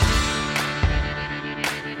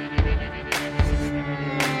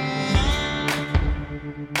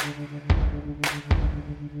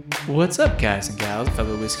What's up, guys and gals,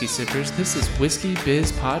 fellow whiskey sippers? This is Whiskey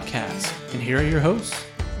Biz Podcast, and here are your hosts,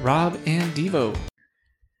 Rob and Devo.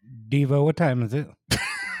 Devo, what time is it?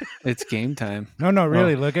 It's game time. No,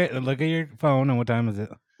 really. Look at your phone and what time is it?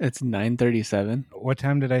 It's 9:37. What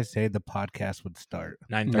time did I say the podcast would start?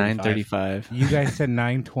 9:35. You guys said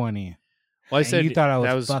 9:20. Well, I said you thought I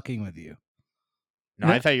that was fucking with you. No,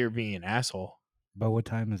 I thought you were being an asshole. But what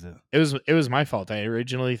time is it? It was my fault. I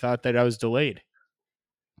originally thought that I was delayed.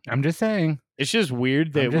 I'm just saying. It's just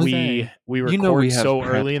weird that saying. we record we have so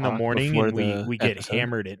prep early in the talk morning before and we the get episode.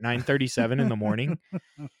 hammered at 9:37 in the morning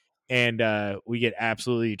and we get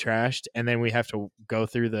absolutely trashed and then we have to go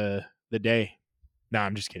through the day. No,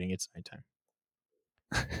 I'm just kidding. It's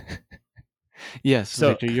nighttime. Yes, So-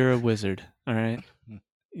 Victor, you're a wizard. All right,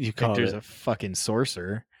 you called Victor's it. a fucking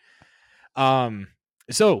sorcerer.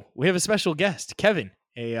 So we have a special guest, Kevin,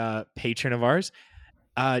 a patron of ours,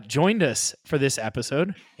 joined us for this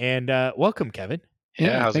episode, and welcome, Kevin.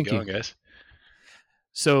 Yeah, How's it thank you. going, guys?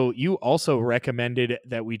 So you also recommended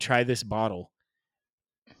that we try this bottle,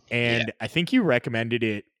 and I think you recommended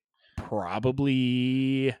it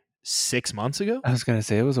probably 6 months ago. I was gonna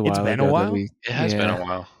say it was a while. It's been a ago that while? we- It has been yeah. a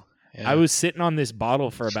while. Yeah. I was sitting on this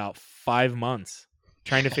bottle for about 5 months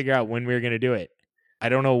trying to figure out when we were going to do it. I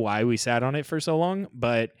don't know why we sat on it for so long,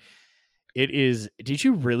 but it is. Did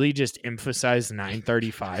you really just emphasize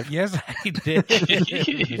 9:35? Yes, I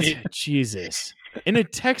did. Jesus. In a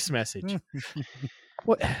text message.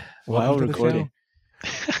 What? While Welcome to the recording.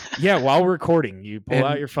 Yeah, while recording, you pull And-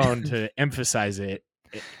 out your phone to emphasize it.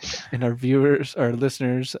 And our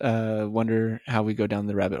listeners, wonder how we go down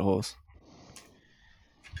the rabbit holes.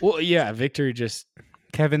 Well, yeah, Victor just.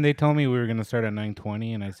 Kevin, they told me we were going to start at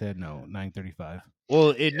 9:20, and I said no, 9:35. Well,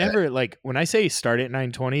 it never like when I say start at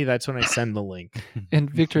 9:20, that's when I send the link. And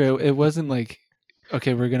Victor, it wasn't like,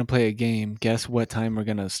 okay, we're gonna play a game. Guess what time we're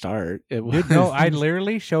gonna start? It was Dude, no, I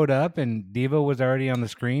literally showed up, and Devo was already on the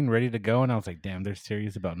screen, ready to go, and I was like, damn, they're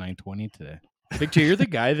serious about 9:20 today. Victor, you're the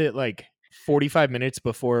guy that like 45 minutes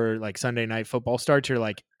before like Sunday night football starts, you're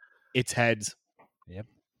like, it's heads. Yep.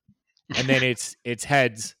 And then it's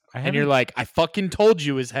heads. I And you're haven't- like, I fucking told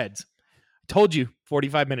you it's heads. I told you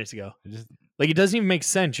 45 minutes ago. I just- Like it doesn't even make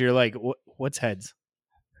sense. You're like, what's heads?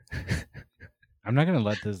 I'm not going to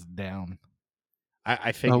let this down.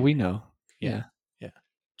 I think Oh, we know. Yeah.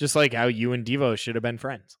 just like how you and Devo should have been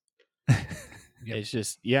friends. Yep. It's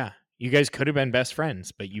just, yeah, you guys could have been best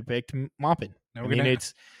friends, but you picked mopping. Now I we're mean, gonna-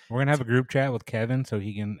 it's We're going to have a group chat with Kevin so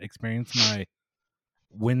he can experience my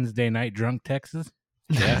Wednesday night drunk Texas.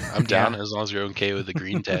 Yeah, I'm down as long as you're okay with the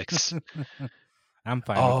green text. I'm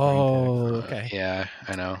fine Oh, with green text. okay. Yeah,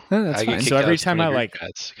 I know. No, that's I get fine. kicked So every out of so time many I, group like-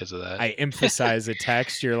 chats because of that. I emphasize a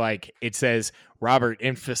text. You're like, it says Robert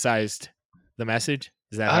emphasized the message.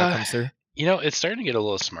 Is that how it comes through? You know, it's starting to get a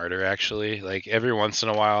little smarter actually. Like every once in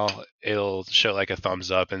a while, it'll show like a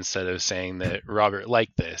thumbs up instead of saying that Robert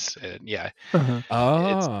liked this. And yeah, Uh-huh.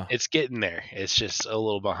 Oh, it's getting there. It's just a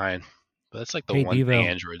little behind, but that's like the Hey, one Devo. thing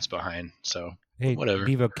Android's behind. So Hey, Whatever.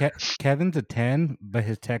 Devo, Kevin's a 10, but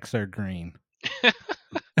his texts are green.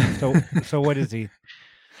 So what is he?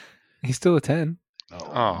 He's still a 10.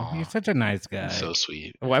 Aw. You're such a nice guy. so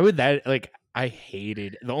sweet. why would that? Like, I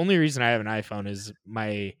hated. The only reason I have an iPhone is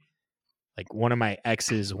one of my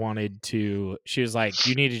exes wanted to. She was like,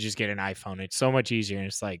 "You need to just get an iPhone. It's so much easier." And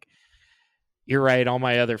it's like, you're right. All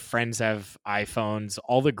my other friends have iPhones.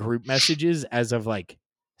 All the group messages as of like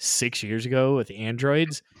 6 years ago with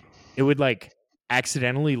Androids, it would like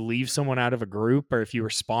accidentally leave someone out of a group, or if you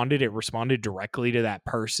responded, it responded directly to that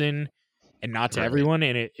person and not to Right. everyone.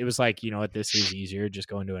 And it was like, you know what, this is easier. Just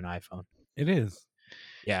go into an iPhone. It is.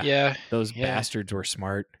 Yeah. Yeah, Those yeah. bastards were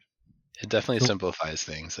smart. It definitely So- simplifies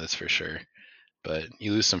things, that's for sure. But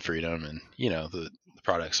you lose some freedom, and you know the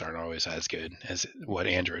products aren't always as good as what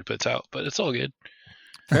Android puts out. But it's all good.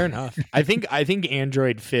 Fair enough. I think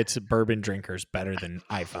Android fits bourbon drinkers better than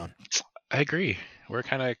iPhone. I agree. We're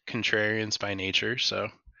kind of contrarians by nature, so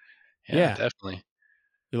Yeah. definitely.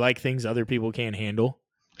 We like things other people can't handle,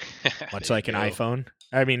 much There like you an go. iPhone.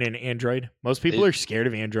 I mean, an Android. Most people It- are scared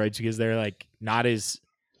of Androids because they're like not as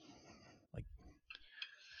like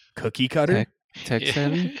cookie cutter. Tech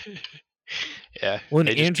savvy. Yeah. Well, an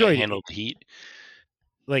they just Android- can't handle the heat.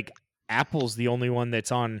 Like Apple's the only one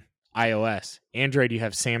that's on iOS. Android, you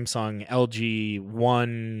have Samsung, LG,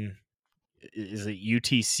 One. Is it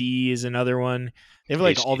UTC? Is another one. They have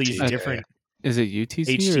like all these HTC. different Is it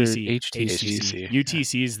UTC HTC. or HTC? HTC.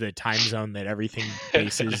 UTC is the time zone that everything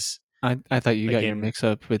bases. I thought you Like got your in- mix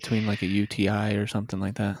up between like a UTI or something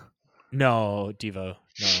like that. No, Devo.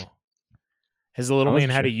 No. Has the little I man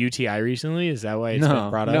wasn't had a sure. UTI recently? Is that why it's been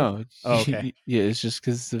brought up? No. Oh, okay. Yeah, it's just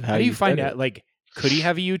because of How do you find said out? it. Like, could he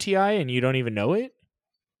have a UTI and you don't even know it?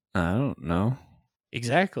 I don't know.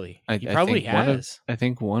 Exactly. I He probably think has. I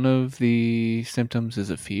think one of the symptoms is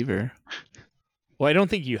a fever. Well, I don't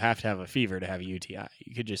think you have to have a fever to have a UTI.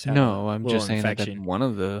 You could just have No, a I'm little just saying that infection. that's one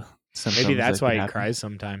of the symptoms. Maybe that's that why could he happen. cries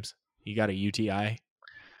sometimes. You got a UTI?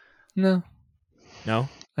 No, No?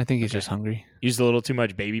 I think he's Okay. just hungry. Used a little too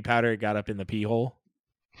much baby powder. It got up in the pee hole.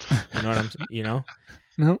 You know what you know?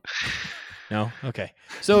 No, No? Okay.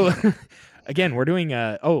 So, again, we're doing,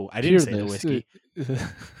 I didn't say the Peerless. whiskey.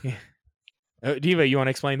 Diva, you want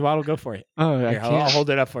to explain the bottle? Go for it. Oh, I Here, can't. I'll hold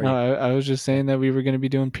it up for No, you. I was just saying that we were going to be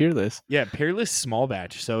doing Peerless. Yeah, Peerless small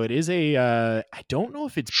batch. So it is I don't know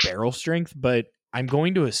if it's barrel strength, but I'm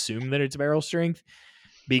going to assume that it's barrel strength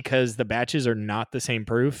because the batches are not the same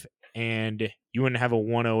proof, and you wouldn't have a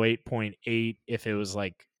 108.8 if it was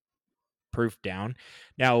like proof down.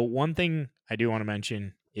 Now, one thing I do want to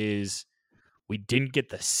mention is we didn't get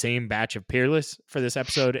the same batch of Peerless for this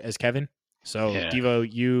episode as Kevin. So Yeah. Devo,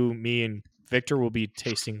 you, me, and Victor will be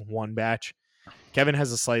tasting one batch. Kevin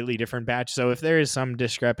has a slightly different batch. So if there is some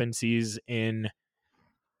discrepancies in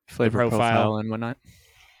Flavor profile. and whatnot.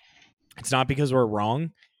 it's not because we're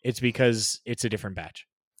wrong. It's because it's a different batch.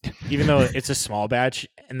 Even though it's a small batch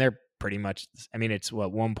and they're pretty much, I mean, it's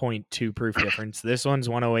what, 1.2 proof difference. This one's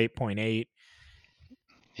 108.8.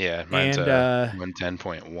 Yeah, mine's And,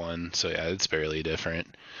 110.1, so yeah, it's barely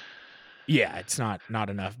different. Yeah, it's not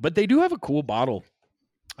enough. But they do have a cool bottle.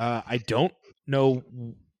 I don't know.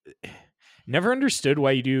 Never understood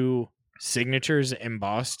why you do signatures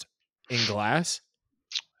embossed in glass.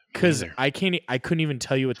 Because Neither. I couldn't even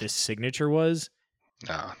tell you what this signature was.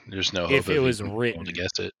 No, there's no hope If it of was even being written. able to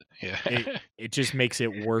guess it. Yeah. It just makes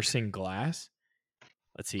it worse in glass.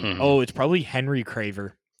 Let's see. Mhm. Oh, it's probably Henry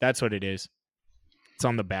Craver. That's what it is. It's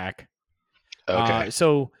on the back. Okay,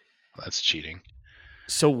 So that's cheating.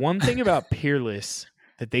 one thing about Peerless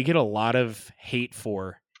that they get a lot of hate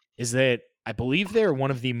for is that I believe they're one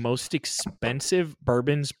of the most expensive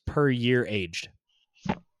bourbons per year aged.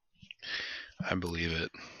 I believe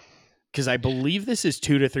it. Because I believe this is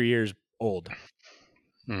 2 to 3 years old.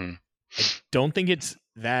 Mhm. I don't think it's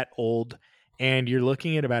that old. And you're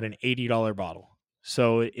looking at about an $80 bottle.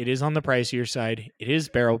 So it is on the pricier side. It is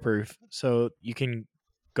barrel proof. So you can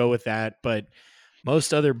go with that. But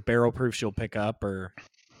most other barrel proofs you'll pick up are,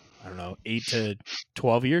 I don't know, 8 to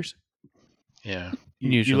 12 years. Yeah.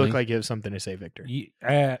 You Usually. look like you have something to say, Victor.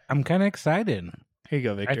 I'm kind of excited. Here you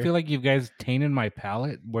go, Victor. I feel like you guys tainted my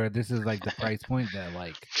palate where this is like the price point that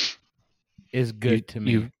like is good to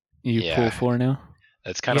me. You Yeah. pull for now.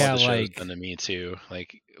 That's kind of Yeah, what the show's like- done to me too.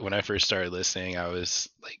 Like when I first started listening, I was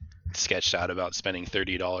like sketched out about spending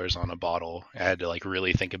 $30 on a bottle. I had to like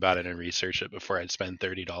really think about it and research it before I'd spend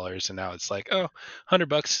 $30. And now it's like, oh,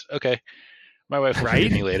 $100. Okay. My wife will Right?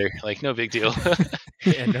 forgive me later. Like no big deal.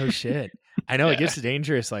 Yeah, no shit. I know it Yeah. gets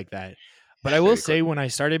dangerous like that. But Yeah, I will very say when I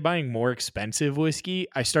started buying more expensive whiskey,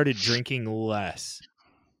 I started drinking less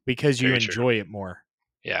because you Very true. enjoy it more.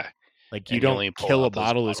 Yeah. Like And you you only don't pull kill a out those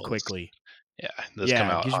bottle as bottles. quickly. Yeah. Those Yeah, come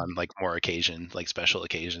out 'cause you- on like more occasion, like special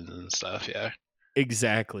occasions and stuff. Yeah.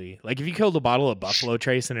 Exactly. Like if you killed a bottle of Buffalo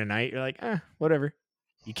Trace in a night, you're like, whatever.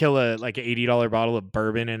 You kill like an $80 bottle of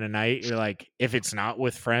bourbon in a night, you're like, if it's not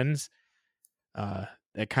with friends,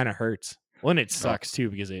 that kind of hurts. Well, and it sucks too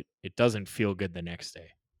because it doesn't feel good the next day.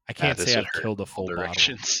 I can't this say would I've hurt killed a all full bottle.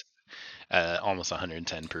 directions. Almost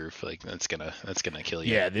 110 proof. Like that's gonna kill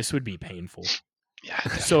you. Yeah, this would be painful. Yeah.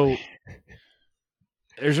 So definitely.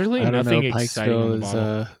 there's really I don't nothing know. exciting in the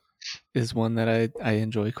Pikesville bottle. is one that I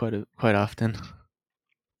enjoy quite often.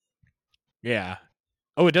 Yeah.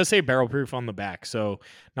 Oh, it does say barrel proof on the back. So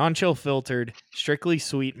non-chill filtered, strictly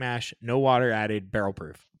sweet mash, no water added, barrel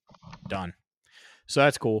proof. Done. So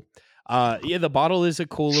that's cool. Yeah, the bottle is a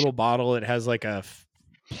cool little bottle. It has like a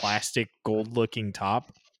plastic gold looking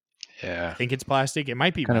top. Yeah. I think it's plastic. It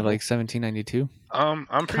might be Kind of metal. like 1792. I'm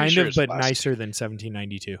pretty kind sure of, it's but plastic. nicer than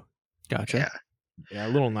 1792. Gotcha. Yeah. Yeah, a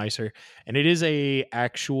little nicer. And it is a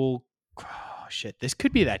actual. Oh, shit. This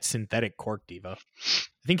could be that synthetic cork, Devo.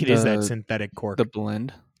 I think it is that The- synthetic cork. The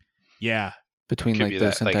blend Yeah. between Could like be the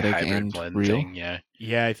that like synthetic hybrid and blend real. thing. Yeah.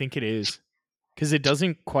 Yeah, I think it is. Because it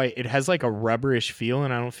doesn't quite, it has like a rubberish feel,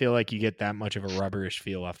 and I don't feel like you get that much of a rubberish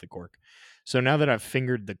feel off the cork. So now that I've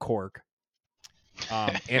fingered the cork,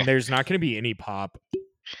 and there's not going to be any pop,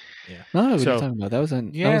 No, what are So- you talking about? That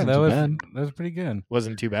wasn't. Yeah, that wasn't too bad. that was pretty good.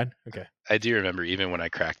 wasn't too bad. Okay. I do remember even when I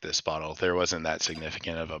cracked this bottle, there wasn't that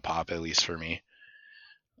significant of a pop, at least for me.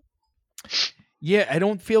 Yeah, I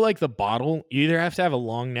don't feel like the bottle, you either have to have a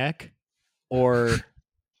long neck or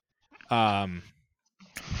Um,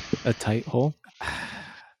 A tight hole.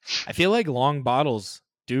 I feel like long bottles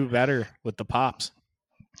do better with the pops.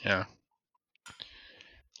 Yeah.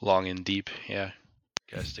 Long and deep. Yeah.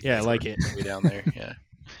 Gotta stick Yeah, I that like it. way down there. Yeah.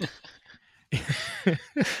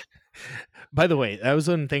 By the way, that was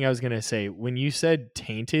one thing I was gonna say. When you said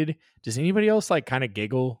tainted, does anybody else like kind of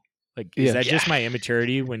giggle? Like, is Yeah. that just Yeah. my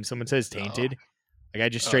immaturity when someone says tainted? Like, I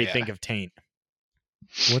just straight yeah. think of taint.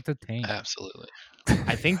 What's a taint? Absolutely.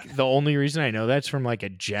 I think the only reason I know that's from like a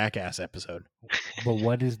Jackass episode. But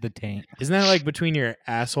what is the taint? Isn't that like between your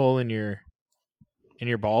asshole and your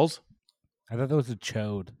balls? I thought that was a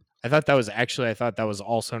chode. I thought that was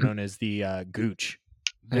also known as the gooch.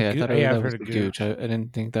 Yeah, I thought I've that heard was of the gooch. I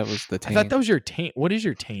didn't think that was the I taint. thought that was your taint. What is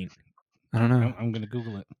your taint? I don't know. I'm gonna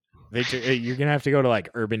Google it. Victor, you're gonna have to go to like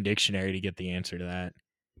Urban Dictionary to get the answer to that,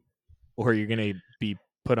 or you're gonna be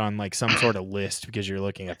put on like some sort of list because you're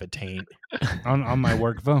looking up a taint. On my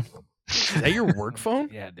work phone. Is that your work phone?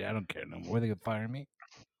 Yeah, dude, I don't care no more. They could fire me.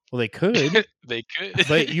 Well, they could, They could.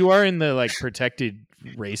 but you are in the like protected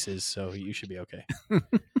races, so you should be okay.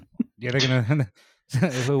 Yeah, they're gonna.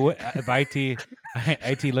 If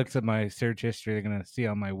IT looks at my search history, they're gonna see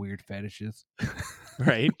all my weird fetishes.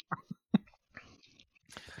 Right.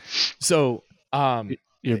 So,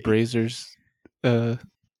 Your Brazers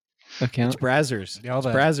account. it's Brazzers. Yeah, all It's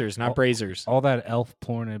that- Brazzers, not all- Brazers. All that elf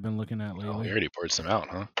porn I've been looking at Oh, lately. we already poured some out,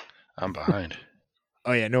 huh? I'm behind.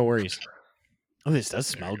 Oh yeah, no worries. Oh, this does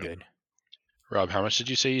smell good. Rob, how much did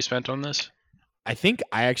you say you spent on this? I think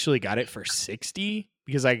I actually got it for $60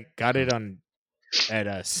 because I got it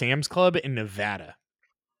at Sam's Club in Nevada,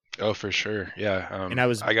 Oh, for sure. Yeah. and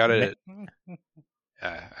I got it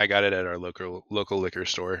I got it at our local liquor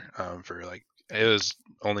store. For like, it was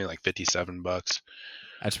only like $57.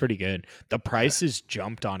 That's pretty good. The prices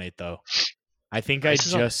jumped on it though. I think I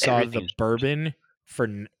Prices on just saw the everything's bourbon for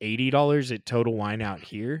 $80 at Total Wine out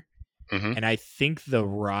here, Mhm. and I think the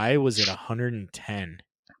rye was at 110.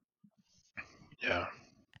 Yeah.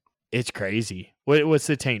 It's crazy. What's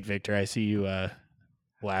the taint, Victor? I see you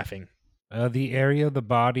laughing. The area of the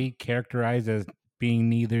body characterized as being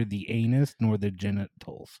neither the anus nor the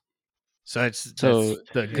genitals. So that's So,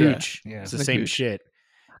 the yeah. gooch. Yeah. It's the The same gooch. shit.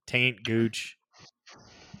 Taint, gooch.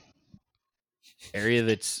 Area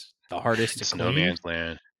that's the hardest to It's clean. no man's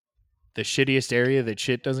land. The shittiest area that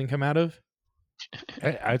shit doesn't come out of.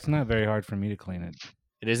 It's not very hard for me to clean it.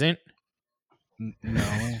 It isn't. No.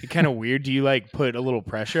 It's kind of weird. Do you like put a little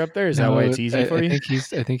pressure up there? Is that No, why it's easy for I you?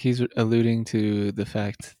 think he's alluding to the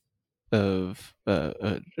fact of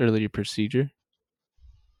earlier procedure.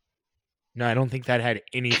 No, I don't think that had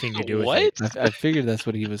anything to do with What? it. I figured that's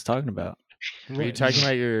what he was talking about. Are you talking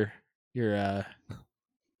about your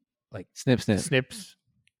Snip, snip. snips?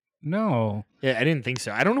 No. Yeah, I didn't think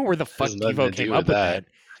so. I don't know where the fuck Has nothing Devo to do came with up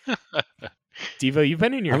with that. Devo, you've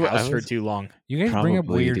been in your I house for was- too long. You guys bring up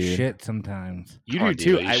Probably, weird dude. shit sometimes. You Come do on,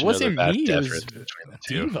 too. Devo, you I should know wasn't the vast me. It was difference between the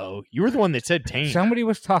two. Devo. You were the one that said taint. Somebody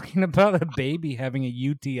was talking about a baby having a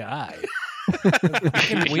UTI.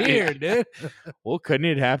 Fucking weird, dude. Well, couldn't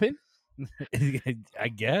it happen? I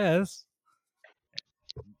guess.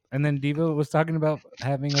 And then Devo was talking about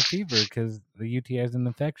having a fever because the UTI is an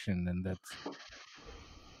infection, and that's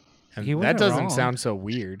And He that wasn't doesn't wrong. sound so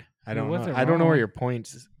weird. I He don't know. wasn't I don't know where wrong. your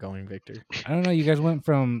point's going, Victor. I don't know. You guys went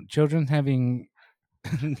from children having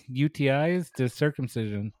UTIs to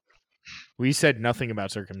circumcision. We said nothing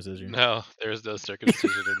about circumcision. No, there's no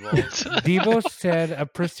circumcision involved. Devo said a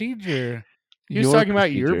procedure. He was talking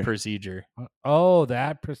about your procedure. Oh,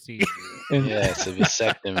 that procedure. and, Yes, a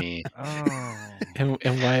vasectomy. Oh,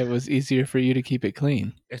 and why it was easier for you to keep it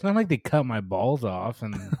clean. it's not like they cut my balls off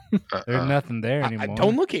and there's nothing there anymore.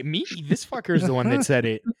 Don't look at me. This fucker's the one that said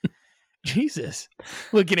it. Jesus.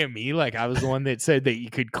 Looking at me like I was the one that said that you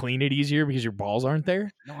could clean it easier because your balls aren't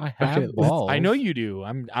there. No, I have Okay, balls. I know you do.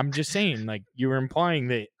 I'm just saying, like, you were implying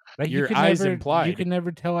that Like, your could eyes never, implied. You could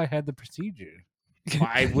never tell I had the procedure.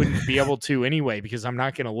 I wouldn't be able to anyway because I'm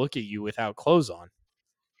not going to look at you without clothes on.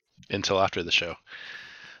 Until after the show.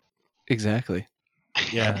 Exactly.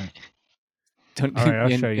 Yeah. Don't, All right,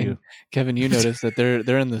 I'll and- show you. and Kevin, you notice that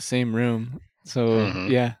they're in the same room. So Mhm.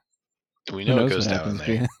 yeah, We who know knows what goes what down in happens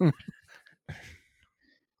there. to you.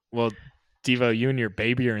 Well, Devo, you and your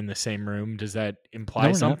baby are in the same room. Does that imply No,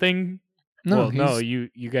 we're not. something? No, well, no, he's-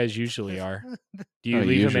 you guys usually are. Do you Oh,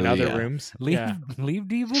 leave him in usually, other yeah. rooms? Leave Yeah. leave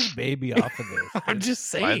Devo's baby off of this. I'm just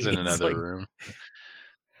saying. Mine's in it's another like- room.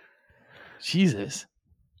 Jesus.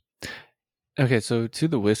 Okay, so to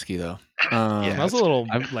the whiskey though. Yeah. Smells a little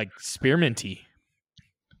I'm- like spearminty.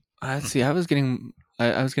 I see. I was getting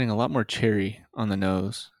a lot more cherry on the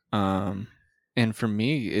nose. And for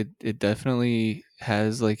me, it definitely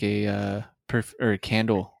has like a or a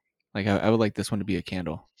candle. Like I would like this one to be a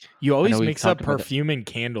candle. You always we've mix up talked about that. perfume and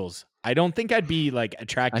candles. I don't think I'd be like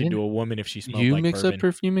attracted didn't- to a woman if she smelled You like mix bourbon. up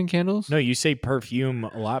perfume and candles? No, you say perfume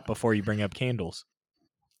a lot before you bring up candles.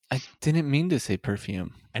 I didn't mean to say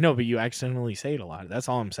perfume. I know, but you accidentally say it a lot. That's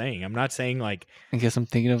all I'm saying. I'm not saying like I guess I'm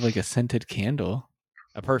thinking of like a scented candle.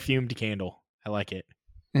 a perfumed candle. I like it.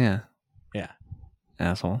 Yeah. Yeah.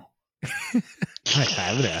 Asshole. I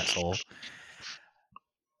have an asshole.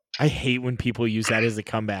 I hate when people use that as a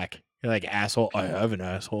comeback. You're like, asshole, I have an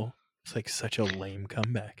asshole. It's like such a lame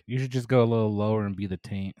comeback. You should just go a little lower and be the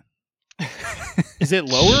taint. Is it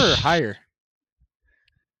lower or higher?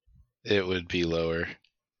 It would be lower.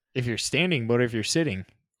 If you're standing, but if you're sitting.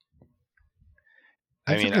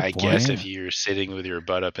 I That's a mean, good I guess point. if you're sitting with your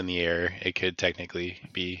butt up in the air, it could technically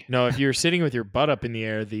be. No, if you're sitting with your butt up in the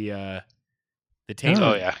air, the taint Oh,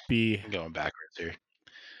 would yeah. be. I'm going backwards here.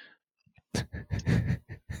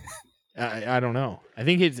 I don't know. I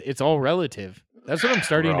think it's all relative. That's what I'm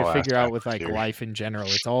starting We're to all figure ass out with like backwards here. life in general.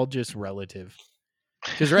 It's all just relative.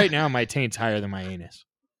 Because right now my taint's higher than my anus.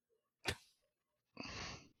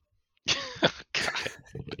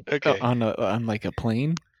 Okay. on like a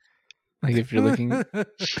plane? Like if you're looking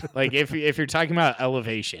Like if you're talking about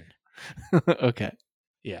elevation, okay.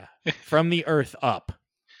 yeah, from the earth up.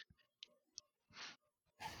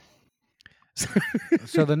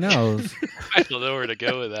 So the nose. I don't know where to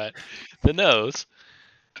go with that. The nose.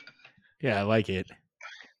 Yeah, I like it.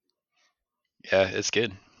 Yeah, it's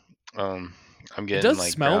good. I'm It getting does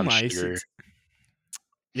like smell brown nice. sugar.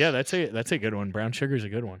 Yeah, that's a good one. Brown sugar's a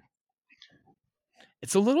good one.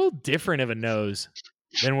 It's a little different of a nose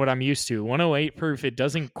than what I'm used to. 108 proof, it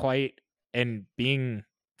doesn't quite, and being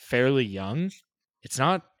fairly young, it's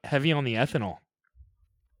not heavy on the ethanol.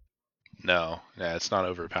 No, yeah, it's not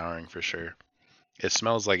overpowering for sure. It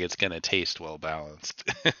smells like it's gonna taste well balanced.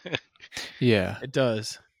 Yeah. It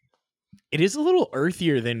does. It is a little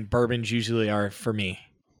earthier than bourbons usually are for me.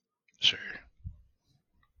 Sure.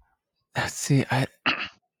 See, I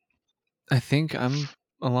think I'm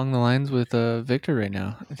along the lines with Victor right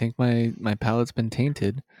now. I think my palate's been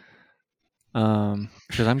tainted.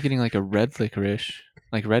 Because I'm getting like a red licorice,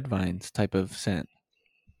 like red vines type of scent.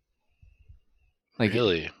 Like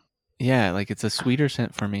Really? yeah, like it's a sweeter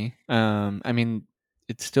scent for me. I mean,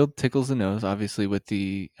 it still tickles the nose, obviously, with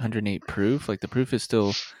the 108 proof. Like the proof is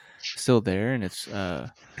still there, and it's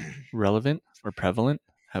relevant or prevalent,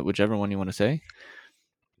 whichever one you want to say.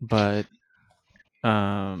 But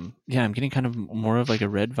yeah, I'm getting kind of more of like a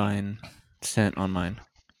red vine scent on mine.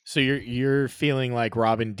 So you're feeling like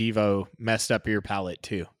Robin Devo messed up your palate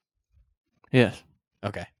too. Yes.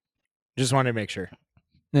 Okay. Just wanted to make sure.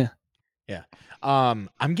 Yeah. Yeah. I'm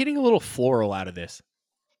getting a little floral out of this.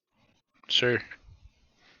 Sure.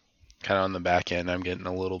 Kind of on the back end, I'm getting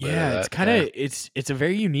a little bit of Yeah, that. it's kind of it's a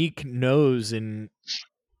very unique nose, and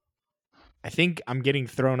I think I'm getting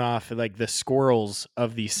thrown off. Like the squirrels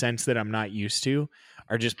of the scents that I'm not used to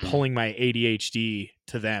are just pulling my ADHD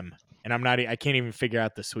to them, and I can't even figure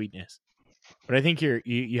out the sweetness. But I think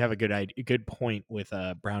you have a good point with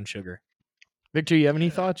brown sugar. Victor, you have any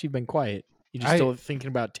thoughts? You've been quiet. You just still thinking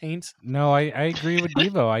about taints? No, I agree with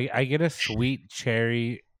Devo. I get a sweet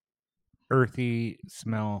cherry, earthy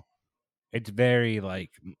smell. It's very like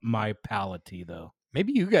my palatey though.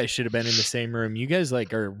 Maybe you guys should have been in the same room. You guys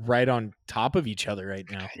like are right on top of each other right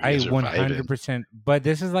now. You I guys are vibing. 100%. But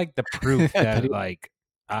this is like the proof that Petty. like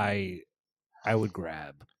I would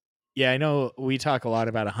grab. Yeah, I know we talk a lot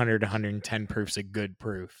about 100 to 110 proof's a good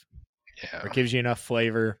proof. Yeah. It gives you enough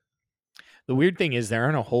flavor. The weird thing is there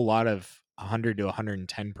aren't a whole lot of 100 to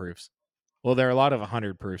 110 proofs. Well, there are a lot of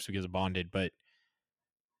 100 proofs because of bonded, but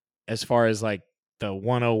as far as like the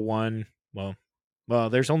 101, well,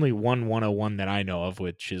 there's only one 101 that I know of,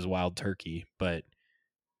 which is Wild Turkey, but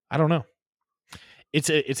I don't know. It's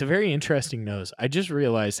a very interesting nose. I just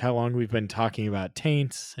realized how long we've been talking about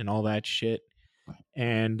taints and all that shit.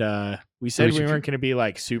 And we said we weren't going to be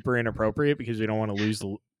like super inappropriate because we don't want to lose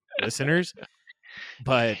listeners.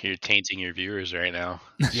 But You're tainting your viewers right now.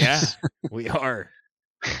 yeah, we are.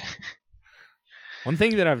 One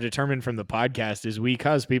thing that I've determined from the podcast is we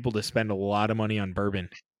cause people to spend a lot of money on bourbon.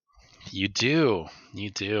 You do.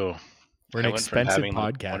 You do. We're an I went from expensive having,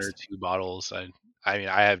 like, podcast. 1 or 2 bottles. I mean,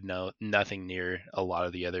 I have nothing near a lot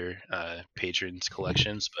of the other patrons'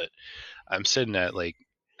 collections, but I'm sitting at like,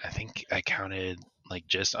 I think I counted like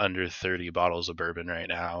just under 30 bottles of bourbon right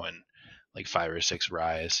now, and like 5 or 6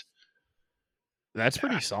 ryes. That's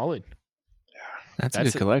pretty solid. That's a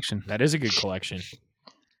That's good collection. That is a good collection.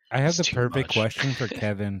 I have It's the too perfect much. question for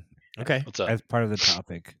Kevin Okay. What's up? as part of the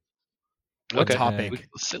topic. What Okay. topic?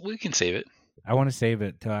 We can save it. I want to save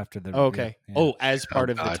it till after the. Oh, review. okay. Yeah. Oh, as part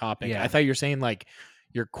Oh, of the God. topic. Yeah. I thought you were saying like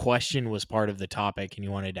your question was part of the topic and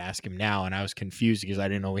you wanted to ask him now, and I was confused because I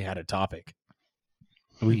didn't know we had a topic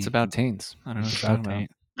It's about taints. I don't know what It's you're about talking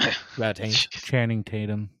Taint. about Taint. Channing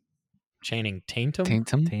Tatum. Channing Tatum.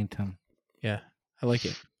 Taintum? Tatum. Yeah, I like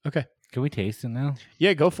it. Okay. Can we taste it now?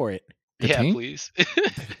 Yeah, go for it. The Yeah, taint? please.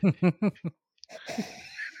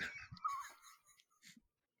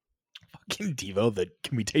 Fucking Devo,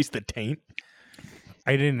 can we taste the taint?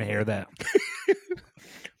 I didn't hear that.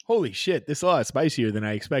 Holy shit, this is a lot spicier than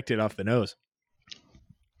I expected off the nose.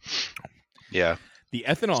 Yeah. The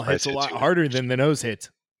ethanol hits a Spicy lot too. harder than the nose hits.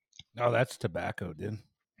 Oh, that's tobacco, dude.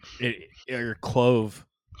 Or clove.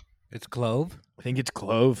 It's clove. I think it's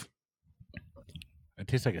clove. It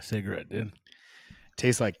tastes like a cigarette, dude.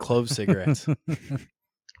 Tastes like clove cigarettes.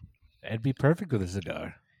 It'd be perfect with a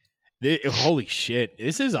cigar. Holy shit,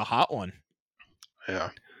 this is a hot one. Yeah.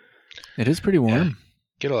 It is pretty warm.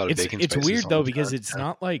 Get a lot of It's bacon. it's spices weird on though the because top. it's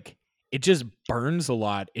not like it just burns a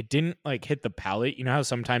lot. It didn't like hit the palate. You know how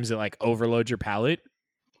sometimes it like overloads your palate?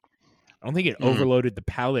 I don't think it Mhm. overloaded the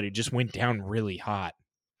palate. It just went down really hot.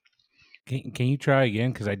 Can you try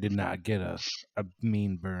again? Because I did not get a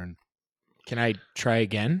mean burn. Can I try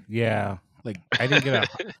again? Yeah, Like I didn't get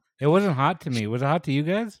a. It wasn't hot to me. Was it hot to you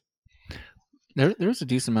guys? There was a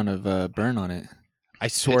decent amount of burn on it. I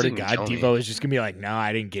swear to didn't God, kill me. Devo is just gonna be like, no,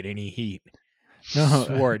 I didn't get any heat. No,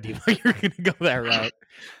 Swore, Devo, you're gonna go that route.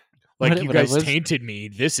 Like What- you what I guys was- tainted me.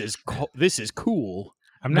 This is cool.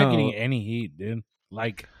 I'm not No. getting any heat, dude.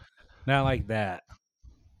 Like, not like that.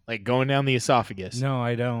 Like going down the esophagus. No,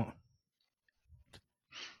 I don't.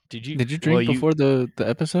 Did you? Did you drink well, before the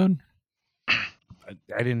episode?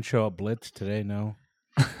 I didn't show up blitz today. No.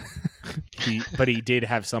 But he did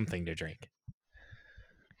have something to drink.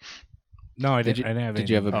 No, I Did didn't. I didn't have. Did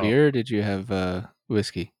you have a Oh. beer? Or did you have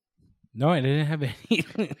whiskey? No, I didn't have any.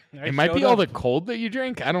 It might be all the cold that you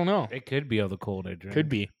drink. I don't know. It could be all the cold I drink. Could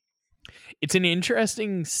be. It's an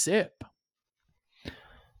interesting sip.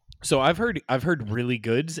 So I've heard really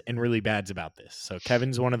goods and really bads about this. So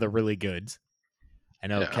Kevin's one of the really goods. I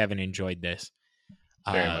know Yeah. Kevin enjoyed this.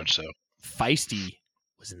 Very much so. Feisty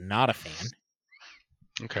was not a fan.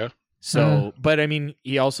 Okay. So, but I mean,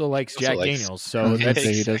 he also likes Also Jack likes- Daniels. I So was gonna that's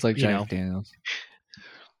say he does like you Jack know. Daniels.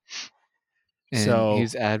 And So-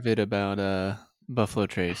 he's avid about Buffalo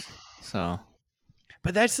Trace. So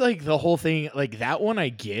But that's like the whole thing. Like that one I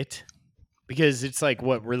get because it's like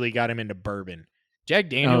what really got him into bourbon. Jack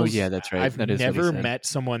Daniels. yeah, that's right. I've That is what he never said. met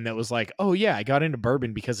someone that was like, "Oh yeah, I got into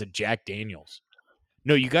bourbon because of Jack Daniels."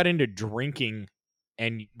 No, you got into drinking,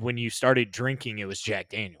 and when you started drinking, it was Jack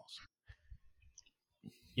Daniels.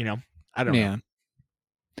 You know, I don't know. yeah.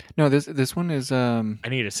 No, this one is I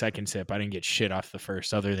need a second sip. I didn't get shit off the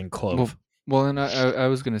first, other than clove. well, and I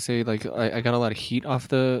was gonna say like I got a lot of heat off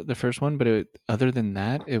the first one, but other than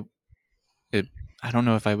that, it I don't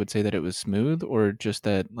know if I would say that it was smooth or just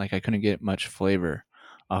that like I couldn't get much flavor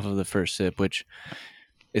off of the first sip, which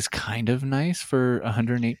is kind of nice for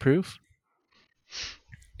 108 proof,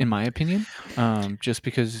 in my opinion. Just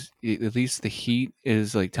because at least the heat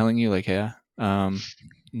is like telling you like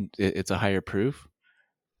it's a higher proof,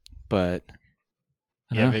 but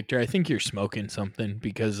I don't Yeah, know. Victor, I think you're smoking something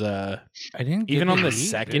because I didn't get even on the heat,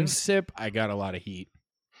 second dude. sip, I got a lot of heat.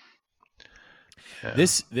 Yeah.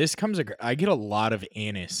 This comes. I get a lot of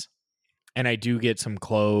anise, and I do get some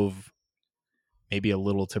clove, maybe a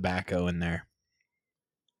little tobacco in there.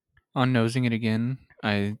 On nosing it again,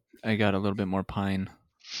 I got a little bit more pine.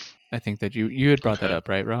 I think that you had brought that Okay. up,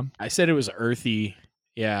 right, Rob? I said it was earthy.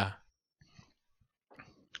 Yeah.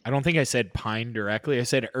 I don't think I said pine directly. I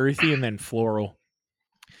said earthy and then floral.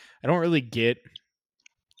 I don't really get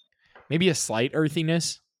maybe a slight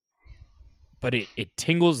earthiness, but it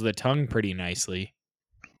tingles the tongue pretty nicely.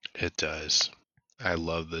 It does. I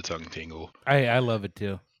love the tongue tingle. I love it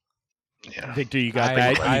too. Yeah. Victor, you got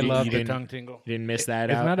that? I You love the didn't- tongue tingle. You didn't miss that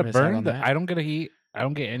It's out? not a miss out burn. on that? I don't get a heat. I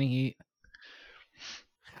don't get any heat.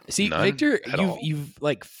 See, None Victor, at all. you've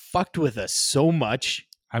like fucked with us so much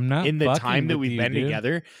I'm not in the fucking time that with we've you, been dude.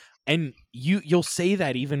 together, and you'll say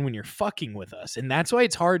that even when you're fucking with us, and that's why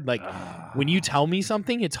it's hard. Like when you tell me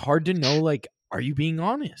something, it's hard to know. Like, are you being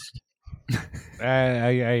honest?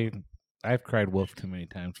 I've cried wolf too many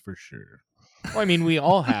times for sure. Well, I mean, we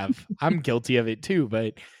all have. I'm guilty of it too,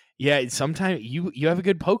 but yeah, sometimes you have a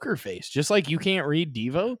good poker face, just like you can't read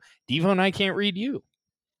Devo. Devo and I can't read you.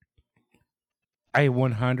 I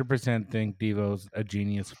 100% think Devo's a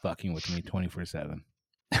genius fucking with me 24/7.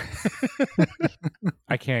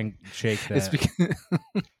 I can't shake that. It's because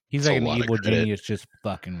He's It's like a an lot of evil credit. genius just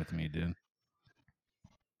fucking with me, dude.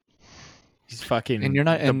 He's fucking And you're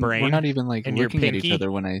not, the and brain. we're not even like and your looking at each pinky?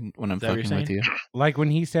 other when I'm Is that what you're fucking with saying? you. Like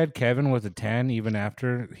when he said Kevin was a 10 even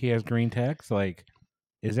after he has green text, like,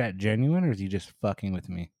 is that genuine or is he just fucking with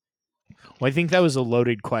me? Well, I think that was a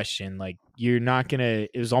loaded question. Like, you're not gonna.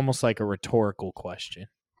 It was almost like a rhetorical question,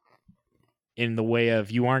 in the way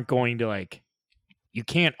of you aren't going to like. You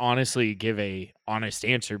can't honestly give a honest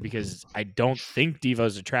answer because I don't think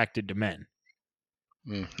Devo's attracted to men.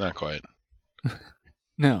 Not quite.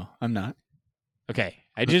 No, I'm not. Okay,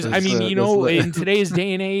 I Let's, mean, let's let- in today's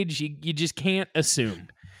day and age, you just can't assume.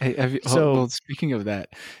 Hey, have you, So- well, speaking of that,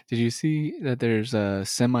 did you see that there's a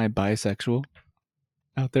semi-bisexual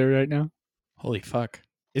out there right now? Holy fuck!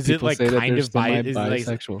 Is People it like say that kind they're of like,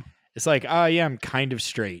 bisexual. it's like, oh yeah, I'm kind of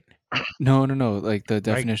straight. No. Like the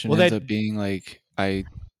definition well, ends that- up being like I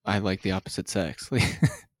like the opposite sex.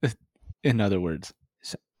 In other words,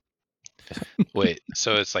 Wait,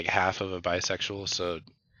 so it's like half of a bisexual. So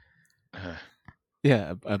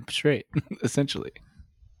yeah, I'm straight essentially.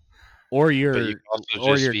 Or but you're you can also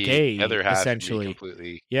or just you're be gay, the other half and be essentially.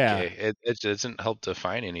 completely Yeah. gay. It doesn't help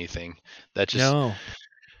define anything. That just No,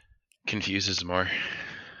 confuses more.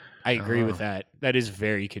 I agree with Oh. that. That is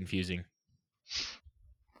very confusing.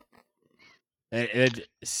 I'm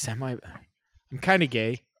kind of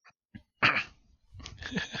gay,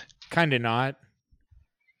 kind of not.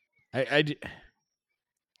 I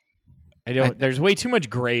don't. There's way too much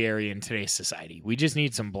gray area in today's society. We just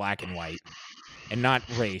need some black and white, and not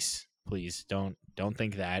race. Please don't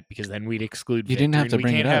think that, because then we'd exclude. You didn't Victor, have to and we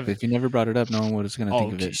bring it can't up. If you never brought it up, no one was going to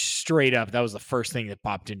think of it. Straight up, that was the first thing that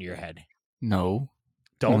popped into your head. No,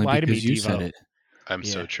 Don't only lie to me, because you Devo. said it. I'm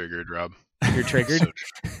so Yeah. triggered, Rob. You're triggered.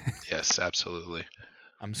 So yes, absolutely.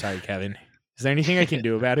 I'm sorry, Kevin. Is there anything I can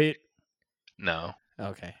do about it? No.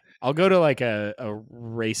 Okay. I'll go to like a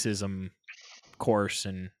racism course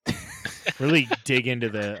and really dig into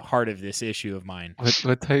the heart of this issue of mine.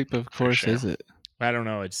 What type of course sure. is it? I don't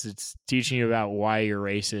know. It's teaching you about why you're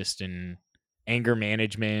racist and anger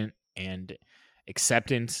management and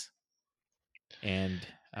acceptance and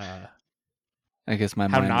I guess my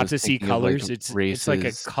how mind not was to see thinking of, colors. Like It's like a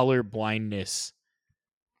races. color blindness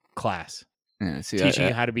class, Yeah, see, teaching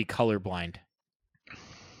you how to be colorblind.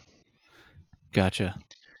 Gotcha.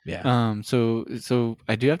 Yeah. So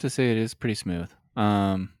I do have to say it is pretty smooth.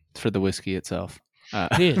 For the whiskey itself.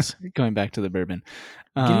 It is. Going back to the bourbon.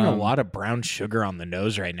 I'm getting a lot of brown sugar on the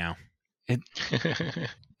nose right now. I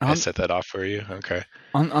On- set that off for you. Okay.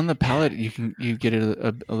 on the palate. You get it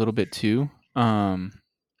a little bit too. And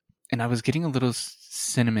I was getting a little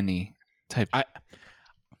cinnamony type.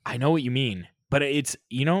 I know what you mean, but it's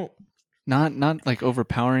Not like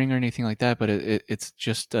overpowering or anything like that, but it's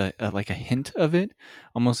just like a hint of it,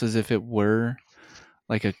 almost as if it were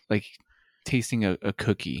like tasting a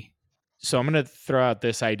cookie. So I'm gonna throw out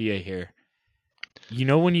this idea here. You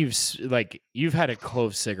know when you've had a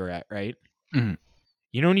clove cigarette, right? Mhm.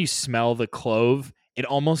 You know when you smell the clove, it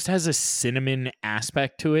almost has a cinnamon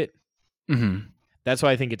aspect to it. Mm-hmm. That's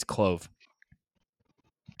why I think it's clove.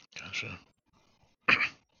 Gotcha.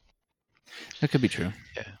 That could be true.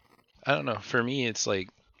 I don't know. For me, it's like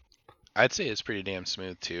I'd say it's pretty damn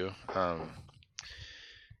smooth too. I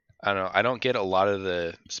don't know. I don't get a lot of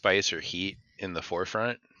the spice or heat in the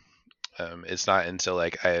forefront. It's not until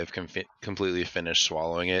like I have completely finished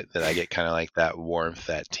swallowing it that I get kind of like that warmth,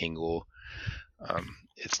 that tingle.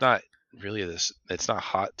 It's not really this. It's not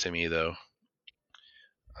hot to me though.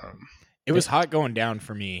 It was hot going down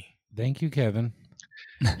for me. Thank you, Kevin.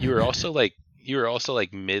 You were also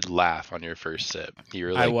like mid laugh on your first sip. You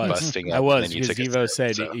were I like was. busting up. I and was then you because took a Devo sip,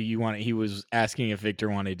 said so- he was asking if Victor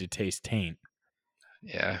wanted to taste taint.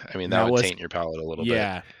 Yeah, I mean That that would was- taint your palate a little bit.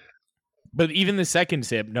 Yeah. But even the second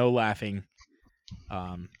sip, no laughing.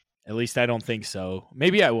 At least I don't think so.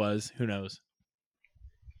 Maybe I was. Who knows?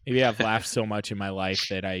 Maybe I've laughed so much in my life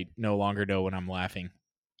that I no longer know when I'm laughing.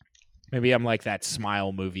 Maybe I'm like that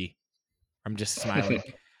Smile movie. I'm just smiling.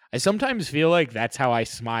 I sometimes feel like that's how I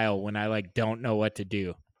smile when I like don't know what to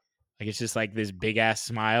do. Like it's just like this big ass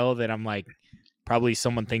smile that I'm like, probably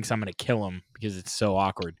someone thinks I'm gonna kill him because it's so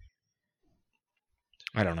awkward.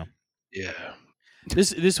 I don't know. Yeah.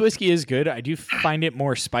 This whiskey is good. I do find it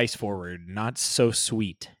more spice forward, not so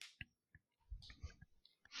sweet.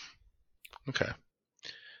 Okay.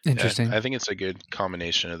 Interesting. Yeah, I think it's a good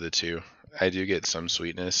combination of the two. I do get some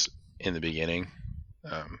sweetness in the beginning.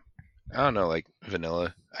 I don't know, like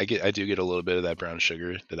vanilla. I do get a little bit of that brown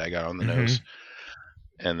sugar that I got on the Mhm. nose,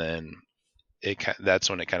 and then that's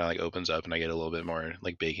when it kind of like opens up, and I get a little bit more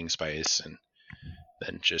like baking spice, and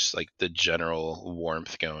then just like the general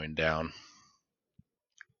warmth going down.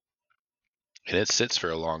 And it sits for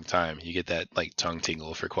a long time. You get that like tongue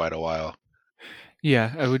tingle for quite a while.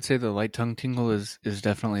 Yeah, I would say the light tongue tingle is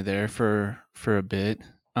definitely there for a bit.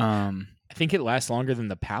 I think it lasts longer than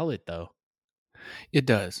the palate, though. It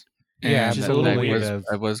does. Yeah, Which is a little I weird.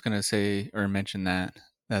 I was gonna say or mention that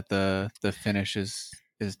the finish is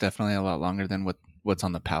definitely a lot longer than what's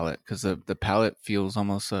on the palate, because the palate feels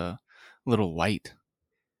almost a little white.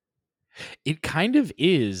 It kind of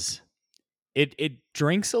is. It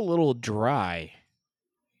drinks a little dry.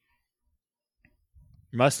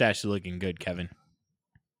 Mustache is looking good, Kevin.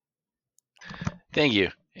 Thank you.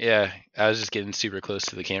 Yeah, I was just getting super close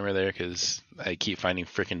to the camera there because I keep finding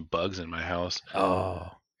freaking bugs in my house, Oh,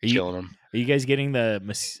 killing them. Are you guys getting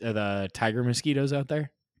the tiger mosquitoes out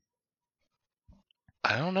there?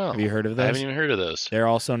 I don't know. Have you heard of I those? haven't even heard of those. They're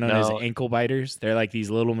also known as No. ankle biters. They're like these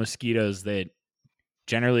little mosquitoes that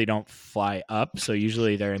generally don't fly up, so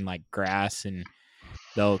usually they're in like grass and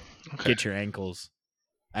they'll Okay. get your ankles.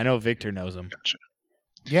 I know Victor knows them. Gotcha.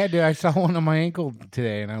 Yeah, dude, I saw one on my ankle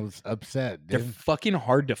today, and I was upset. They're Dude. fucking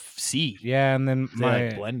hard to see. Yeah, and then They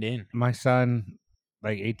like blend in. my son,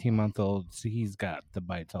 like 18-month-old, so he's got the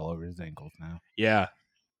bites all over his ankles now. Yeah.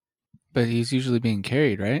 But he's usually being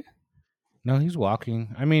carried, right? No, he's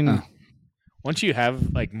walking. I mean, Oh. Once you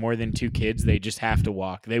have like more than 2 kids, they just have to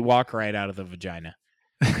walk. They walk right out of the vagina.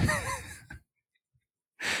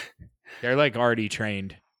 They're like already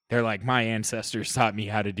trained. They're like, my ancestors taught me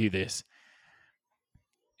how to do this.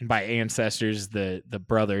 And by ancestors, the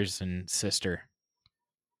brothers and sister.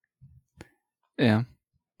 Yeah.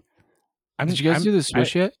 I'm, Did you guys I'm- do the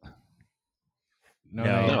swish yet? No,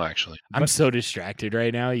 No. not yet. No, actually. I'm But- so distracted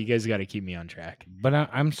right now. You guys got to keep me on track. But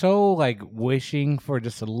I'm so like wishing for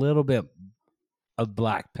just a little bit of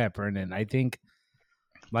black pepper in it. I think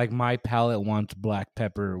like my palate wants black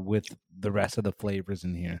pepper with the rest of the flavors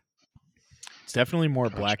in here. It's definitely more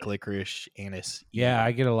Gotcha. black licorice anise. Yeah,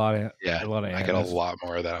 I get a lot of Yeah, a lot of I get a anise. lot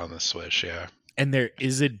more of that on the Swish. Yeah. And there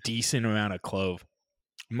is a decent amount of clove.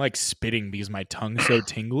 I'm like spitting because my tongue's so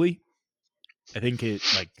tingly. I think it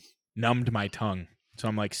like numbed my tongue. So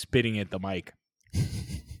I'm like spitting at the mic.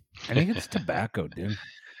 I think it's tobacco, dude.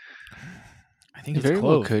 I think It it's very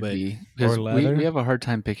clove, well could but be, because Or leather. we have a hard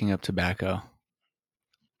time picking up tobacco.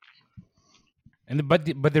 And but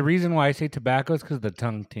the reason why I say tobacco is because the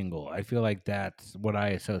tongue tingle. I feel like that's what I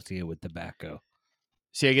associate with tobacco.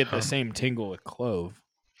 see, I get Huh. the same tingle with clove.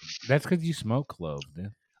 That's because you smoke clove,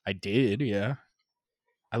 dude. I did, yeah.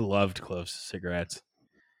 I loved clove cigarettes.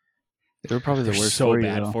 They were probably They're the worst so for you,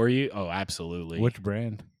 bad though. for you. Oh, absolutely. Which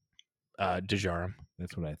brand? Dejarum.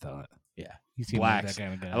 That's what I thought. Yeah. You seem Blacks. like that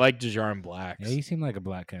kind of guy. I like Dejarum blacks. Yeah, you seem like a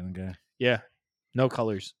black kind of guy. Yeah. No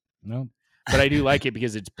colors. No. But I do like it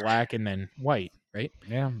because it's black and then white, right?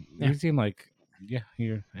 Yeah, Yeah. you seem like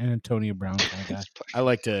you're an Antonio Brown kind of guy. I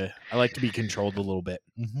like to be controlled a little bit.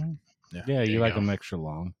 Mm-hmm. Yeah. Yeah, There you you like go. them extra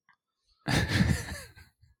long.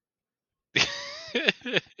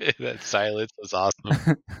 That silence was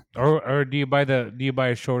awesome. Or do you buy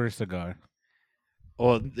a shorter cigar?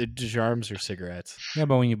 Well, the Dejarums are cigarettes. Yeah,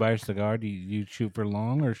 but when you buy a cigar, do you shoot for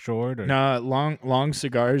long or short or No, long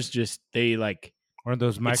cigars just they like or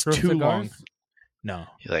those it's micro too cigars? long. No.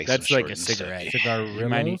 He likes That's some like short a and cigarette. steady. You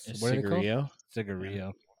might need Cigarillos? a What are they called? cigarillo.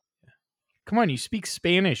 Cigarillo. Come on, you speak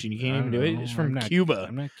Spanish and you can't I even don't do it. know. It's from I'm not- Cuba,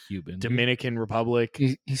 I'm not Cuban. Dominican Republic.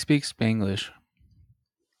 he speaks Spanglish.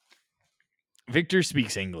 Victor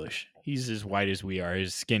speaks English. He's as white as we are.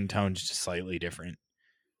 His skin tone's just slightly different.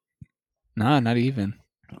 Nah, not even.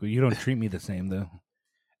 Well, you don't treat me the same though.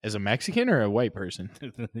 As a Mexican or a white person?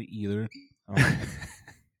 Either. Oh.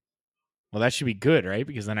 Well, that should be good, right?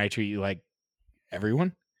 Because then I treat you like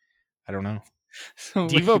everyone. I don't know. So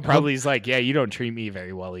Devo probably is like, yeah, you don't treat me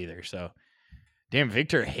very well either. So, damn,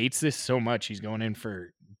 Victor hates this so much. He's going in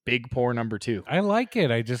for big pour number 2. I like it.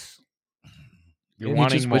 I just You're he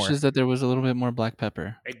wanting just more. wishes that there was a little bit more black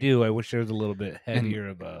pepper. I do. I wish there was a little bit heavier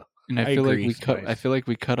of a. And I I feel agree. like we cut. I Spice. feel like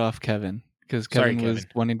we cut off Kevin because Sorry, Kevin was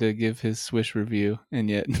Kevin. wanting to give his Swish review, and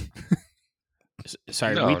yet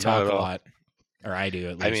Sorry, No, we not talk at a all. lot. Or I do,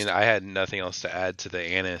 at least. I mean, I had nothing else to add to the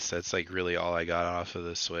anise. That's like really all I got off of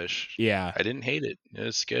the Swish. yeah. I didn't hate it. It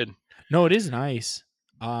was good. No, it is nice.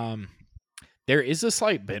 There is a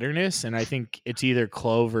slight bitterness, and I think it's either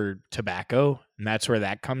clove or tobacco, and that's where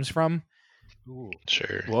that comes from.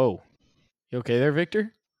 Sure. Whoa. You okay there,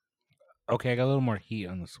 Victor? Okay, I got a little more heat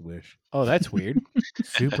on the Swish. Oh, that's weird.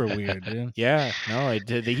 Super weird, dude. Yeah, no,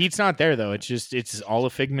 the heat's not there though. It's all a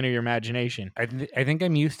figment of your imagination. I think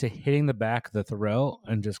I'm used to hitting the back of the throat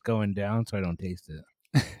and just going down so I don't taste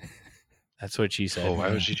it. That's what she said. Oh,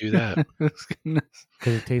 why would you do that?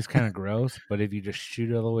 Because it tastes kind of gross, but if you just shoot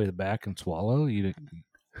it all the way to the back and swallow, you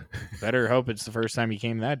Better hope it's the first time you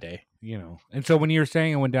came that day. You know. And so when you were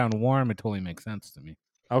saying it went down warm, it totally makes sense to me.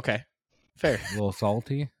 Okay, fair. A little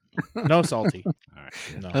salty. No salty. All right.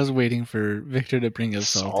 No. I was waiting for Victor to bring up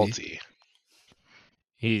salty.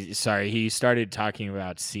 He started talking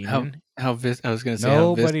about semen. I was going to say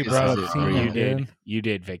Nobody how brought viscous up is it for semen. You you? did. You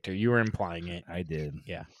did, Victor. You were implying it. I did.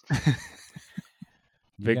 Yeah. You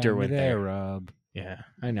Victor got me went there, there. Rob. Yeah,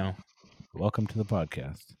 I know. Welcome to the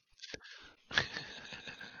podcast.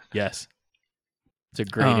 Yes. It's a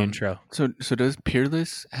great intro. So does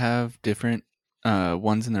Peerless have different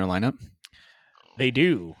ones in their lineup? They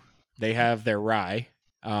do. They have their rye.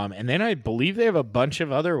 And then I believe they have a bunch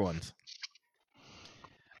of other ones.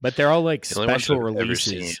 But they're all like The only ones special I've ever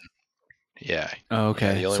releases. seen- Yeah. Oh,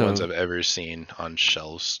 okay. The only so, ones I've ever seen on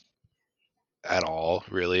shelves at all,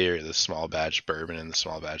 really, are the small batch bourbon and the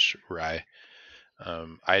small batch rye.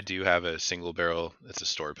 I do have a single barrel. It's a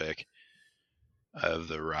store pick of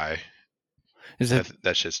the rye. is that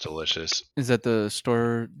That shit's delicious. is that the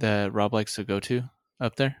store that Rob likes to go to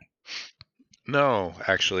up there? No,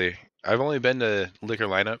 actually, I've only been to Liquor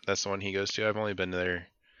Lineup. That's the one he goes to. I've only been there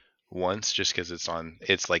once, just because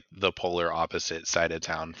it's like the polar opposite side of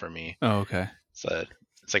town for me. Oh, okay.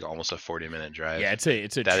 It's like almost a 40-minute drive. Yeah, it's a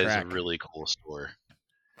That is track. a really cool store.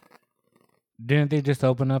 Didn't they just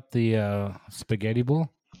open up the spaghetti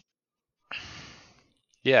bowl?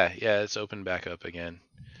 Yeah, it's opened back up again.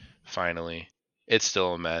 Finally. It's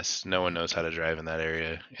still a mess. No one knows how to drive in that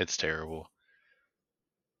area. It's terrible.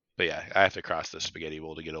 But yeah, I have to cross the spaghetti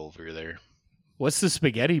bowl to get over there. What's the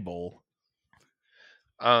spaghetti bowl?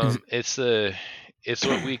 It's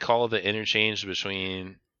what we call the interchange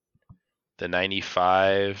between the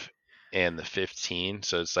 95 and the 15.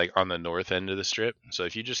 So it's like on the north end of the strip. So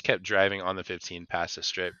if you just kept driving on the 15 past the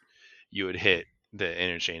strip, you would hit the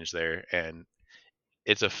interchange there, and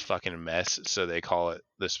it's a fucking mess. So they call it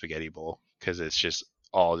the spaghetti bowl because it's just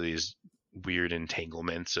all these weird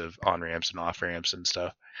entanglements of on ramps and off ramps and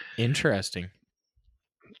stuff. Interesting.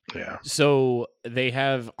 Yeah. So they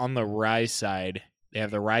have on the rye side, they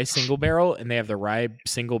have the rye single barrel and they have the rye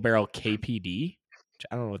single barrel KPD. Which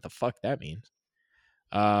I don't know what the fuck that means.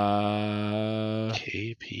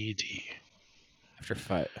 KPD. After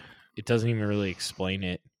five, it doesn't even really explain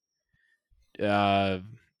it.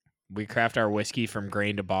 We craft our whiskey from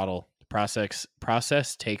grain to bottle. The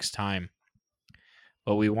process takes time,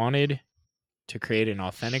 but we wanted to create an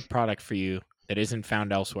authentic product for you that isn't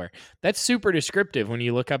found elsewhere. That's super descriptive when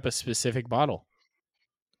you look up a specific bottle.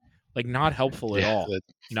 Like, not helpful at all.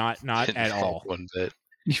 Not at all. One bit.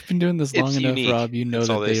 You've been doing this long It's enough, unique. Rob. You know That's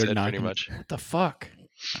all that they they are said, not pretty gonna- much. What the fuck?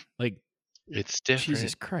 Like, It's different.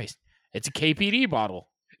 Jesus Christ! It's a KPD bottle.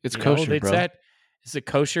 It's You know, kosher, it's bro. It's a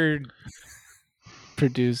kosher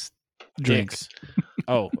Produce drinks. dicks.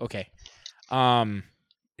 Oh, okay.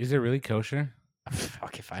 Is it really kosher?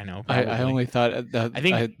 Fuck if I know. I probably. only thought that. I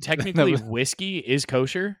think technically was- whiskey is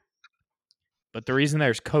kosher, but the reason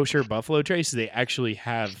there's kosher Buffalo Trace is they actually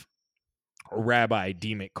have a rabbi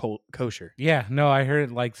deem it kosher. Yeah, no, I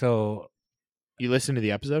heard like so. You listen to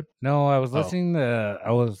the episode? No, I was Oh. listening to.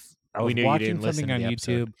 I was We knew you watching didn't listen something to on the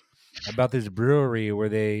episode. YouTube about this brewery where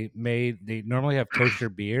they normally have kosher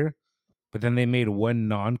beer, but then they made one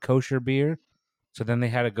non-kosher beer. So then they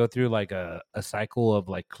had to go through like a cycle of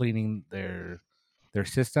like cleaning their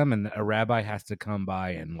system, and a rabbi has to come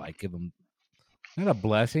by and like give them not a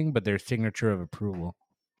blessing, but their signature of approval.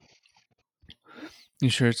 You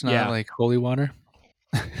sure it's not Yeah. like holy water?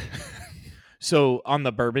 So on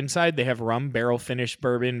the bourbon side, they have rum barrel finished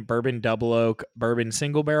bourbon, bourbon double oak, bourbon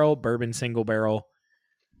single barrel, bourbon single barrel.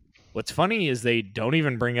 What's funny is they don't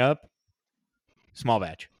even bring up small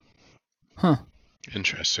batch. Huh.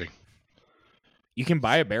 Interesting. You can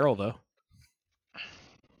buy a barrel though.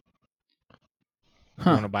 You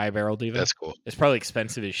Huh. want to buy a barrel, Diva? That's cool. It's probably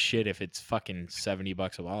expensive as shit if it's fucking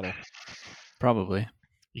 $70 a bottle. Probably.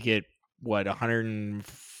 You get what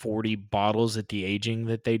 140 bottles at the aging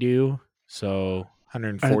that they do. So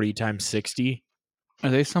 140 times 60. Are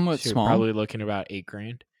they somewhat So you're small? probably looking about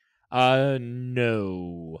 $8,000.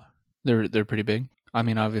 No. They're pretty big. I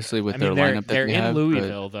mean, obviously with I their mean, they're lineup that they're they in have,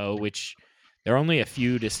 Louisville though, which there are only a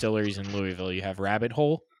few distilleries in Louisville. You have Rabbit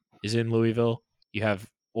Hole is in Louisville. You have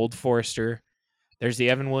Old Forester. There's the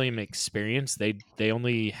Evan William Experience. They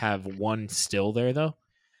only have one still there though,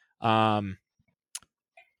 and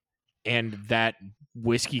that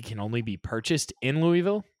whiskey can only be purchased in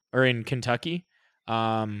Louisville or in Kentucky.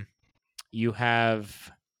 You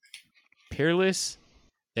have Peerless.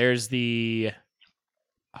 There's the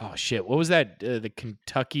oh shit, what was that? The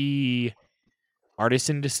Kentucky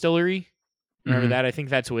Artisan Distillery. Remember Mhm. that? I think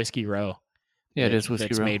that's Whiskey Row. Yeah, it is Whiskey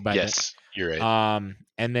that's Row. made by Yes. You're right.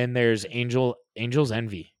 And then there's Angel's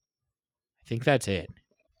Envy. I think that's it.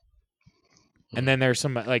 And then there's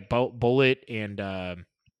some like Bullet and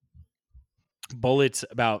Bullet's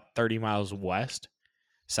about 30 miles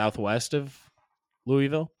southwest of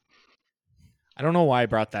Louisville. I don't know why I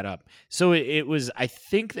brought that up. So it was, I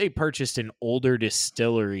think they purchased an older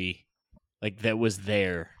distillery like that was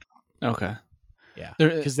there. Okay. Yeah.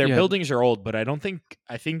 There- Because their yeah. buildings are old, but I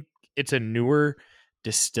think it's a newer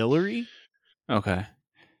distillery Okay.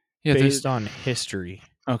 Yeah. there- based on history.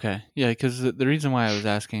 Okay. Yeah, because the reason why I was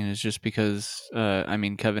asking is just because, I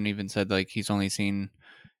mean, Kevin even said like he's only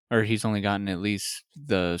gotten at least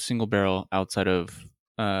the single barrel outside of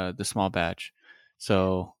the small batch.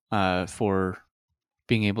 So for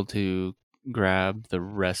being able to grab the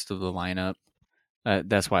rest of the lineup,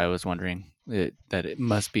 that's why I was wondering that it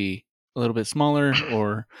must be a little bit smaller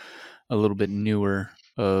or a little bit newer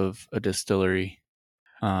of a distillery.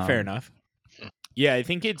 Fair enough. Yeah, I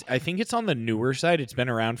think it's on the newer side. It's been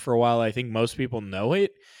around for a while. I think most people know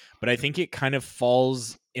it, but I think it kind of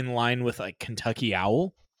falls in line with like Kentucky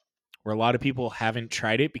Owl, where a lot of people haven't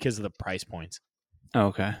tried it because of the price points.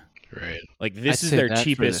 Okay. Right. Like this I'd is say their that for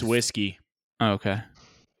cheapest this. whiskey, Okay.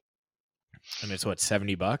 and it's what,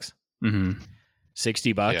 $70, Mm-hmm.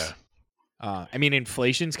 $60. Yeah. I mean,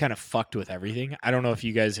 inflation's kind of fucked with everything. I don't know if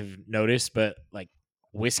you guys have noticed, but like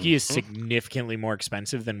whiskey is Mhm. significantly more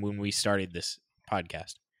expensive than when we started this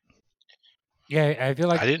podcast. Yeah, I feel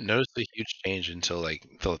like I didn't notice the huge change until like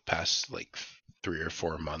the past like 3 or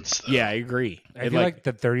 4 months. Though. Yeah, I agree. I It, feel like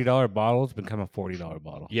the $30 bottles become a $40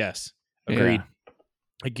 bottle. yes, Yeah. agreed.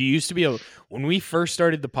 Like you used to be able, when we first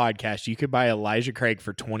started the podcast, you could buy Elijah Craig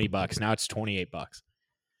for $20. Now it's $28.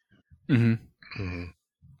 Mm-hmm. Mhm.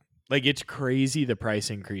 Like it's crazy the price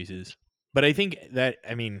increases. But I think that,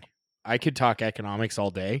 I mean, I could talk economics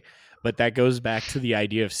all day, but that goes back to the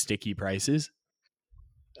idea of sticky prices.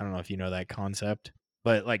 I don't know if you know that concept,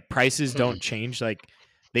 but like prices don't change. Like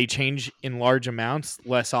they change in large amounts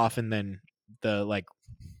less often than the like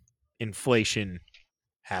inflation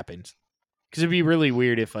happens. Because it'd be really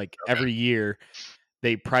weird if like every year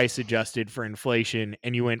they price adjusted for inflation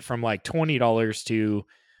and you went from like $20 to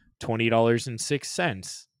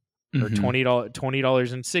 $20.06 or Mhm.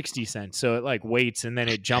 $20.60. So it like waits and then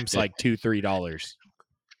it jumps like $2-3.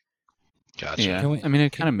 Gotcha. Yeah. Can we- I mean,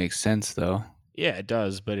 it kind of makes sense though. Yeah, it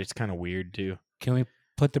does, but it's kind of weird too. Can we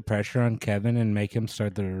put the pressure on Kevin and make him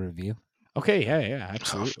start the review? Okay, yeah,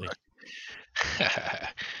 absolutely.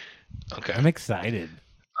 Okay. I'm excited.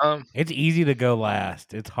 It's easy to go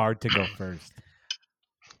last. It's hard to go first.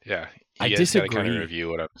 Yeah. I You guys gotta kind disagree. of review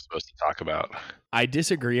what I'm supposed to talk about. I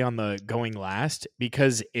disagree on the going last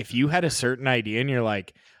because if you had a certain idea and you're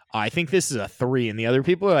like, oh, I think this is a 3, and the other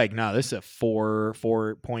people are like, no, this is a 4,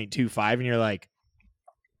 4.25, and you're like,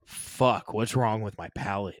 fuck, what's wrong with my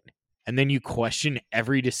palate? And then you question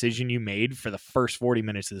every decision you made for the first 40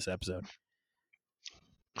 minutes of this episode.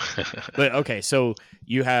 But okay, so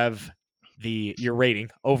you have your rating,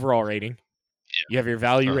 overall rating. Yeah. You have your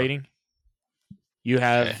value Uh-huh. rating. You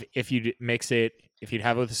have Okay. if you'd mix it, if you'd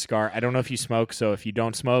have it with a cigar. I don't know if you smoke, so if you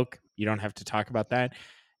don't smoke, you don't have to talk about that.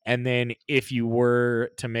 And then if you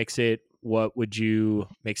were to mix it, what would you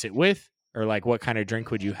mix it with? Or like what kind of drink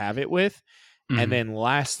would you have it with? Mhm. And then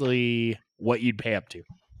lastly, what you'd pay up to.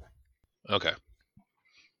 Okay.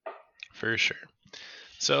 For sure.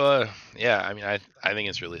 So yeah, I mean I think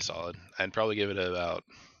it's really solid. I'd probably give it about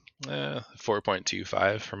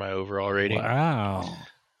 4.25 for my overall rating. Wow.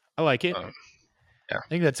 I like it. Um, yeah. I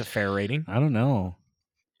think that's a fair rating. I don't know.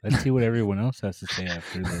 Let's see what everyone else has to say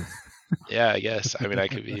after this. Yeah, I guess. I mean I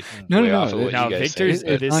could be No, way no, off of no. what No, you guys Victor's- say,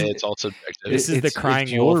 but this- it's all subjective. This is the it's crying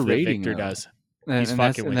your wolf that rating, Victor though. does. And He's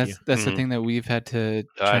that's, fucking and with that's you. that's the Mhm. thing that we've had to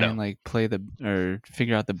I try know. and like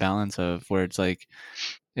figure out the balance of where it's like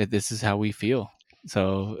this is how we feel.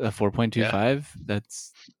 So a 4.25,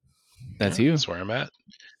 that's you. That's where I'm at.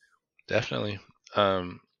 Definitely.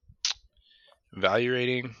 Value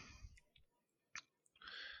rating.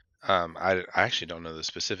 I actually don't know the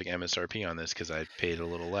specific MSRP on this because I paid a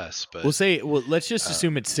little less, but Let's just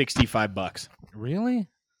assume it's $65. Really? I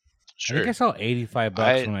sure. think I saw $85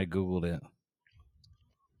 I- when I Googled it.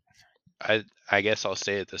 I guess I'll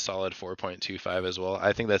stay at the solid 4.25 as well.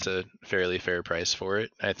 I think that's a fairly fair price for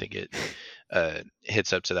it. I think it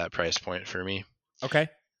hits up to that price point for me. Okay.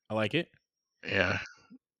 I like it. Yeah.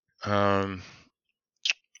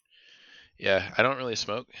 Yeah, I don't really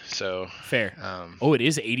smoke, so Fair. Oh, it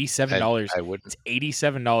is $87. I wouldn't. It's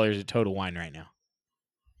 $87 at Total Wine right now.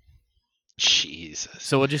 Jesus.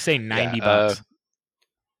 So we'll just say $90.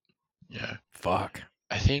 Yeah. Fuck.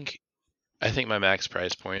 I think my max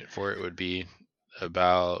price point for it would be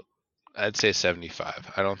about I'd say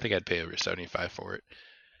 75. I don't think I'd pay over 75 for it.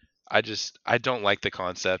 I don't like the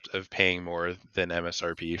concept of paying more than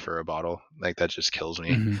MSRP for a bottle. Like that just kills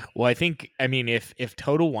me. Mhm. Well, I mean, if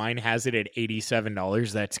Total Wine has it at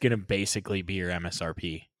 $87, that's gonna basically be your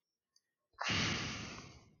MSRP.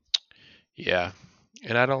 Yeah,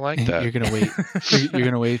 and I don't like And that. you're gonna wait. You're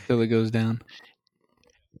gonna wait till it goes down.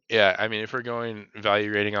 Yeah, I mean, if we're going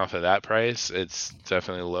value rating off of that price, it's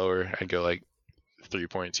definitely lower. I'd go like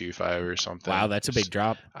 3.25 or something. Wow, that's a big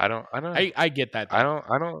drop. I don't. I get that. I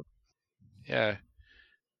don't. Yeah,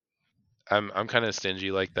 I'm kind of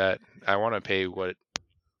stingy like that. I want to pay what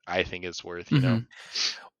I think it's worth. You know, Mhm.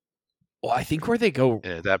 Well, I think where they go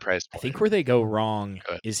and at that price I point. think where they go wrong Go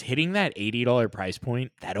ahead. is hitting that $80 price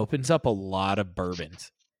point. That opens up a lot of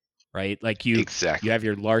bourbons, right? Like you Exactly. have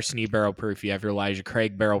your Larceny Barrel Proof, you have your Elijah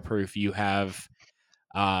Craig Barrel Proof, you have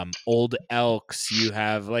Old Elks, you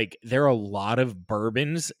have like there are a lot of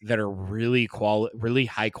bourbons that are really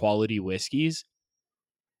high quality whiskeys,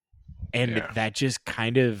 and Yeah. that just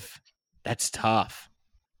kind of that's tough.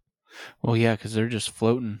 Well, yeah, because they're just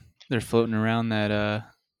floating. They're floating around that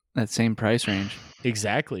same price range.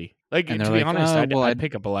 Exactly. Like And to they're be like, honest, "Oh, I'd well, I'd-"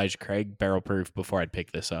 pick up Elijah Craig Barrel Proof before I'd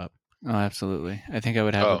pick this up. Oh, absolutely. I think I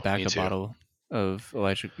would have Oh, a me backup too. bottle of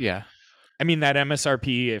Elijah. Yeah. I mean, that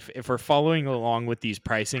MSRP, if we're following along with these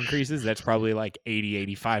price increases, that's probably like $80,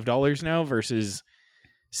 $85 now versus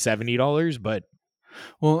 $70. But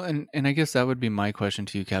Well, and I guess that would be my question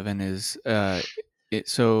to you, Kevin, is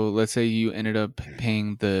so let's say you ended up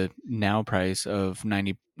paying the now price of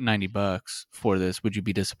 $90 for this. Would you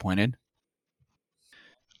be disappointed?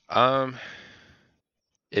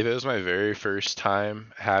 If it was my very first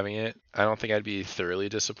time having it, I don't think I'd be thoroughly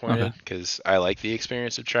disappointed Okay. because I like the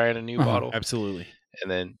experience of trying a new Uh-huh. bottle. absolutely. And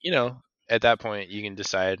then, at that point, you can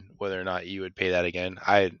decide whether or not you would pay that again.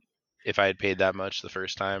 If I had paid that much the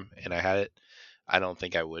first time and I had it, I don't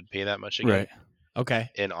think I would pay that much again. Right. Okay.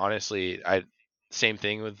 And honestly, same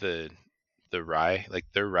thing with the rye. Like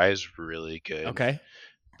their rye is really good. Okay.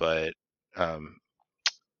 But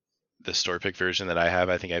the store pick version that I have,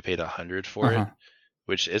 I think I paid $100 for Uh-huh. it,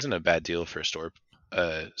 which isn't a bad deal for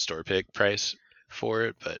a store pick price for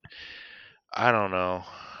it. But I don't know.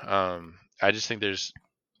 I just think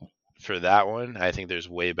for that one, I think there's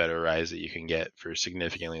way better ryes that you can get for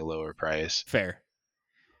significantly lower price. Fair.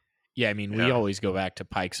 Yeah, I mean, we Yeah. always go back to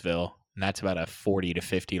Pikesville, and that's about a $40 to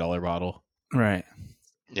 $50 bottle. Right.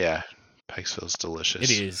 Yeah, Pikesville's delicious.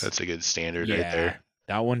 It is. That's a good standard Yeah, right there.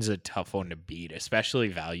 that one's a tough one to beat, especially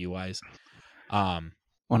value-wise. One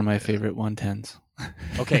of my favorite 110s.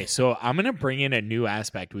 Okay, so I'm going to bring in a new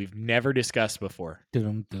aspect we've never discussed before.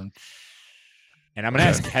 Dum-dum. And I'm going to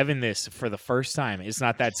ask Kevin this for the first time. It's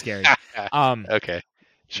not that scary. Okay,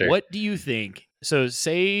 sure. What do you think? So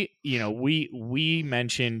say, we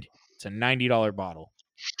mentioned it's a $90 bottle.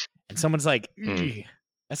 And someone's like,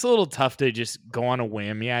 that's a little tough to just go on a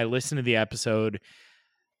whim. Yeah, I listened to the episode.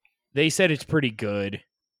 They said it's pretty good.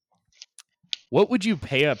 What would you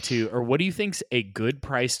pay up to, or what do you think's a good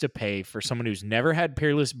price to pay for someone who's never had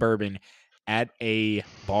Peerless bourbon at a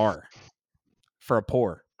bar for a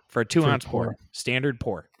pour, for a 2-ounce pour, standard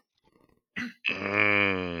pour?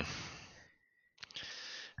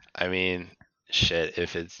 I mean, shit.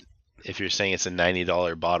 If you're saying it's a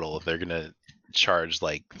 $90 bottle, they're gonna charge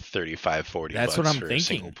like $35-$40. That's what I'm for a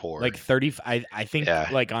single thinking. pour. Like 30. I think Yeah.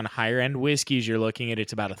 like on higher end whiskeys, you're looking at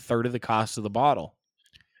it's about a third of the cost of the bottle.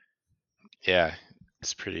 Yeah,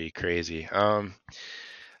 it's pretty crazy.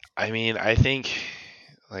 I mean, I think,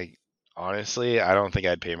 like, honestly, I don't think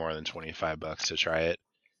I'd pay more than $25 to try it.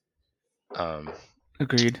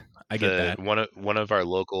 Agreed. I get that. One of our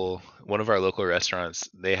local restaurants,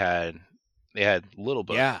 they had Little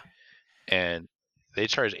Book, Yeah. and they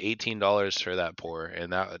charged $18 for that pour,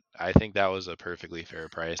 and I think that was a perfectly fair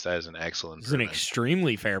price. That is an excellent. It's an bourbon.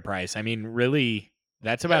 extremely fair price. I mean, really,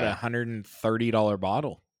 that's about Yeah. $130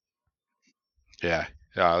 bottle. Yeah,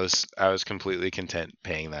 I was completely content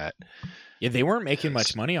paying that. Yeah, they weren't making much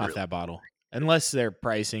It's money off really- that bottle, unless their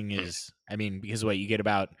pricing is. I mean, because what you get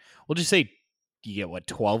about, we'll just say, you get what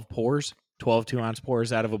 12 pours, 12 2-ounce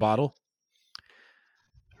pours out of a bottle.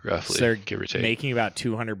 Roughly, So they're give or take. making about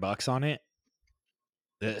 $200 on it.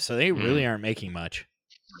 So they really aren't making much.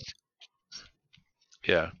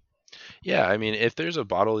 Yeah. I mean, if there's a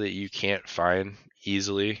bottle that you can't find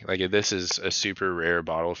easily, like if this is a super rare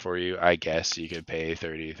bottle for you, I guess you could pay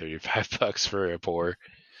 $30-$35 for a pour.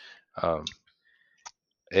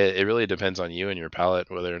 It really depends on you and your palate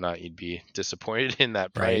whether or not you'd be disappointed in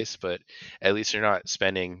that price, but at least you're not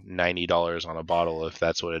spending $90 on a bottle if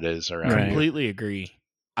that's what it is around Right. here. Completely agree.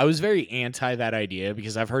 I was very anti that idea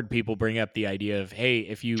because I've heard people bring up the idea of, hey,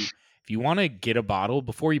 if you if you want to get a bottle,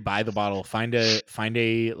 before you buy the bottle, find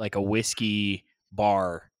a like a whiskey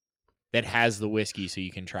bar that has the whiskey so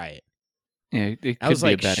you can try it. Yeah, it I could was be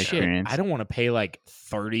like, a bad shit, experience. I don't want to pay like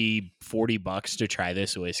 $30-$40 to try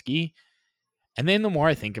this whiskey. And then the more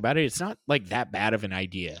I think about it, it's not like that bad of an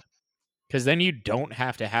idea. Because then you don't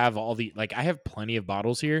have to have all the, like, I have plenty of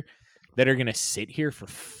bottles here that are going to sit here for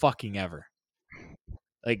fucking ever.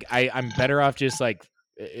 Like, I'm better off just like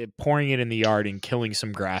pouring it in the yard and killing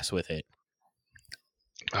some grass with it.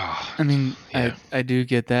 Oh, I mean, yeah. I do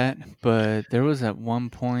get that, but there was at one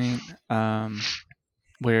point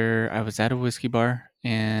where I was at a whiskey bar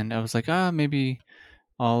and I was like, maybe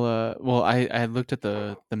I'll well, I looked at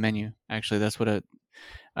the menu. Actually, that's what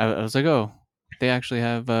I was like, oh, they actually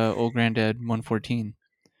have Old Granddad 114.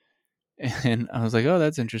 And I was like, oh,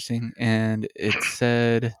 that's interesting. And it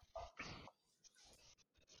said,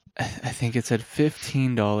 I think it said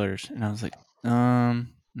 $15. And I was like,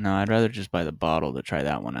 no, I'd rather just buy the bottle to try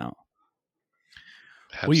that one out.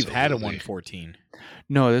 Well, you've had a Absolutely. 114.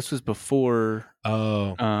 No, this was before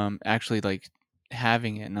Oh. actually like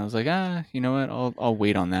having it. And I was like, you know what? I'll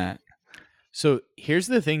wait on that. So here's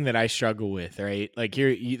the thing that I struggle with, right? Like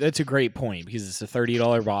that's a great point because it's a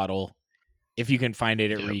 $30 bottle. If you can find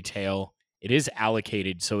it at Yep. retail, it is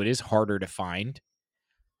allocated, so it is harder to find.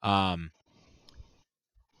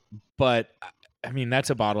 But I mean, that's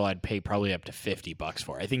a bottle I'd pay probably up to $50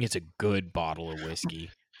 for. I think it's a good bottle of whiskey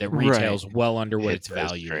that Right. retails well under what It its does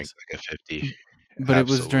value drink is. like a 50. But it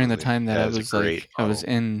was during the Absolutely. time that I is a was great like, I was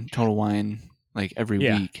bottle. in Total Wine like every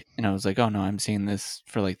Yeah. week. And I was like, oh no, I'm seeing this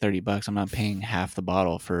for like $30. I'm not paying half the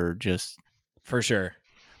bottle for just. For sure.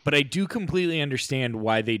 But I do completely understand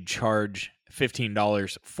why they'd charge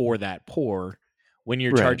 $15 for that pour when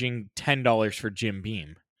you're Right. charging $10 for Jim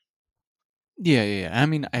Beam. Yeah. I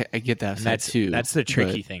mean, I get that And side too. that's the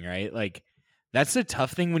tricky but- thing, right? Like, that's the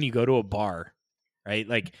tough thing when you go to a bar, right?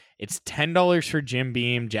 Like, it's $10 for Jim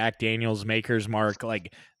Beam, Jack Daniels, Maker's Mark,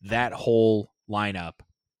 like that whole lineup.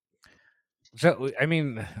 So I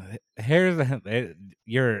mean, here's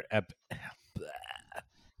you're an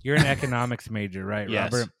economics major, right,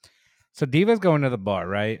 Yes. Robert? So Diva's going to the bar,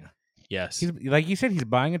 right? Yes. He's like you said, he's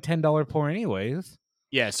buying a $10 pour anyways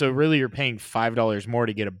Yeah, so really you're paying $5 more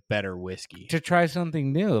to get a better whiskey. to try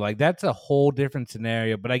something new. Like that's a whole different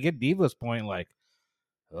scenario. But I get Diva's point. Like,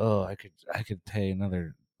 oh, I could pay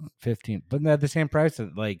another 15, but at the same price.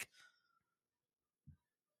 Like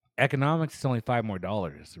economics is only $5 more,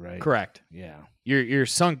 right? Correct. Yeah. Your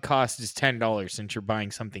sunk cost is $10 since you're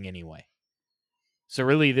buying something anyway. So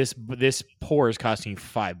really this pour is costing you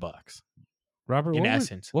 $5. Robert, In what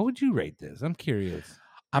essence. what would you rate this? I'm curious.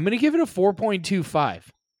 I'm going to give it a 4.25.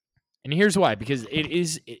 And here's why, because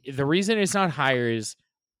the reason it's not higher is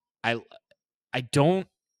I don't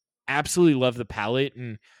absolutely love the palate,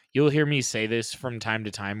 and you'll hear me say this from time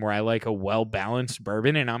to time where I like a well-balanced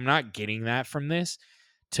bourbon, and I'm not getting that from this.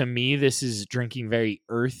 To me, this is drinking very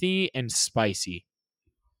earthy and spicy.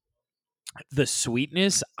 The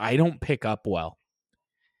sweetness, I don't pick up well.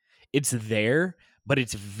 It's there, but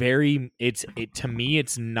it's to me,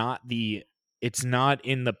 it's not in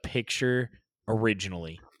the picture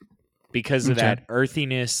originally because of Okay. that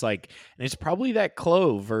earthiness, like, and it's probably that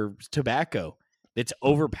clove or tobacco that's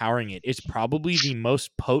overpowering it. It's probably the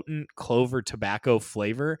most potent clove or tobacco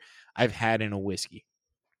flavor I've had in a whiskey.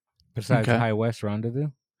 Besides Okay. High West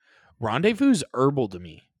Rendezvous, Rendezvous's herbal to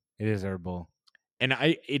me. it is herbal. And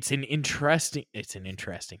it's an interesting.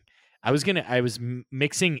 I was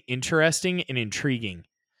mixing interesting and intriguing.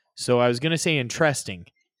 So I was going to say interesting.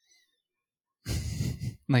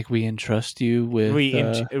 Like we entrust you with.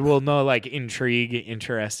 Like intrigue,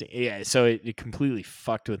 interesting. Yeah. So it completely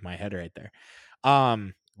fucked with my head right there.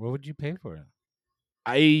 What would you pay for it?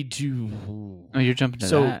 I do. oh, you're jumping to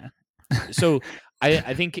So- that. So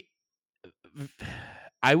I think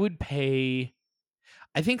I would pay.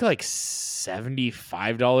 I think like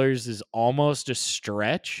 $75 is almost a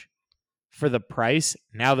stretch for the price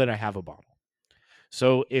now that I have a bottle.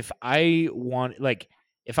 So if I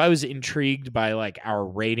was intrigued by like our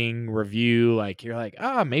rating review, like you're like,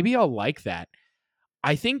 maybe I'll like that.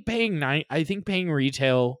 I think paying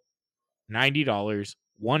retail $90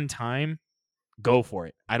 one time, go for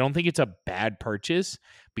it. I don't think it's a bad purchase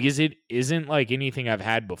because it isn't like anything I've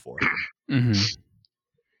had before. Mm-hmm.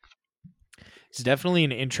 It's definitely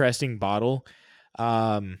an interesting bottle.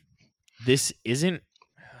 This is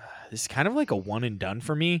kind of like a one and done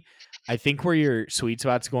for me. I think where your sweet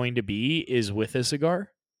spot's going to be is with a cigar.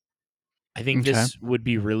 I think Okay. this would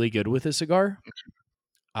be really good with a cigar.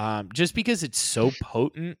 Just because it's so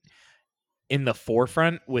potent in the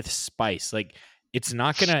forefront with spice. Like it's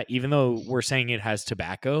not gonna, even though we're saying it has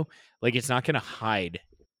tobacco, like it's not gonna hide.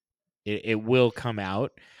 It will come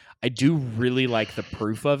out. I do really like the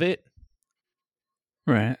proof of it.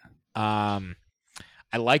 Right.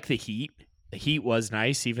 I like the heat. The heat was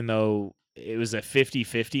nice, even though it was a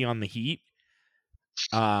 50-50 on the heat.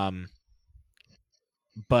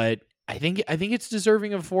 But I think it's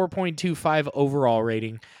deserving of 4.25 overall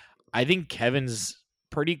rating. I think Kevin's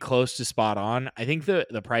pretty close to spot on. I think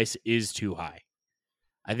the price is too high.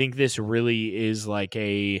 I think this really is like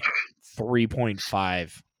a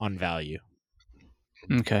 3.5 on value.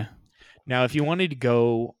 Okay. Now, if you wanted to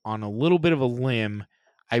go on a little bit of a limb,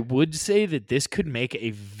 I would say that this could make a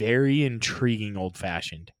very intriguing old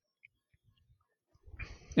fashioned.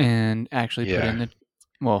 And actually put Yeah. in the,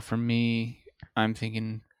 well, for me, I'm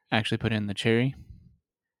thinking actually put in the cherry.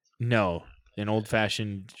 No, an old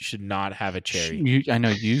fashioned should not have a cherry. I know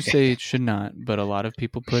you say it should not, but a lot of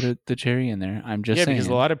people put the cherry in there. I'm just saying. Because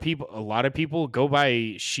a lot of people go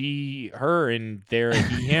by she, her, and they're a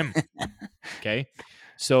he, him. Okay,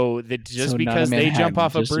 so that just So not a because they jump Manhattan,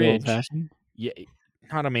 off a just the bridge, old-fashioned? yeah,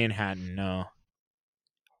 not a Manhattan. No,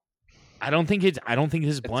 I don't think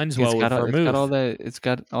this blends well with vermouth. It's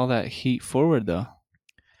got all that heat forward though.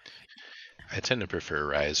 I tend to prefer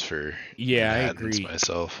ryes for Yeah, I Manhattans agree.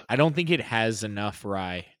 myself. I don't think it has enough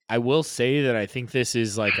rye. I will say that I think this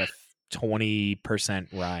is like a 20%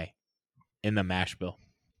 rye in the mash bill.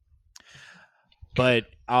 But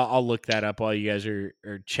I'll look that up while you guys are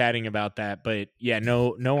chatting about that. But yeah,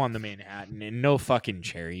 no on the Manhattan and no fucking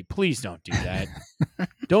cherry. Please don't do that.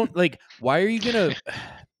 Don't why are you gonna?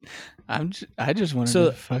 I just wanted So-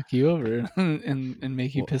 to fuck you over and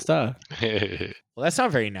make you pissed off. Well, that's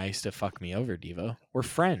not very nice to fuck me over, Devo. We're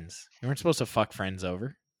friends. You weren't supposed to fuck friends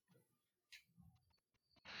over.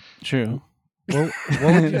 True. Well,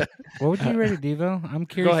 what would you rate it, Devo? I'm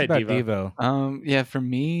curious ahead, about Devo. Devo. Yeah, for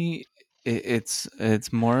me, it's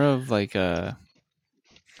more of like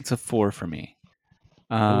it's a 4 for me.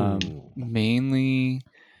 Ooh. Mainly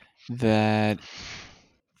that,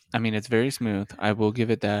 I mean, it's very smooth. I will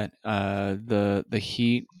give it that. The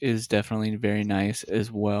heat is definitely very nice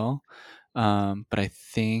as well. But I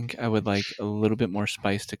think I would like a little bit more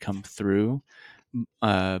spice to come through.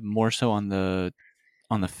 More so on the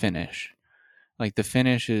finish. Like the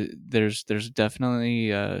finish is there's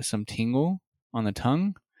definitely some tingle on the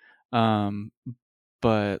tongue.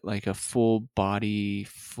 But like a full body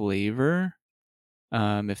flavor,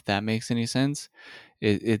 if that makes any sense.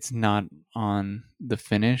 It's not on the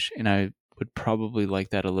finish, and I would probably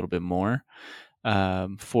like that a little bit more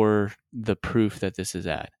for the proof that this is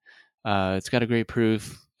at. It's got a great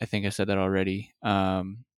proof. I think I said that already.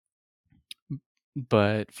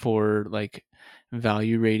 But for like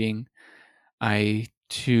value rating, I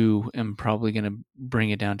too am probably going to bring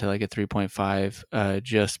it down to like a 3.5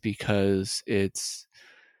 just because it's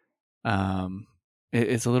a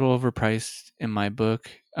little overpriced in my book,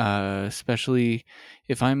 especially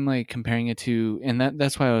if I'm like comparing it to, and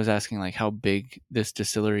that's why I was asking like how big this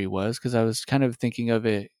distillery was, because I was kind of thinking of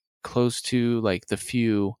it close to like the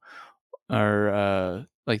Few, or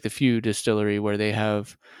like the Few distillery, where they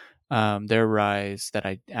have their ryes that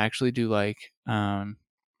I actually do like,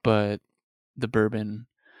 but the bourbon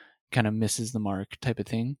kind of misses the mark type of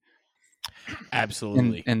thing.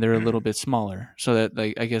 Absolutely. And they're a little bit smaller, so that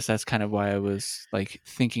like I guess that's kind of why I was like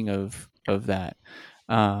thinking of that.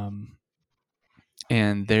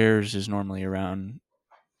 And theirs is normally around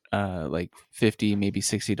like $50, maybe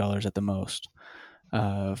 $60 at the most,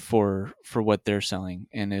 for what they're selling.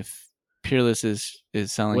 And if Peerless is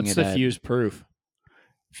selling What's it the at fuse proof?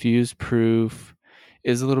 Fuse proof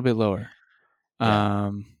is a little bit lower.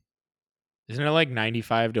 Yeah. Isn't it like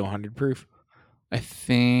 95 to 100 proof? I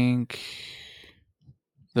think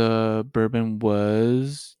the bourbon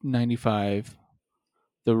was 95.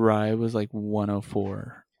 The rye was like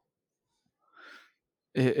 104.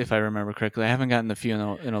 If I remember correctly. I haven't gotten the Few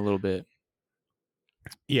in a little bit.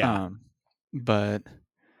 Yeah. But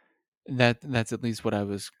that's at least what I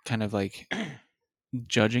was kind of like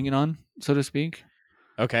judging it on, so to speak.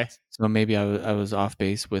 Okay. So maybe I was off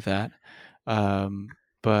base with that.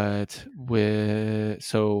 But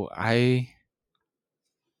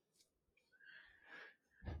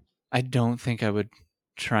I don't think I would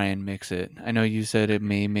try and mix it. I know you said it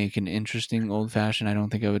may make an interesting old fashioned. I don't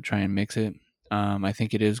think I would try and mix it. I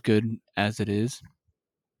think it is good as it is.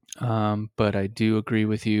 But I do agree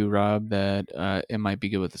with you, Rob, that it might be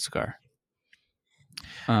good with a cigar.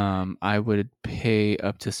 I would pay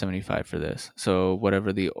up to $75 for this. So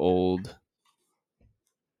whatever the old,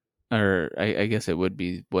 or I guess it would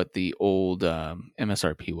be what the old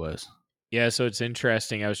MSRP was. Yeah, so it's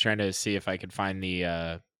interesting. I was trying to see if I could find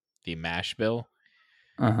the mash bill,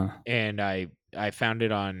 and I found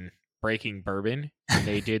it on Breaking Bourbon, and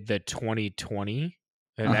they did the 2020.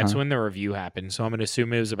 And that's when the review happened. So I'm gonna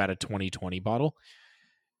assume it was about a 2020 bottle,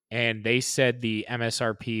 and they said the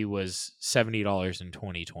MSRP was $70 in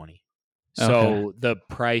 2020. So the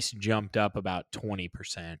price jumped up about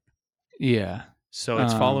 20%. Yeah. So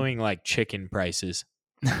it's following like chicken prices.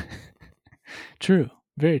 True.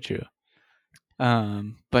 Very true.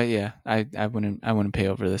 But yeah, I wouldn't pay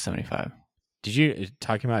over the 75. Did you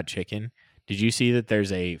talking about chicken? Did you see that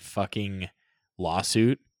there's a fucking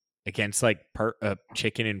lawsuit against like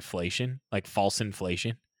chicken inflation, like false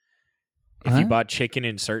inflation? If you bought chicken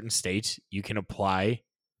in certain states, you can apply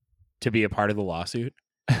to be a part of the lawsuit.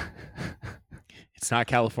 It's not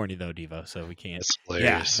California though, Devo, so we can't. That's Yeah, I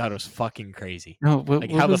hilarious. thought it was fucking crazy. No,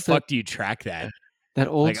 Like, how the fuck do you track that? That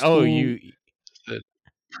old Like, school, oh, you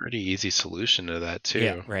Pretty easy solution to that too.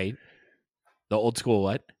 yeah, right. The old school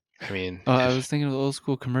what? I mean, I was thinking of the old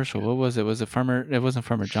school commercial. What was it? Was it Farmer? It wasn't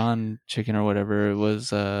Farmer John chicken or whatever. It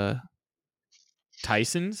was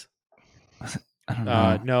Tyson's? I don't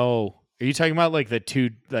know. No. Are you talking about like the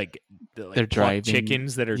two like They're plucked driving.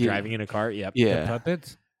 chickens that are Yeah. driving in a car? Yep. The Yeah.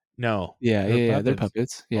 puppets? No. Yeah, They're yeah, they're puppets.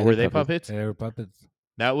 puppets. Yeah, Oh, were they're they puppets? They were puppets.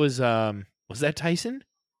 That was that Tyson?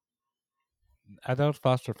 I thought it was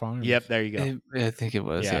Foster Farms. Yep, there you go. I think it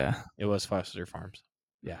was. Yeah. Yeah. It was Foster Farms.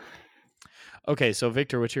 Yeah. Okay, so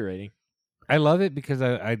Victor, what's your rating? I love it because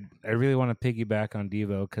I really want to piggyback on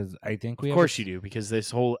Devo because I think we Of course you do, because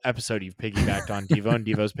this whole episode you've piggybacked on Devo and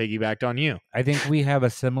Devo's piggybacked on you. I think we have a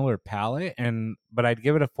similar palate, but I'd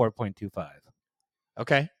give it a 4.25.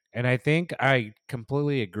 Okay. And I think I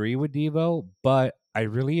completely agree with Devo, but I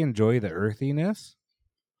really enjoy the earthiness.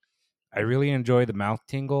 I really enjoy the mouth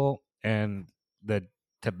tingle and the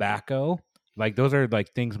tobacco. Like those are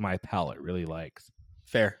like things my palate really likes.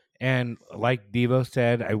 Fair. And like Devo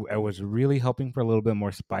said, I was really hoping for a little bit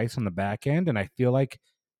more spice on the back end, and I feel like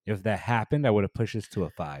if that happened, I would have pushed this to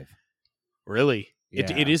a 5. Really?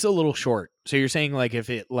 Yeah. It is a little short. So you're saying like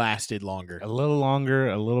if it lasted longer. A little longer,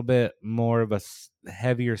 a little bit more of a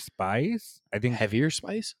heavier spice. I think Heavier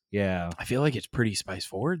spice? Yeah. I feel like it's pretty spice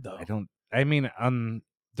forward though. I mean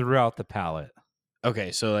throughout the palate.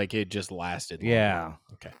 Okay, so like it just lasted longer. Yeah.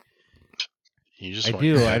 Okay. you just I want do.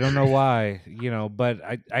 your I don't know flavor. why, but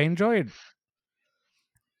I enjoyed.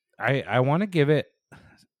 I want to give it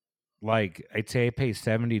like I'd say I pay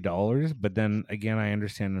 $70, but then again I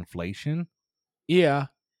understand inflation, Yeah.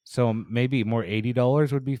 so maybe more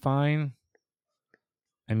 $80 would be fine.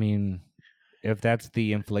 I mean, if that's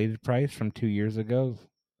the inflated price from 2 years ago,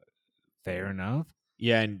 fair enough.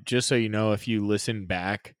 Yeah, and just so you know, if you listen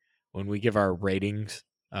back when we give our ratings,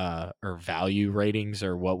 or value ratings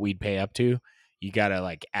or what we'd pay up to, you gotta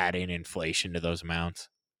like add in inflation to those amounts.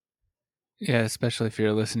 Yeah, especially if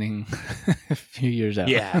you're listening a few years out.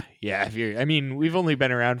 Yeah, yeah. I mean, we've only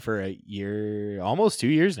been around for a year, almost 2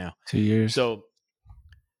 years now. 2 years. So,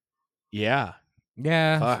 yeah,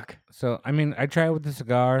 Yeah. fuck. So I mean, I try it with the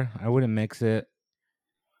cigar. I wouldn't mix it.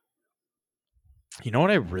 You know what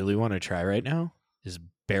I really want to try right now is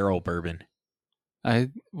barrel bourbon. I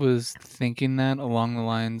was thinking that along the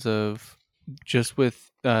lines of just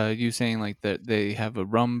with you saying like that they have a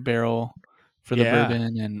rum barrel for the Yeah.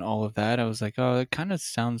 bourbon and all of that. I was like, oh, it kind of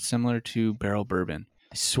sounds similar to barrel bourbon.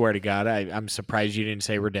 I swear to God, I'm surprised you didn't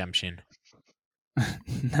say Redemption,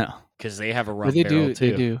 No, because they have a rum but they barrel do.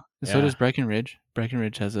 too. They do. So Yeah. does Breckenridge.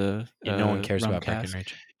 Breckenridge has a. Yeah, no one cares rum about cask.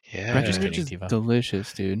 Breckenridge. Yeah, Just Breckenridge kidding, is Devo.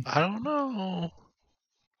 delicious, dude. I don't know.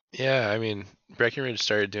 Yeah, I mean, Breckenridge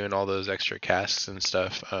started doing all those extra casks and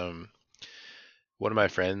stuff. One of my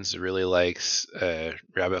friends really likes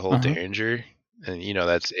Rabbit Hole Uh-huh. Derringer, and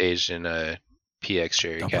that's aged in a PX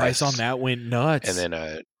cherry The casks. price on that went nuts. And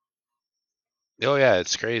then, oh yeah,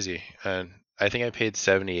 it's crazy. And I think I paid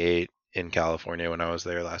 78 in California when I was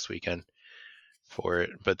there last weekend for it.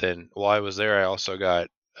 But then while I was there, I also got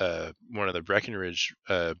one of the Breckenridge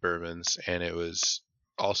bourbons, and it was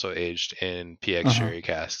also aged in PX Uh-huh. cherry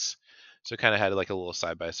casks. So it kind of had like a little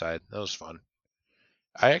side by side. That was fun.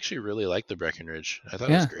 I actually really liked the Breckenridge. I thought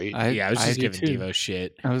it was great. yeah, I was just do giving too. Devo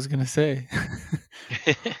shit. I was gonna say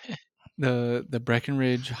the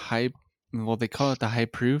Breckenridge high. Well, they call it the high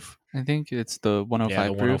proof. I think it's the 105 Yeah,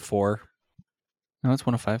 the proof. 104. No, it's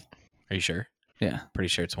 105. Are you sure? Yeah, Pretty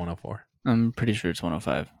sure it's 104. I'm pretty sure it's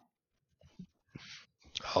 105.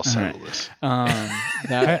 I'll settle this.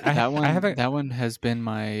 That I that one haven't- that one has been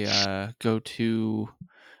my go-to.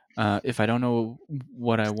 If I don't know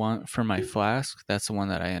what I want for my flask, that's the one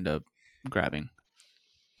that I end up grabbing.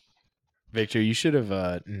 Victor, you should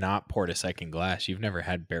have not poured a second glass. You've never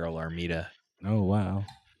had Barrel Armida. Oh wow,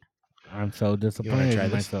 I'm so disappointed try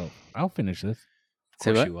in this? myself. I'll finish this. Of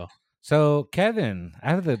Say course what? you will. So, Kevin, I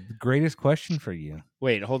have the greatest question for you.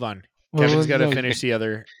 Wait, hold on. Well, Kevin's got to no, finish the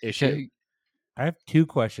other issue. Okay, I have two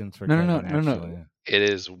questions for No, Kevin. no. Actually, It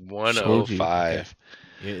is 105.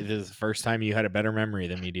 This is the first time you had a better memory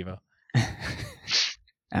than me, Devo.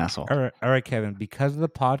 asshole. all right, Kevin. Because of the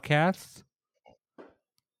podcast,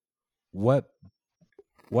 what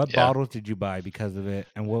Yeah. bottles did you buy because of it,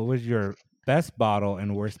 and what was your best bottle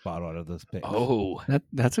and worst bottle out of those picks? Oh,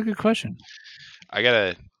 That's a good question. I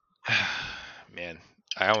gotta, man,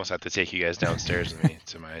 I almost have to take you guys downstairs with me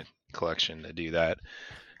to my collection to do that.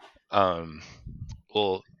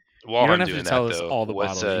 Well, while you don't I'm have doing to tell that us though, all the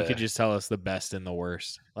what's, bottles. You could just tell us the best and the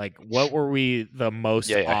worst. Like, what were we the most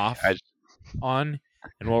yeah, off on,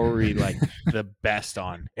 and what were we like the best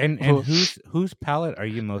on? And Well- whose palate are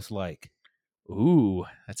you most like? Ooh,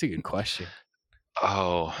 that's a good question.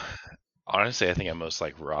 Oh, honestly, I think I'm most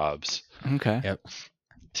like Rob's. Okay. Yep.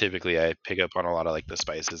 Typically, I pick up on a lot of like the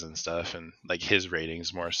spices and stuff, and like his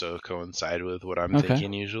ratings more so coincide with what I'm Okay.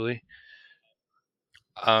 thinking usually.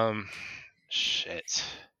 Shit.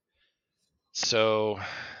 So,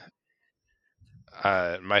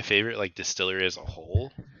 my favorite like distillery as a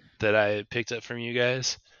whole that I picked up from you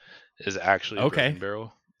guys is actually Okay. Bourbon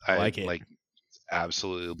Barrel. I like it.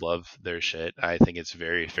 Absolutely love their shit. I think it's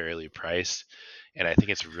very fairly priced, and I think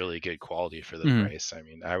it's really good quality for the Mhm. price. I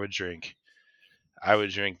mean, I would drink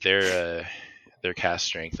their cast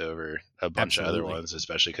strength over a bunch of other Absolutely. ones,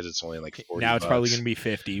 especially because it's only like 40 Now it's probably bucks. going to be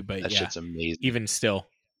 50, but That yeah, shit's amazing. even still.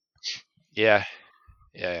 Yeah.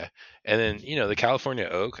 And then, the California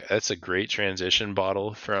Oak, that's a great transition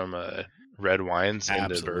bottle from red wines into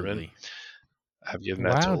bourbon. Absolutely. I've given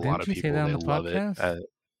that to a Wow, lot didn't of you say people. that on They the love podcast? it.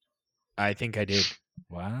 I think I did.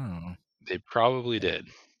 Wow. They probably did.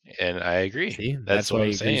 And I agree. See, That's what why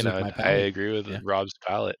I'm he agrees saying. with my I palate. agree with Yeah. Rob's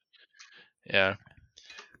palate. Yeah.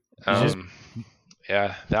 He's just-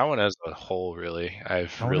 Yeah, that one as a whole, really, I've I want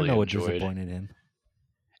to really know what enjoyed. disappointed in.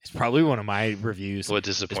 It's probably one of my reviews. What It's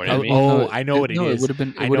disappointed probably- me? Oh, I know what it no, is. It would have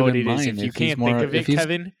been. I know what it is. If you can't think of it,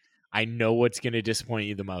 Kevin, I know what's going to disappoint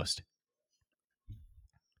you the most.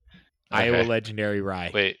 Iowa Okay. Legendary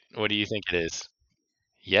Rye. Wait, what do you think it is?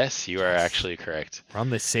 Yes, you are actually correct. We're on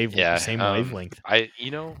the same Yeah, wavelength.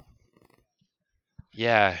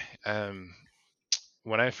 Yeah.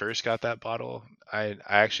 When I first got that bottle, I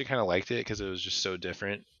actually kind of liked it because it was just so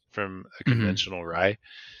different from a Mhm. conventional rye.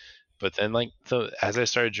 But then, as I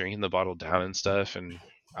started drinking the bottle down and stuff, and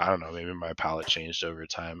I don't know, maybe my palate changed over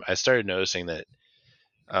time. I started noticing that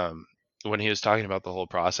when he was talking about the whole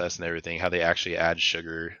process and everything, how they actually add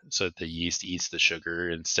sugar so that the yeast eats the sugar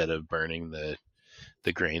instead of burning the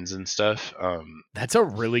grains and stuff. That's a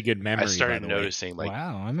really good memory. I started by the way. noticing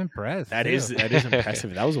Wow, I'm impressed. That too. is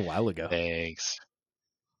impressive. That was a while ago. Thanks.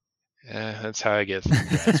 Yeah, that's how I get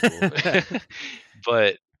through grad school.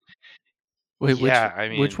 But Wait, yeah, I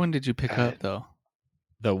mean, which one did you pick up though?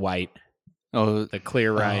 The white, Oh, the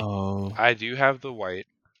clear rye. Oh, I do have the white.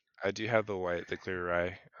 The clear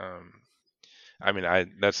rye. I mean,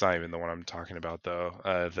 that's not even the one I'm talking about though.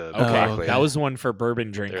 The Okay, black okay. that label. was one for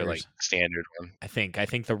bourbon drinkers. They're like standard one. I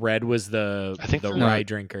think the red was the I think the the- rye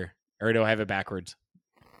drinker. Or do I have it backwards?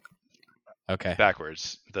 Okay.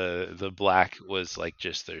 Backwards. The black was like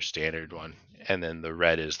just their standard one, and then the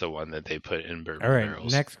red is the one that they put in bourbon All right,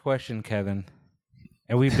 barrels. next question, Kevin.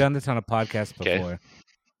 And we've done this on a podcast Okay. before.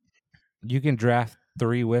 You can draft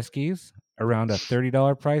 3 whiskeys around a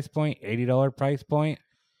 $30 price point, $80 price point,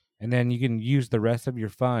 and then you can use the rest of your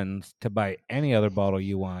funds to buy any other bottle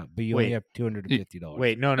you want, but you only Wait. have $250.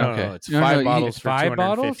 Wait, no. Okay. It's No, 5 you- bottles for 5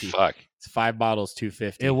 bottles? 250. Fuck. It's 5 bottles,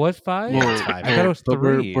 250. It was 5? Whoa, it's five. I thought it was but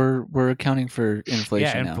 3. we're accounting for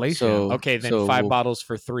inflation now. inflation. So Okay, then so 5 we'll- bottles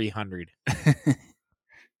for 300.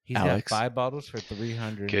 He's got Alex. 5 bottles for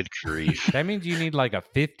 $300. Good grief. That means you need like a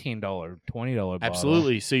 $15, $20 bottle.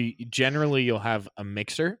 Absolutely. So generally you'll have a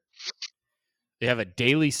mixer. You have a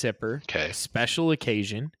daily sipper, Okay. a special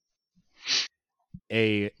occasion.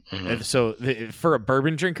 Mhm. So for a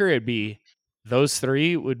bourbon drinker, it'd be those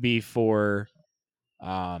 3 would be for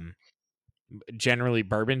generally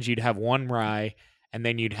bourbons. You'd have 1 rye, and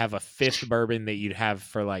then you'd have a 5th bourbon that you'd have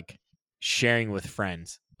for like sharing with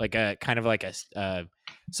friends, like a kind of like a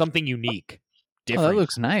something unique, Oh, different. that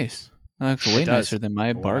looks nice. That looks way It does. nicer than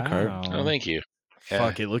my bar cart. Wow. Oh, thank you. Yeah.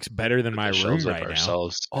 Fuck, it looks better than Put my the room shelves up right now.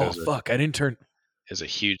 ourselves Oh is a- fuck, I didn't turn. is a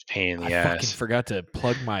huge pain in the I fucking ass. forgot to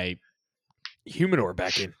plug my humidor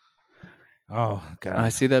back in. Oh, God. I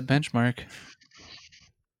see that benchmark.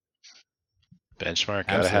 Benchmark,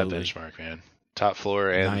 gotta have Absolutely. benchmark, man. top floor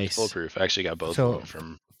and Nice. foolproof. I actually got both So, of them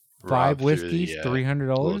from 5 Rob through whiskeys, the $300.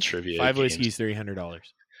 little trivia 5 games. whiskeys, $300.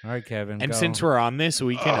 All right, Kevin. And go. since we're on this,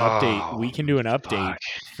 we can update. We can do an update fuck.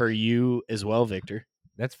 for you as well, Victor.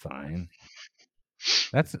 That's fine.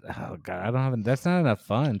 That's oh god, I don't have. That's not enough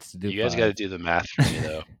funds to do. You guys 5. got to do the math for me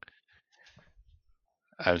though.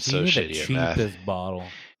 I'm You so need the shitty at math. cheapest bottle.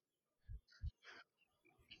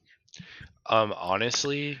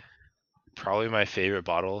 Honestly, probably my favorite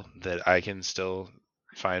bottle that I can still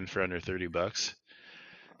find for under $30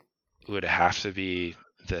 would have to be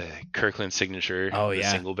the Kirkland Signature. Oh the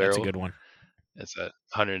yeah, single barrel. that's a good one. It's a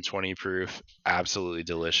 120 proof, absolutely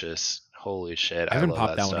delicious. Holy shit! I haven't love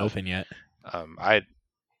popped that stuff. one open yet. I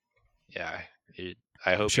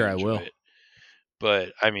hope Sure you I enjoy will. it.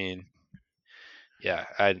 But I mean, yeah,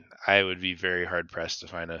 I would be very hard pressed to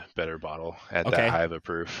find a better bottle at Okay. that high of a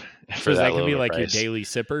proof. So for is that that gonna low be of a like your price. daily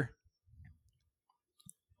sipper?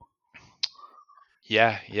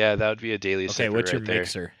 Yeah, that would be a daily. Okay, sipper what's your right there.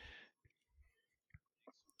 mixer?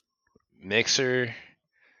 Mixer.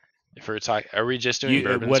 If we're talking, are we just doing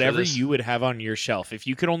bourbons? Whatever for this? you would have on your shelf. If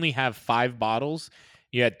you could only have 5 bottles,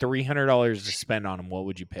 you had $300 to spend on them. What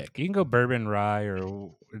would you pick? You can go bourbon rye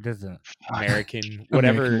or it doesn't. American,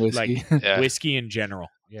 whatever, American like whiskey. Yeah. whiskey in general.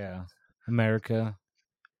 Yeah, America.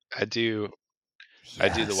 I do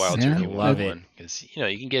the wild Yeah, turkey love it. one because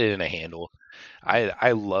you can get it in a handle.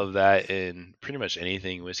 I love that in pretty much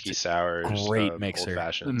anything whiskey sours. Great mixer. Old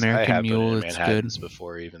fashions. American I have Mule, put it in it's Manhattans good.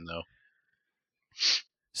 before, even though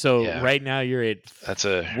So Yeah. right now you're at. that's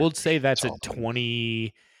a. We'll say that's a It's all-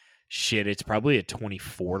 20. Shit, it's probably a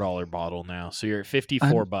 $24 bottle now. So you're at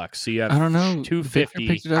 $54. So you have I don't know. $2.50. Victor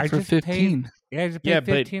picked it up I for just paid- 15. Yeah, I just paid Yeah,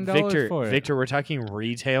 but $15 for it. Victor, we're talking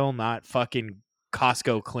retail, not fucking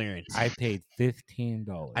Costco clearance. I paid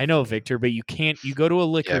 $15. I know, Victor, but you can't. You go to a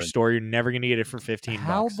liquor Yeah. store, you're never gonna get it for $15.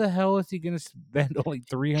 How the hell is he going to spend only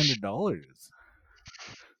 $300?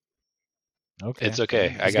 Okay, It's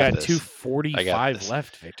okay. I He's got got this. $2.45 this.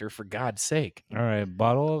 left, Victor. For God's sake. All right, a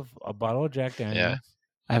bottle of Jack Daniels.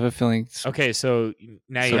 I have a feeling Okay, so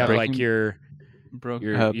now So you have like breaking- your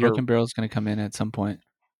your- Broken Barrel is going to come in at some point.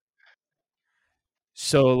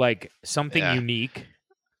 like something Yeah. unique,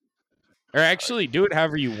 or actually do it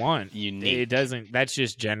however you want. Unique. It doesn't. That's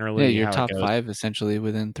just generally Yeah, your how it top goes. 5 essentially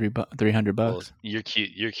within $300 Well, bucks.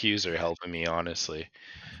 your cues are helping me, honestly.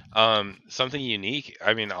 Something unique.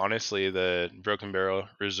 I mean, honestly, the Broken Barrel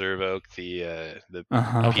Reserve Oak, the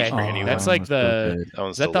Uh-huh. Okay. peach brandy That's one. like the- That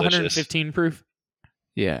one's Is that the delicious. 115 proof?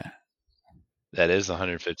 Yeah. That is the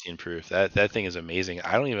 115 proof. That thing is amazing.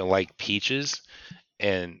 I don't even like peaches,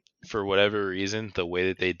 and for whatever reason, the way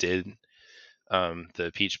that they did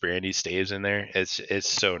the peach brandy staves in there, it's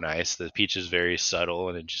so nice. The peach is very subtle,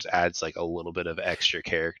 and it just adds like a little bit of extra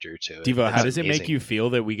character to it. Devo, how It's does it make amazing. you feel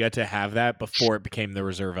that we got to have that before it became the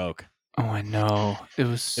Reserve Oak? Oh, I know. It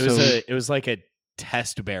was It was so it was like a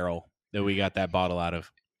test barrel that we got that bottle out of.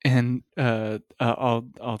 and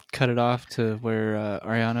I'll cut it off to where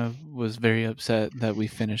Ariana was very upset that we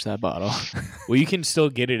finished that bottle. Well, you can still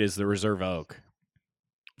get it as the Reserve Oak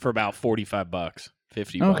for about $45,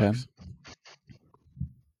 $50. Okay.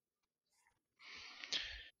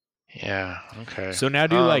 Yeah. Okay. So now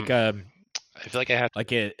do like I feel like I have.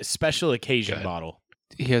 like a special occasion Good. bottle.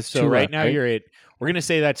 He has So two right left, now you're at we're gonna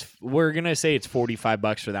say it's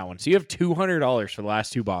 $45 for that one. So you have $200 for the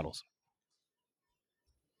last 2 bottles.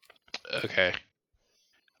 Okay.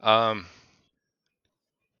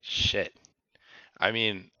 Shit. I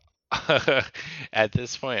mean, at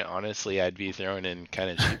this point, honestly, I'd be throwing in kind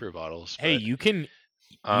of cheaper bottles. Hey, but, you can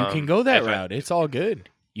go that if I- route. It's all good.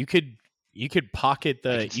 You could pocket I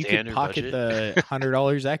the can stay under budget. the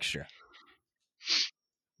 $100 extra.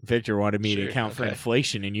 Victor wanted me to Sure, account for okay.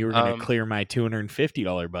 inflation, and you were going to Um, clear my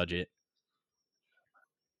 $250 budget.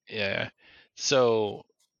 Yeah. So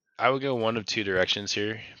I would go one of two directions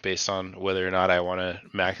here, based on whether or not I want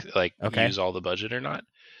to Okay. use all the budget or not.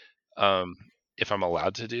 If I'm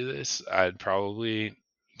allowed to do this, I'd probably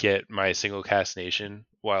get my single cast nation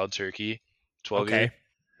wild turkey 12 Okay,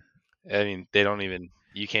 year. I mean, they don't even.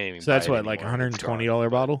 You can't even. so that's buy it what, like anymore. It's gone, $120 but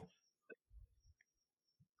bottle,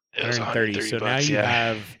 It was 130. So now bucks, you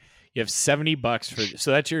yeah. have $70 for.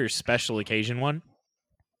 So that's your special occasion one.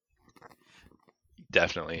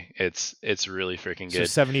 Definitely, it's really freaking So good.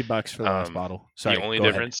 $70 for the last Um, bottle. Sorry, the only go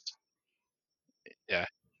ahead. difference. Yeah.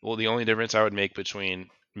 Well, the only difference I would make between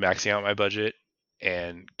maxing out my budget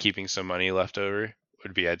and keeping some money left over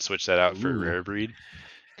would be I'd switch that out for Ooh. rare breed,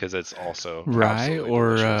 because it's also rye absolutely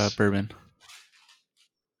or delicious. bourbon.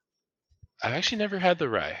 I've actually never had the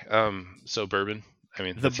rye. So bourbon. I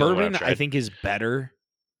mean, The that's only one I've bourbon, I tried. think, is better.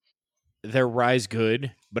 Their rye's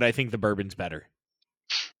good, but I think the bourbon's better.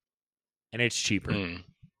 and it's cheaper. Mm.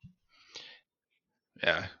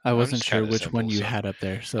 Yeah, I I'm wasn't just sure kinda which simple, one you so- had up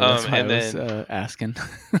there, so that's why I and was then- asking.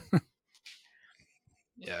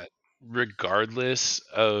 Yeah, regardless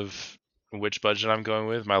of which budget I'm going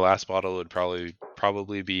with, my last bottle would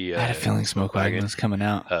probably be. I had a feeling Smoke Wagon was coming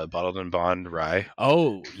out. Bottled and Bond Rye.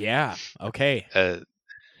 Oh yeah, okay.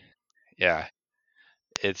 Yeah,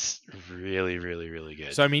 it's really, really, really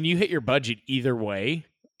good. So I mean, you hit your budget either way,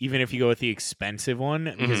 even if you go with the expensive one,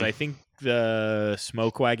 because Mhm. I think the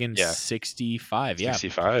Smoke Wagon's Yeah. 65. Yeah,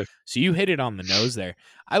 65. so you hit it on the nose there.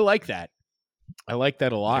 I like that. I like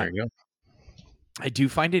that a lot. There you go. I do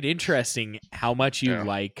find it interesting how much you Yeah.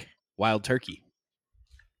 like Wild Turkey.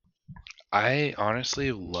 I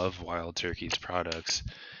honestly love Wild Turkey's products,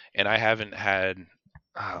 and I haven't had.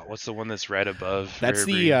 What's the one that's right above? That's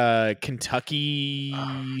Burberry? the Kentucky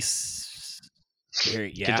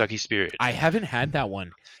Spirit. Yeah, Kentucky Spirit. I haven't had that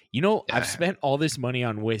one. You know, Yeah. I've spent all this money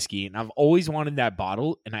on whiskey, and I've always wanted that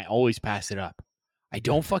bottle, and I always pass it up. I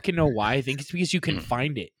don't fucking know why. I think it's because you can Hmm.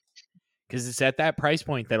 find it, because it's at that price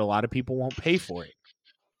point that a lot of people won't pay for it.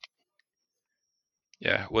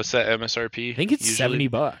 Yeah. What's that MSRP? I think it's usually?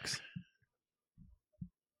 $70.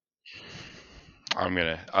 I'm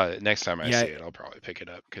gonna next time I Yeah. see it, I'll probably pick it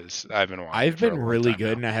up because I've been wanting. I've it for a been long really time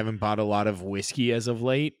good, now. and I haven't bought a lot of whiskey as of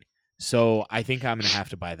late, so I think I'm gonna have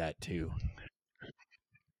to buy that too.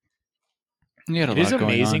 You had a It lot is going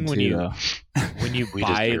amazing on when too, you- though. When you We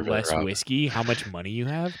buy deserve it, less Rob. whiskey, how much money you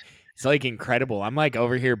have. It's like incredible. I'm like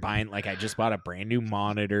over here buying, like, I just bought a brand new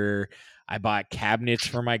monitor. I bought cabinets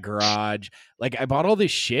for my garage. Like, I bought all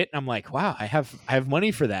this shit, and I'm like, wow, I have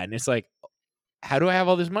money for that. And it's like, how do I have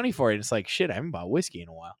all this money for it? And it's like, shit, I haven't bought whiskey in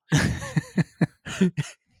a while.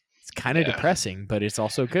 It's kind of Yeah. depressing, but it's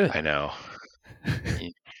also good. I know.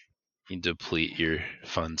 You deplete your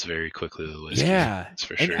funds very quickly with whiskey. Yeah. That's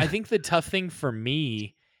for And sure. I think the tough thing for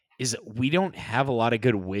me is we don't have a lot of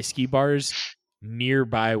good whiskey bars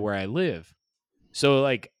nearby where I live. So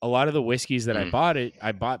like a lot of the whiskeys that I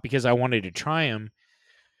bought because I wanted to try them,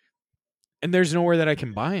 and there's nowhere that I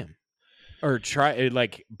can buy them or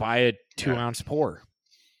buy a 2-ounce pour.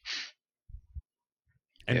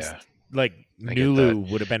 And Yeah. like I get Nulu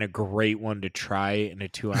would have been a great one to try in a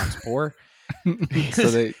 2-ounce pour.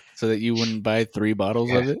 so that you wouldn't buy 3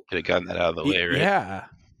 bottles of it. Could have gotten that out of the way, right? Yeah.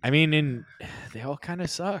 I mean, and they all kind of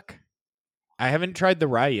suck. I haven't tried the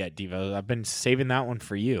rye yet, Devo. I've been saving that one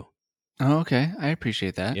for you. Oh, okay. I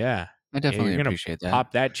appreciate that. Yeah. I definitely you're gonna appreciate that.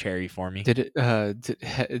 Pop that cherry for me. Did it?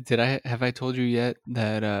 Have I told you yet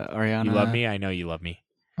that Ariana? You love me? I know you love me.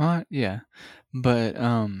 Yeah, but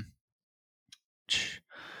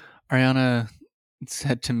Ariana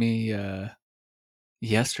said to me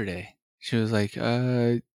yesterday. She was like,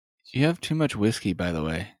 "You have too much whiskey, by the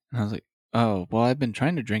way." And I was like, "Oh, well, I've been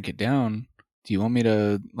trying to drink it down. Do you want me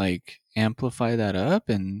to like amplify that up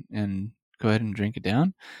and go ahead and drink it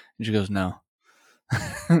down?" And she goes, "No."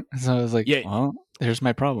 So I was like, Yeah. "Well, there's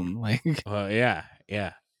my problem." Like, Well, yeah.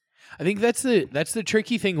 I think that's the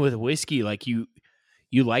tricky thing with whiskey. Like you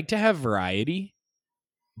like to have variety,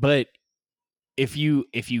 but if you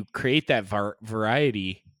create that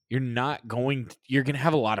variety, you're gonna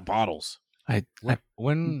have a lot of bottles.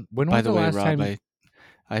 When by was the the way, last Rob, time?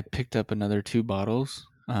 I picked up another 2 bottles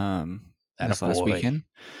this last Attaboy. weekend.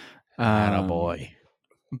 Attaboy.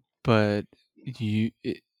 But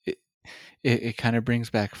it kind of brings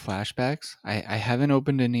back flashbacks. I haven't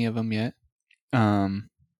opened any of them yet,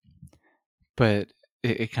 but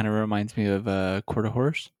it kind of reminds me of Quarter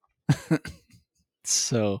Horse.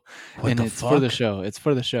 So, What and the it's for the fuck? show. It's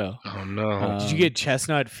for the show. Oh no. Did you get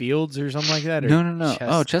Chestnut Fields or something like that? Or No.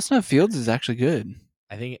 Oh, Chestnut Fields is actually good.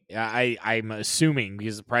 I think I'm assuming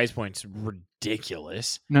because the price point's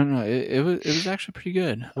ridiculous. No. It was actually pretty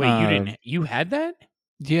good. Wait, you had that?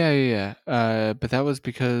 Yeah. But that was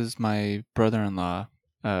because my brother-in-law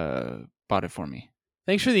bought it for me.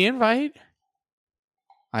 Thanks for the invite.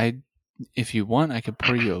 If you want, I could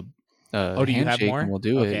pour you a Do you have handshake more? and we'll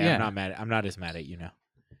do Okay, it. Yeah. I'm not as mad at you now.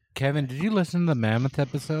 Kevin, did you listen to the Mammoth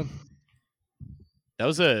episode? That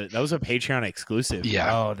was a Patreon exclusive.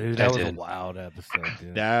 Yeah. Oh, dude, I that was did. a wild episode,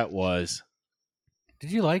 dude. That was.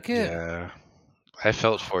 Did you like it? Yeah. I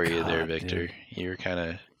felt for you there, God, Victor. dude. You're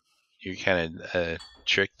kind of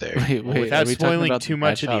tricked there. Wait, Without are we talking spoiling about too the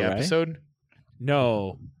much of the Bradshaw Rye? episode.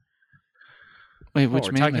 No. Wait, No, which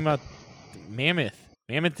we're Mammoth? talking about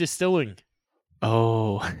Mammoth Distilling.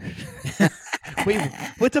 Oh, Wait,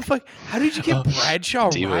 what the fuck? How did you get Oh, Bradshaw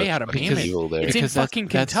Devo, Rye out of fucking Mammoth? evil there. It's in Because that's- fucking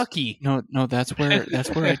that's- Kentucky. no, that's where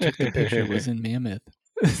I took the picture. Was in Mammoth.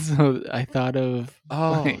 So I thought of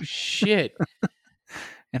Oh like- shit!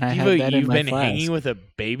 and I had that in you've my been flask. hanging with a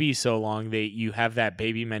baby so long that you have that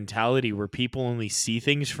baby mentality where people only see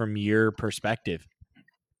things from your perspective.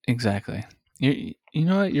 Exactly. You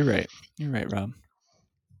know what? You're right. You're right, Rob.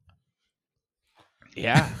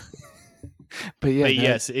 Yeah. But yeah, But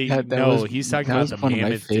yes, he's talking about the one of my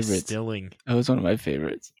Mammoth favorites. Distilling. That was one of my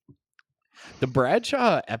favorites. The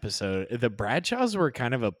Bradshaw episode, the Bradshaws were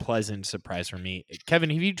kind of a pleasant surprise for me. Kevin,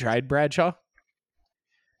 have you tried Bradshaw?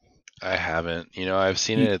 I haven't. I've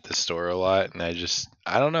seen it at the store a lot, and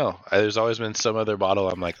I don't know. There's always been some other bottle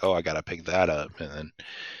I'm like, oh, I gotta pick that up, and then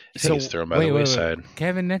it gets thrown by the wayside.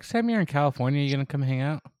 Kevin, next time you're in California, you gonna come hang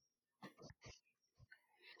out?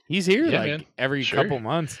 He's here Yeah, like man. every Sure. couple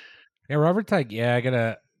months. Yeah, Robert's like, yeah, I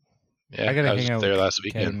gotta I was hang out there with last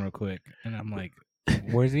Kevin weekend. real quick, and I'm like,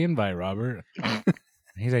 where's the invite, Robert?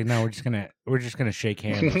 He's like, no, we're just gonna shake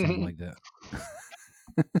hands or something like that.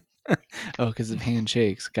 Oh, because of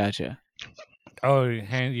handshakes. Gotcha. Oh, you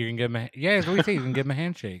can give him yeah, that's what we say. You can give him a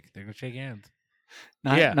handshake. They're gonna shake hands.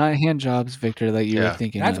 Not hand jobs, Victor, like you were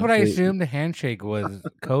thinking. That's of. what I assumed the handshake was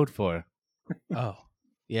code for. Oh,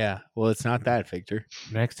 yeah. Well, it's not that, Victor.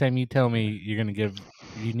 Next time you tell me you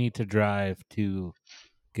need to drive to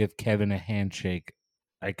give Kevin a handshake,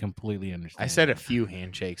 I completely understand. I said a few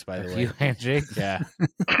handshakes, by the way. A few handshakes? Yeah.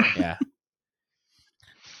 Yeah.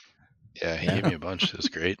 Yeah, he gave me a bunch. It was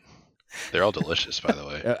great. They're all delicious, by the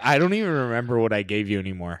way. I don't even remember what I gave you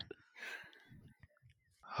anymore.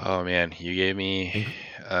 Oh man, you gave me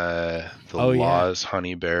the Oh, yeah. Laws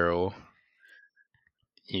Honey Barrel.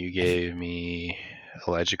 You gave me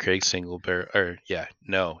Elijah Craig single barrel,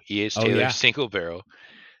 E.H. Oh, Taylor yeah. single barrel.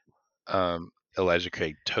 Elijah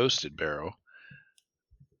Craig toasted barrel.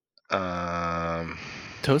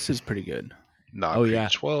 Toast is pretty good. Knob Oh, Creek yeah.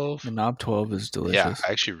 12. The Knob 12 is delicious. Yeah,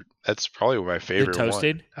 actually, that's probably my favorite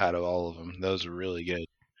toasted? one out of all of them. Those are really good.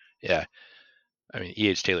 Yeah. I mean,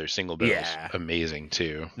 E.H. Taylor single barrel is Yeah. amazing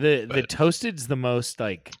too. The But- toasted's the most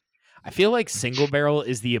like. I feel like single barrel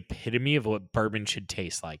is the epitome of what bourbon should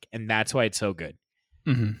taste like, and that's why it's so good.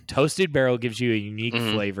 Mm-hmm. Toasted barrel gives you a unique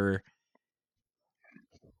Mhm. flavor.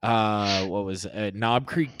 What was Knob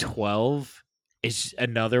Creek 12 is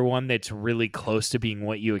another one that's really close to being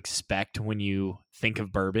what you expect when you think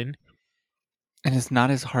of bourbon. And it's not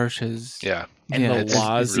as harsh as Yeah. And the it's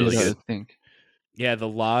Laws really what I good. would think. Yeah, the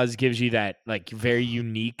Laws gives you that like very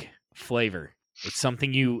unique flavor. It's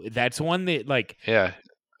something that's one that like Yeah.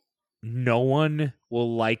 no one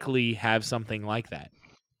will likely have something like that.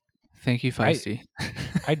 Thank you, Feisty.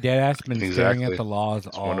 I dead ass been staring at Exactly. the Laws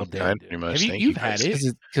It's one all of day. a kind, dude. pretty much. Have you- Thank you've had guys.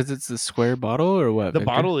 it? Because it's the square bottle or what? The Victor?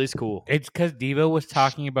 bottle is cool. It's because Devo was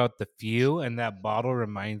talking about the few, and that bottle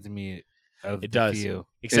reminds me of It the does. few.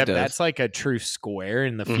 Except does. that's like a true square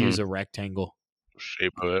and the Mhm. fuse a rectangle.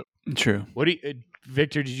 Shape of it. True. What do you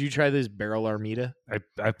Victor, did you try this Barrel Armida?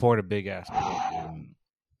 I poured a big ass.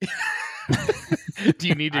 Do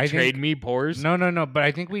you need to I trade think- me pours? No, but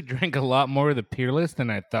I think we drank a lot more of the Peerless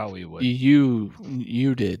than I thought we would. You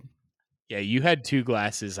did. Yeah, you had 2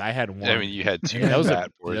 glasses. I had 1. I mean, you had two Yeah, that was a-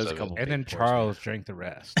 fat pours that was a of couple- it. And then big pours, Charles drank the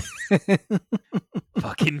rest.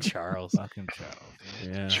 Fucking Charles. Fucking Charles.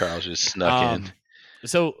 Yeah. Charles just snuck in.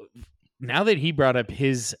 So now that he brought up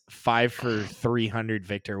his 5 for 300,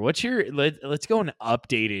 Victor, what's your let's go an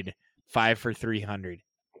updated 5 for 300.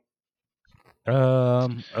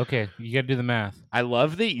 Okay, you gotta do the math. I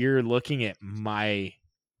love that you're looking at my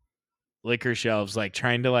liquor shelves, like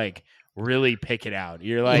trying to like really pick it out.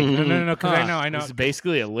 You're like, No, because huh, I know. This is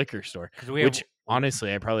basically a liquor store. Because we have, Which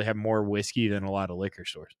honestly, I probably have more whiskey than a lot of liquor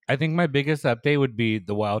stores. I think my biggest update would be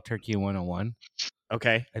the Wild Turkey 101.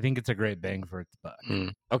 Okay. I think it's a great bang for its buck.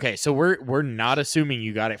 Okay. So we're not assuming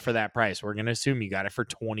you got it for that price. We're gonna assume you got it for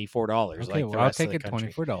 $24. Okay, like the well, I'll rest of take the it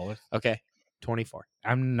country. $24. Okay. 24.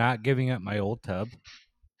 I'm not giving up my old tub.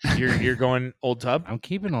 You're going Old Tub. I'm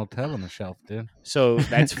keeping old tub on the shelf, dude. So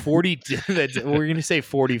that's 40. We're gonna say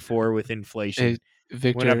 44 with inflation. Hey,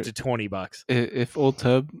 Victor, Went up to $20. if Old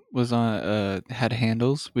Tub was on had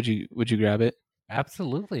handles, would you grab it?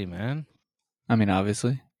 Absolutely, man. I mean,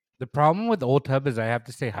 obviously. The problem with old tub is I have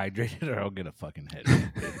to stay hydrated or I'll get a fucking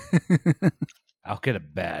headache. I'll get a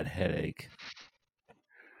bad headache.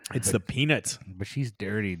 It's the peanuts. But she's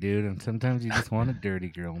dirty, dude, and sometimes you just want a dirty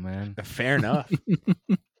girl, man. Fair enough.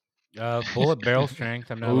 Bullet barrel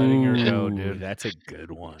strength. I'm not letting her go, Ooh, dude. That's a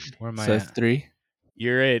good one. Where am I So that's at? 3.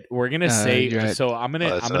 We're gonna you're say at- so. I'm gonna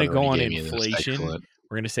That's I'm gonna another go one on you gave me. That's inflation. excellent.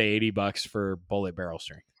 We're gonna say $80 for bullet barrel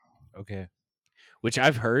strength. Okay. Which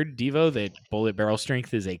I've heard, Devo, that bullet barrel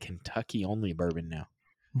strength is a Kentucky only bourbon now.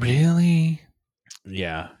 Really?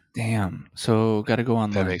 Yeah. Damn. So got to go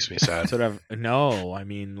online. That makes me sad. That's what I've. No, I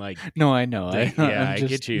mean like No, I know. Yeah, I'm I just,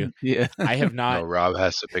 get you. Yeah. I have No, not. Rob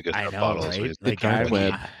has to pick us I up know, bottles. right? With Like dark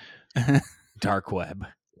web. Dark web.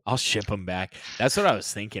 I'll ship them back. That's what I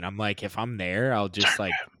was thinking. I'm like, if I'm there, I'll just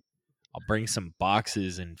like, I'll bring some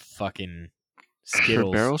boxes and fucking For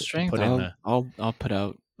Skittles barrel to strength, put in the. I'll put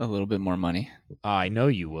out a little bit more money. I know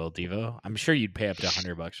you will, Devo. I'm sure you'd pay up to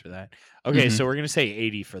 $100 for that. Okay, Mhm. so we're gonna say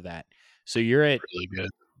 80 for that. So you're at really good.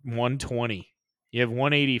 120. You have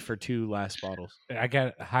 180 for 2 last bottles. I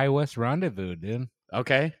got High West Rendezvous, dude.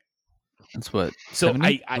 Okay. That's what. So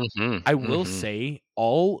 70? I will say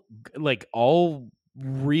all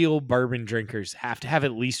real bourbon drinkers have to have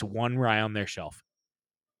at least one rye on their shelf.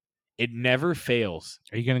 It never fails.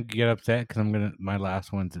 Are you gonna get upset because my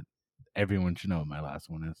last one's? Everyone should know what my last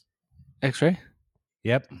one is. X-ray.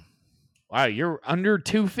 Yep. Wow, you're under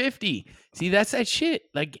 250. See, that's that shit.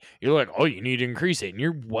 Like you're like, oh, you need to increase it, and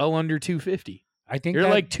you're well under 250. I think You're that-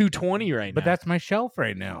 like 220 right but now. that's my shelf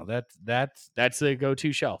right now. That's the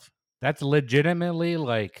go-to shelf. That's legitimately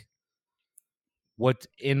like what's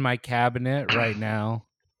in my cabinet right now,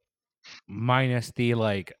 minus the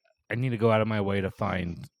like. I need to go out of my way to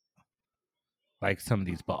find like some of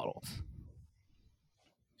these bottles.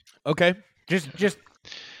 Okay, Just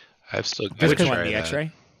I've still got Just which to one? try The that.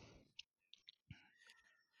 X-ray.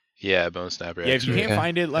 Yeah, Bone Snapper. Yeah, if you X-ray. can't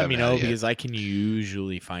find it, let me Haven't had know it yet. because I can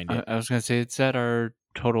usually find it. I was gonna say it's at our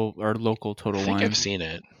local I Total think Wine. I've seen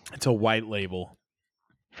it It's a white label.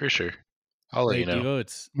 for sure. I'll let Wait, you know. Devo,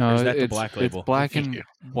 it's or No, is that the it's black label? It's black Thank and you.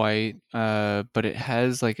 white. But it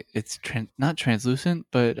has like it's not translucent,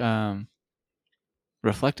 but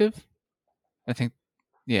reflective. I think.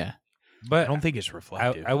 Yeah. I but don't think it's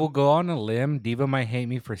reflective. I will go on a limb. Diva might hate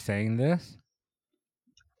me for saying this,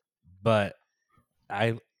 but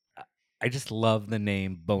I just love the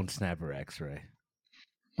name Bone Snapper X-Ray.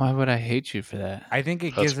 Why would I hate you for that? I think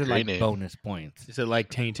it That's gives a it great like name. bonus points. Is it like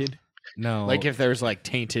tainted? No, Like if there's like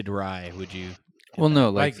tainted rye, would you? Well,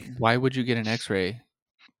 no. Like, Like- why would you get an X-ray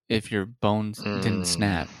if your bones didn't Mm.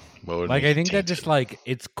 snap? What would like make I it think that tainted? just like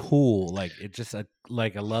it's cool. Like it's just a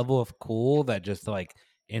level of cool that just like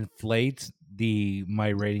inflates my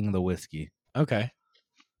rating of the whiskey. Okay.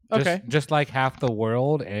 Just, Okay. just like half the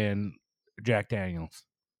world and Jack Daniels.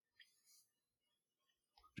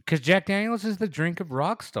 Because Jack Daniels is the drink of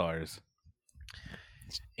rock stars.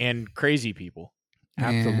 And crazy people. Yeah.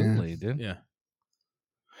 Absolutely, dude. Yeah.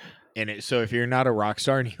 And so if you're not a rock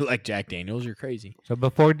star and you like Jack Daniels, you're crazy. So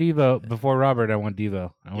before Robert, I want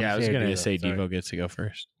Devo. I was gonna say sorry. Devo gets to go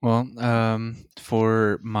first. Well,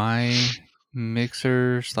 for my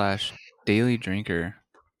mixer / daily drinker,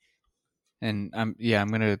 and I'm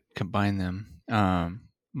gonna combine them.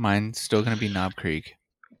 Mine's still gonna be Knob Creek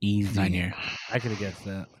Easy. 9-year. I could have guessed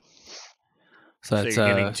that. So So that's you're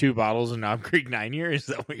getting 2 bottles of Knob Creek 9-year? Is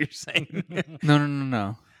that what you're saying?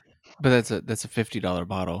 no. But that's a $50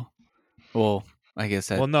 bottle. Well, I guess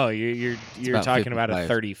that. Well, no, you're about talking about a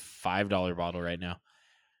 $55. $35 bottle right now.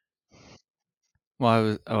 I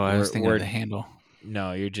was we're- thinking we're- of the handle.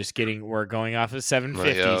 No, you're just getting. We're going off of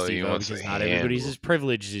 750s, Oh, you Devo, want because the not everybody's handle. as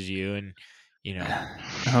privileged as you, and you know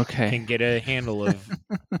Okay. can get a handle of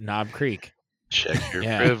Knob Creek. Check your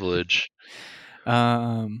Yeah. privilege.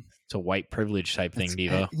 It's a white privilege type thing,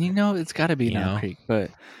 Devo. It's got to be You Knob know? Creek,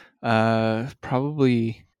 but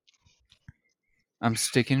probably I'm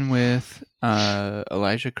sticking with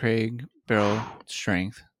Elijah Craig barrel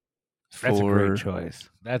strength. That's a great for choice.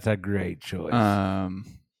 That's a great choice. I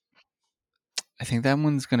think that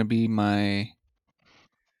one's gonna be my.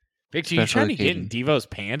 Victor, you Special trying to get in occasion. Devo's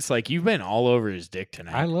pants? Like you've been all over his dick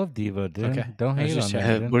tonight. I love Devo, dude. Okay. Don't I was hate on just that.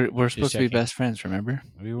 checking. dude. We're supposed to be checking. best friends, remember?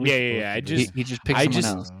 We were Yeah, supposed yeah, I to just- be. He just picked I someone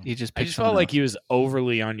just- else. He just I picked just someone felt like else. he was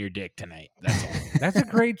overly on your dick tonight. That's all. That's a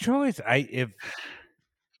great choice. Can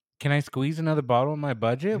I squeeze another bottle in my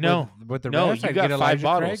budget? No. with the No, rest, you I got get 5 Elijah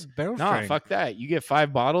bottles. Craig barrel No, strength. fuck that. You get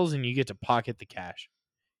 5 bottles and you get to pocket the cash.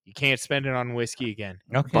 You can't spend it on whiskey again.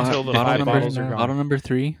 Okay. Until the Bottle 5 number- bottles are gone. Bottle number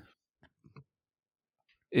 3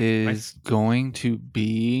 is going to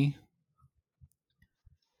be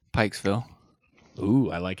Pikesville. Ooh,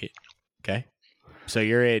 I like it. Okay. So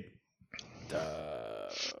you're at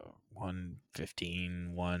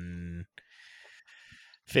 115,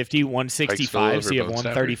 150, 165. So you have Bone Snapper?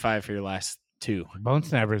 135 for your last 2. Bone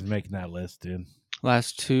Snapper's making that list, dude.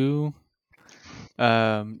 Last 2.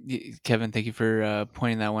 Kevin, thank you for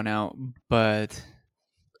pointing that one out. But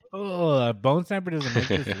Oh, Bone Snapper doesn't make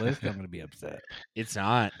this list. I'm gonna be upset. It's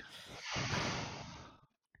not.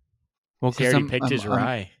 well, He because already picked his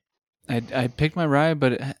rye. I picked my rye,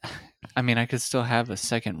 but I mean, I could still have a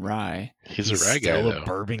second rye. He's a rye guy, still though. a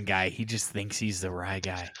bourbon guy. He just thinks he's the rye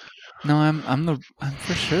guy. No, I'm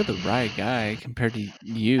for sure the rye guy compared to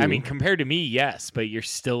you. I mean, compared to me, yes, but you're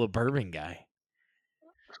still a bourbon guy.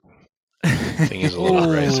 I think he's a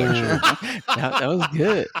little rye sexual. that was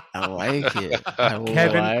good. I like it.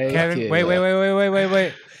 Kevin, it.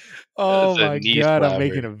 wait. Oh That's a my knee god, I'm slapper.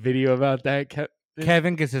 making a video about that.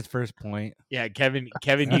 Kevin gets his first point. Yeah, Kevin,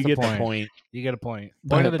 That's you a get the point. point. You get a point.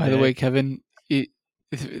 By, Point of the by the day. way, Kevin, the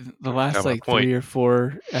last Got my like point. 3 or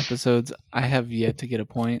 4 episodes, I have yet to get a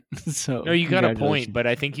point. So No, you got a point, congratulations. but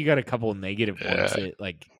I think you got a couple negative points Yeah. that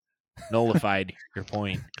like nullified your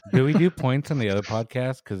point. Do we do points on the other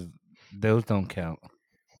podcast? Because those don't count.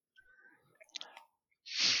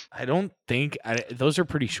 I don't think those are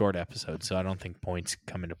pretty short episodes, so I don't think points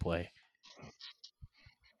come into play.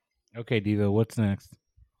 Okay, Devo, what's next?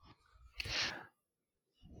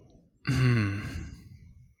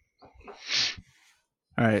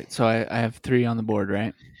 All right, so I have 3 on the board,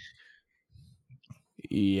 right?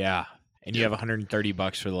 Yeah, and you have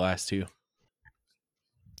 $130 for the last 2.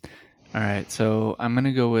 All right, so I'm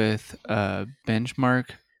gonna go with Benchmark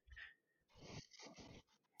Ooh,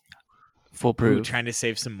 Foolproof, trying to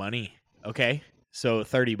save some money. Okay, so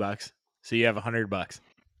 $30. So you have $100.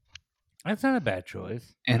 That's not a bad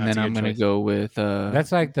choice. and That's then a I'm good gonna choice. go with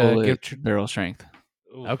That's like the Bullet gift. Barrel Strength.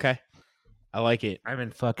 Okay, I like it, I'm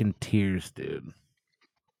in fucking tears, dude.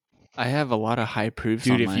 I have a lot of high proofs.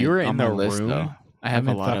 dude. on If my, you were on in my the list, room, though. I have I'm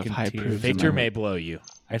a in lot of fucking high tears. proofs. in Victor my may list. blow you.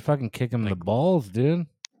 I'd fucking kick him in the Like- balls, dude.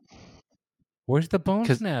 Where's the bone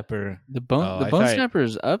 'Cause- snapper? The bone, Oh, the I bone thought- snapper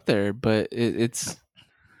is up there, but it's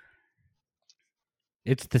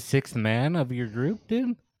It's the 6th man of your group,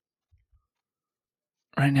 dude.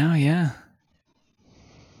 right now. Yeah,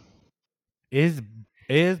 Is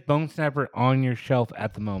bone snapper on your shelf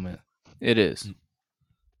at the moment? it is.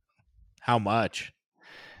 How much?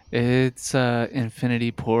 It's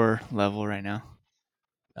infinity pour level right now.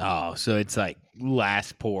 Oh, so it's like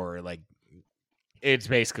last pour, like it's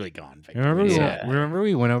basically gone. Victor. Remember, Yeah. remember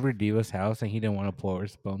we went over to Diva's house and he didn't want to pour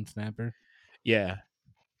his bone snapper. Yeah,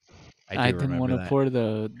 I didn't want to pour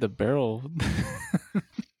the barrel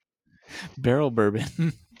barrel bourbon.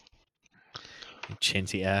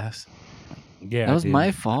 chintzy ass. Yeah, That was dude.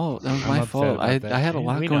 my fault. That was I'm my upset fault. about I that. had a Yeah,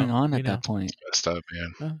 lot we going know, on we at that know. point. Messed up,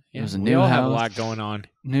 man. Yeah, was a we new all have a house. lot going on.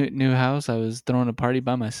 New house. I was throwing a party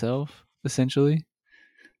by myself, essentially.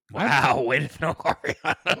 Wow, way to throw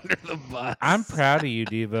Ariana under the bus. I'm proud of you,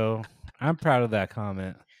 Devo. I'm proud of that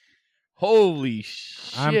comment. Holy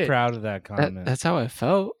shit! I'm proud of that That, comment. that's how I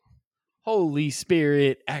felt. Holy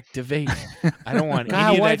Spirit, activate! I don't want God,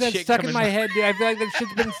 any of why that is that shit stuck in coming my head, dude? I feel like that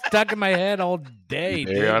shit's been stuck in my head all day,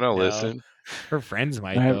 dude. Ariana, no. listen. Her friends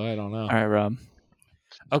might All right. though. I don't know. All right, Rob.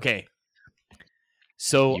 Okay.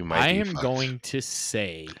 So You might I be am fucked. going to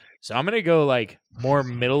say, so I'm going to go like more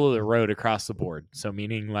middle of the road across the board. So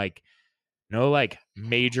meaning like no like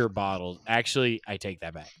major bottles. Actually, I take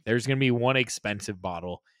that back. There's going to be one expensive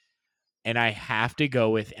bottle and I have to go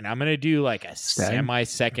with, and I'm going to do like a Stag?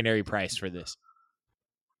 semi-secondary price for this.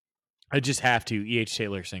 I just have to E.H.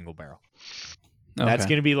 Taylor single barrel. That's Okay.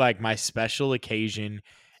 going to be like my special occasion.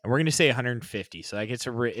 And we're going to say 150. So that gets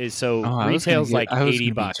so Oh, I was gonna retail's give- like I was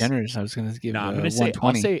 $80. gonna be generous. I was going to give. No, I'm going to say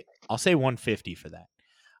 120. I'll say 150 for that.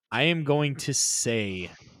 I am going to say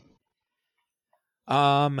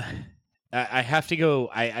I have to go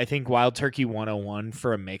I think Wild Turkey 101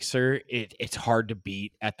 for a mixer, it's hard to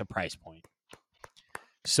beat at the price point.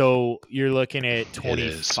 So you're looking at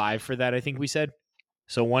 25 for that, I think we said.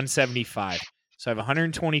 So 175. So I have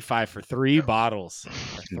 125 for 3 bottles.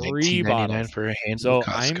 For 3 $19.99 bottles. for a handle. So of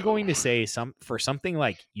I'm Costco. going to say for something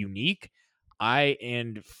like unique,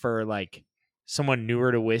 and for like someone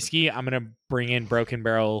newer to whiskey, I'm gonna bring in Broken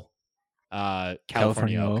Barrel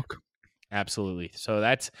California Oak. Absolutely. So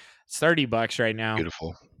that's $30 right now.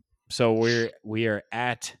 Beautiful. So we are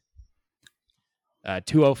at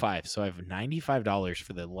 205. So I have $95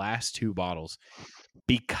 for the last 2 bottles.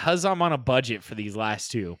 Because I'm on a budget for these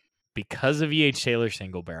last 2, because of E.H. Taylor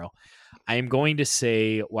single barrel, I am going to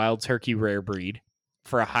say Wild Turkey Rare Breed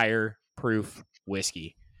for a higher proof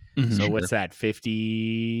whiskey. Mhm. So what's that?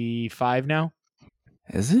 55 now?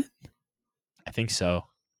 Is it? I think so.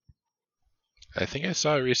 I think I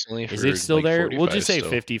saw it recently. Is for, it still like, there? We'll 45 just say still.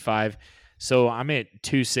 55. So I'm at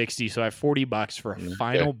 260. So I have $40 for a Okay.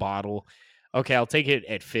 final bottle. Okay, I'll take it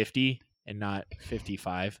at 50 and not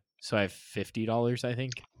 55. So I have $50, I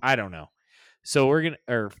think. I don't know. So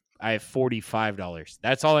I have $45.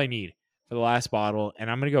 That's all I need for the last bottle, and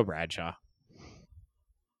I'm gonna go Bradshaw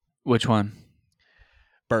Which one?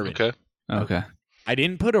 bourbon. Okay. Okay. I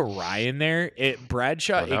didn't put a rye in there.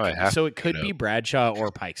 Bradshaw. Well, now I have So to it could look it be up. Bradshaw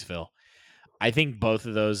or Pikesville. I think both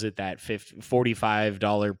of those at that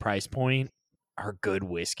 $45 price point are good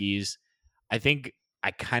whiskeys. I think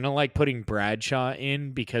I kind of like putting Bradshaw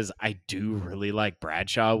in because I do really like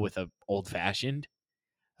Bradshaw with a old fashioned.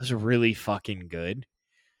 Those are really fucking good.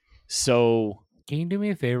 So Can you do me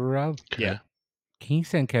a favor, Rob? yeah, Can you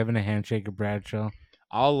send Kevin a handshake of Bradshaw?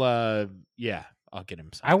 I'll get him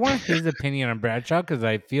some. I want his opinion on Bradshaw because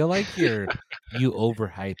I feel like you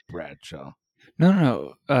overhype Bradshaw.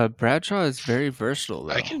 No. Bradshaw is very versatile,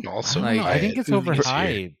 though. I can also. I don't know. Like, I think it's buy it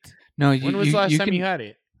overhyped. No, When was the last time can, you had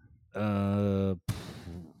it? A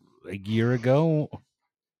year ago.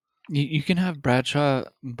 You can have Bradshaw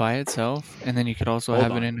by itself, and then you could also Hold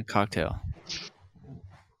have on. it in a cocktail.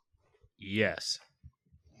 Yes.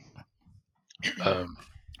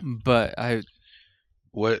 But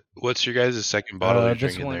What's your guys' second bottle you're This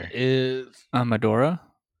drinking one there? is Medora.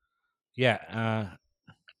 yeah.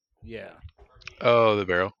 Oh, the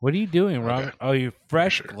barrel. What are you doing, Okay. Robert? Oh, you're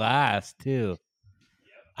fresh Sure. glass too.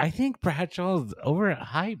 I think Bradshaw's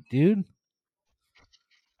overhyped, dude.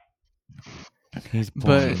 He's But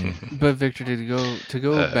boring. but Victor, to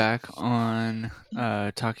go Uh, back on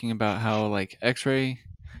talking about how like X-ray,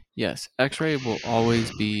 yes, X-ray will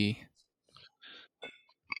always be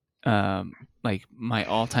like my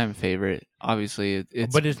all-time favorite. Obviously,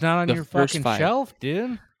 it's but it's not on the your first fucking 5. shelf,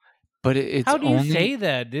 dude. But it's How do you only, say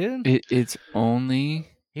that, dude? it's only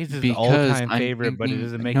He's his because all-time I'm favorite, but it thinking-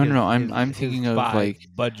 doesn't make no, his, no, his, I'm his thinking of, 5 like,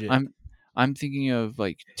 budget. I'm thinking of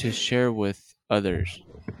like to share with others.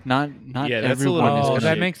 Not Yeah, that's a everyone little is Oh, gonna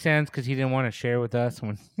that makes sense because he didn't want to share with us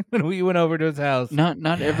when we went over to his house. not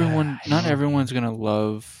everyone's gonna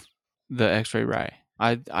love the X-ray rye.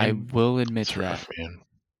 I will admit It's to that. rough, man.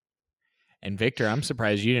 And Victor, I'm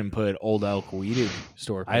surprised you didn't put Old Elk weeded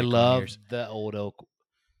store. I pick on love yours. the old oak.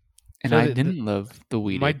 And So I the- didn't love the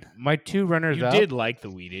weeded. My two runners You up. did like the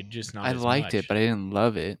weeded, just not. I as liked much. it, but I didn't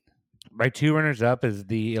love it. My two runners up is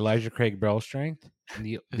the Elijah Craig Barrel Strength and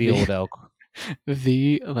the The- old elk.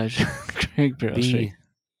 The Elijah Craig barrel The strength.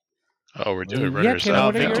 Oh, we're doing yeah, runners Ken, up.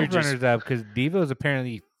 what are Victor your just- runners up? Because Devo's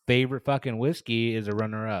apparently favorite fucking whiskey is a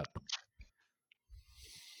runner up.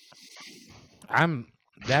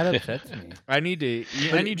 That upsets me. I need to.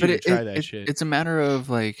 But- I need but you to try that shit. It's a matter of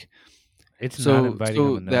like It's not so inviting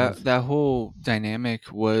so on the nose. that whole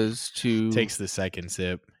dynamic was to Takes the second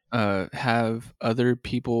sip. have other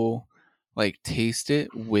people like taste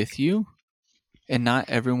it with you, and not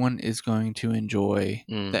everyone is going to enjoy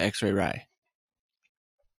Mm, the X-ray rye.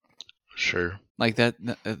 sure. Like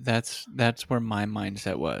that's where my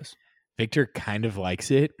mindset was. Victor kind of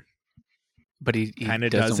likes it. But he Kinda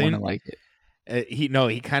doesn't want to doesn't. like it.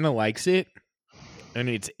 He kind of likes it,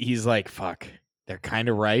 and he's like, fuck, they're kind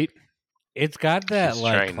of right. It's got that He's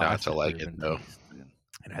like trying not to classic like it, bourbon though. taste, dude.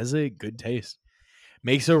 It has a good taste.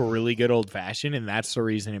 Makes a really good old fashioned, and that's the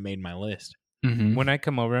reason it made my list. Mhm. When I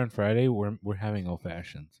come over on Friday, we're having old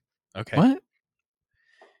fashions. Okay, What?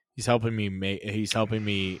 he's helping me make. He's helping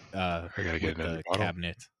me I gotta get with another the bottle.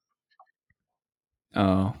 cabinet.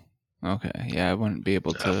 Oh, okay. Yeah, I wouldn't be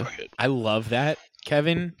able Ah, to. fuck it. I love that,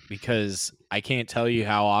 Kevin, because I can't tell you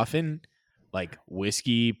how often, like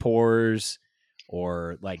whiskey pours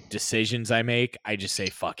or like decisions I make, I just say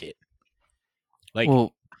fuck it. Like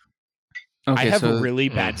Well, okay, I have so really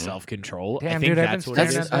bad Mhm. self control. I Damn, think dude, I've been that's what it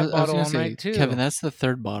staring is. at that I was bottle gonna all say, night, too. Kevin, that's the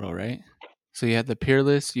third bottle, right? So you had the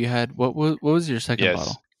Peerless. You had what was your second Yes.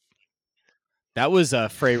 bottle? That was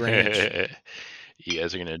Frey Ranch. You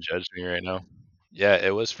guys are gonna judge me right now. Yeah,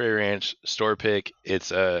 it was Frey Ranch store pick.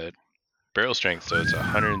 It's a barrel strength, so it's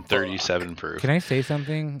 137 proof. Can I say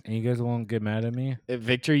something and you guys won't get mad at me?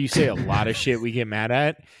 Victor, you say a lot of shit we get mad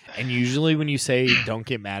at, and usually when you say don't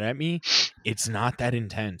get mad at me, it's not that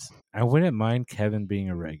intense. I wouldn't mind Kevin being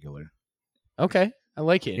a regular Okay, I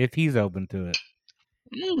like it. if he's open to it.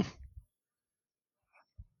 Mm.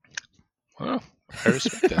 Well, I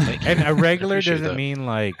respect that. Thank you. And a regular Appreciate doesn't that. mean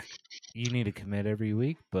like you need to commit every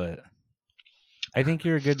week, but I think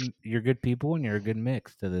you're good people and you're a good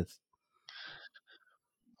mix to this.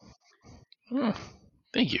 Oh,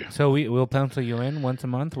 thank you. So we'll pencil you in once a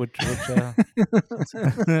month, which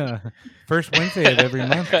first Wednesday of every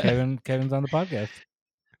month. Kevin's on the podcast.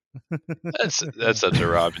 That's such a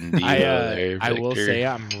Robin Devo there, I will Victor. say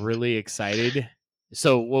I'm really excited.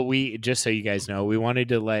 So what we just so you guys know, we wanted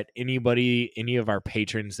to let any of our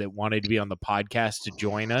patrons that wanted to be on the podcast to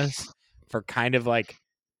join us for kind of like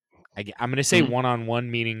I'm going to say Mhm. one-on-one,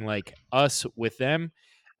 meaning like us with them,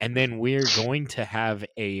 and then we're going to have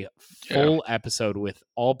a full episode with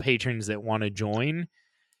all patrons that want to join.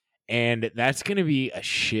 and that's going to be a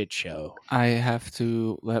shit show. I have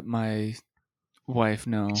to let my wife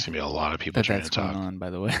know It's gonna be a lot of people that trying that's to talk. going on. By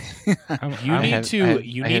the way, You I need have- to I have-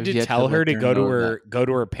 you I need have to yet tell her let to go to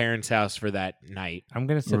know her parents' house for that night. I'm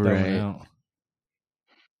gonna sit that Right. one out.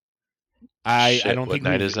 I Shit, don't what think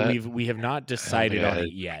night is that? we have not decided I on had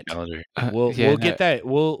it yet. Calendar. We'll yeah, get that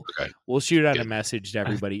we'll shoot out a Good. message to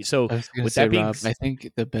everybody. So I was gonna with say, that being Rob, s- I think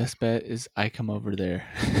the best bet is I come over there.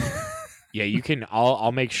 yeah, you can.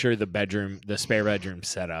 I'll make sure the spare bedroom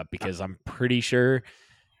set up because I'm pretty sure.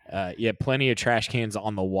 Plenty of trash cans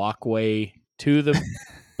on the walkway to the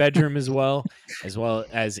bedroom as well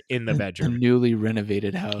as in the The bedroom. newly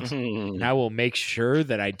renovated house. And I will make sure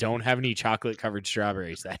that I don't have any chocolate covered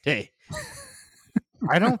strawberries that day.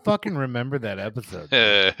 I don't fucking remember that episode.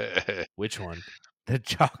 Which one? The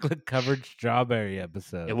chocolate covered strawberry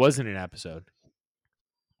episode. It wasn't an episode,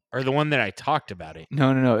 or the one that I talked about it.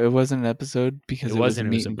 No. It wasn't an episode because It it was wasn't, a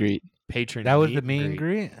it meet was a and greet. Patron. That was the meet and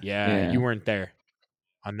greet. Yeah, Yeah. you weren't there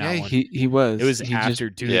on that Yeah, one. he was. It was He after,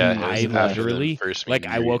 just, dude. Yeah, it I was after the literally first meet like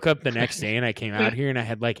and I greet. woke up the next day and I came out here and I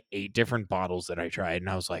had like 8 different bottles that I tried and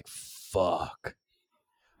I was like, fuck.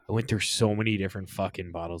 I went through so many different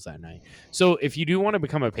fucking bottles that night. So if you do want to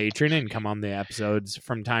become a patron and come on the episodes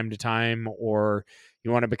from time to time, or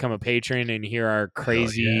you want to become a patron and hear our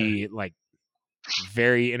crazy, like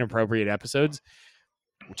very inappropriate episodes,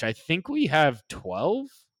 which I think we have 12.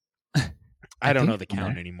 I don't know the think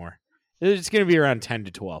count more. anymore. It's going to be around 10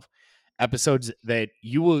 to 12 episodes that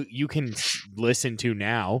you can listen to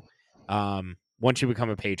now. Once you become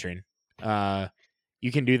a patron,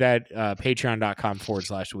 you can do that.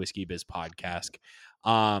 Patreon.com/whiskeybiz podcast.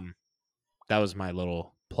 That was my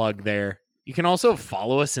little plug there. You can also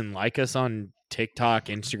follow us and like us on TikTok,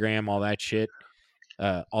 Instagram, all that shit.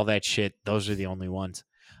 Those are the only ones.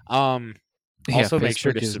 Also make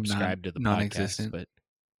sure Facebook to is subscribe to the podcast. non-existent. But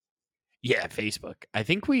yeah, Facebook. I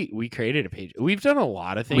think we created a page. We've done a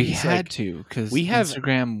lot of things. We had like, to because we have-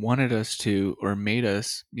 Instagram wanted us to or made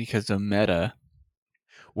us because of Meta.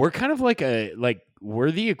 we're kind of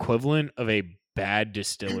we're the equivalent of a bad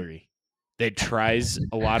distillery that tries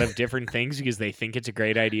a lot of different things because they think it's a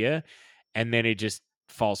great idea, and then it just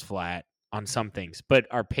falls flat on some things. But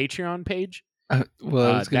our Patreon page, I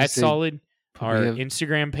was gonna that's say, solid. Our we have-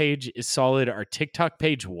 Instagram page is solid. Our TikTok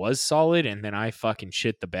page was solid, and then I fucking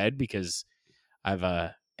shit the bed because I've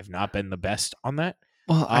not been the best on that.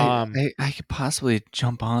 Well, Um, I could possibly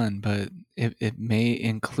jump on, but it may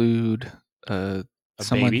include A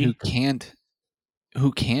someone baby?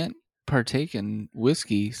 who can't partake in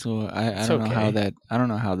whiskey. So I It's don't know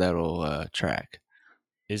how okay. that'll track.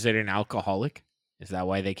 Is it an alcoholic? Is that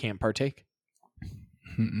why they can't partake,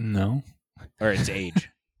 No, or it's age?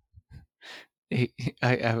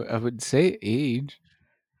 I would say age.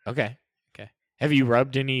 Okay. Have you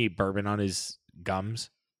rubbed any bourbon on his gums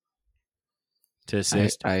to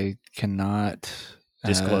assist? I cannot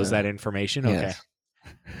Disclose that information. Okay.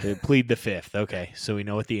 yes. Plead the fifth. Okay, so we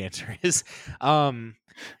know what the answer is.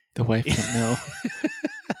 The wife can't know.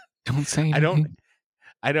 Don't say anything.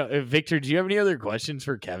 I don't. Victor, do you have any other questions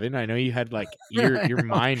for Kevin? I know you had like your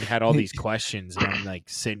mind had all these questions, and I'm like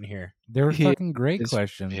sitting here. They were He- fucking great it's-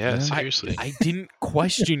 questions. Yeah, man. seriously. I didn't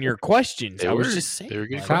question your questions. They I was were- just saying. they were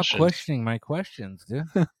good like, Stop questions. questioning my questions, dude.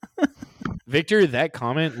 Victor, that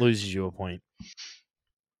comment loses you a point.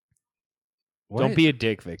 Don't What? be a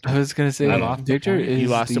dick, Victor. I was gonna say I lost the Victor point. is You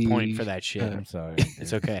lost a the- point for that shit. I'm sorry.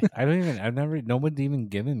 It's okay. No one's even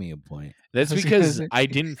given me a point. That's I was because gonna say- I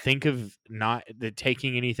didn't think of not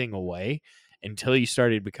taking anything away until you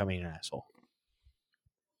started becoming an asshole.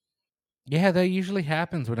 Yeah, that usually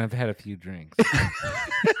happens when I've had a few drinks. I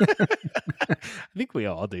think we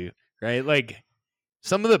all do, right? Like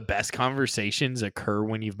some of the best conversations occur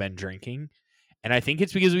when you've been drinking, and I think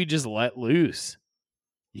it's because we just let loose.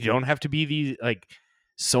 You don't have to be these like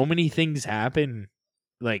so many things happen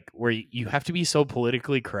like where you have to be so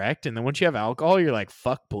politically correct, and then once you have alcohol, you're like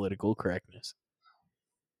fuck political correctness.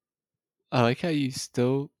 I like how you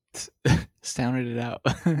still sounded it out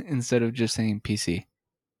instead of just saying PC.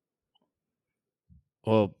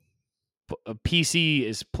 Well, PC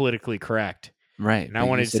is politically correct. Right. And I but you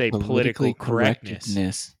wanted to said say political correctness.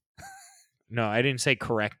 correctness. No, I didn't say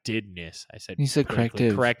correctedness. I said You said politically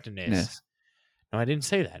corrective- correctness. Yes. No, I didn't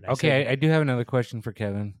say that. I Okay, said- I do have another question for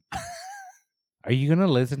Kevin. Are you gonna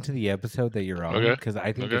listen to the episode that you're on? Okay, Because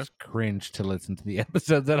I think okay. it's cringe to listen to the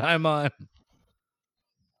episodes that I'm on.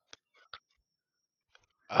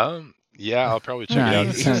 Yeah, I'll probably check Nah, it out.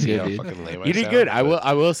 you Just to sound see good, how dude. fucking lame You did sound, good. but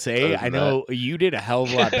I will say, other I than know you did a hell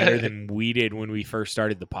of a lot better than we did when we first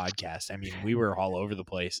started the podcast. I mean, we were all over the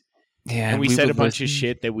place. Yeah, and we said a would bunch of listen.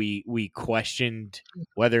 shit that we questioned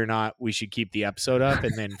whether or not we should keep the episode up,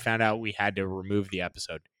 and then found out we had to remove the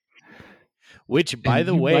episode. Which, by And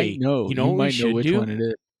the you way, might know. you know You what we might know should which do? one it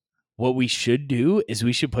is. What we should do is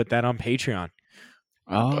we should put that on Patreon.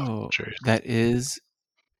 Oh, Trace. that is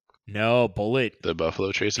No, Bullet, The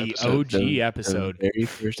Buffalo Trace the episode. OG episode. the very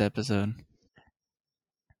first episode.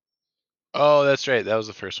 Oh, that's right. That was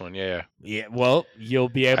the first one. Yeah. Yeah, well, you'll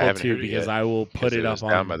be able haven't to heard it because yet, I will put it was up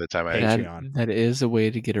down on by the time I Patreon. That is a way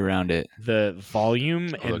to get around it. The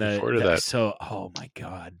volume I'm and looking forward to that. so oh my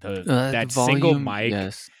god, that The single volume, mic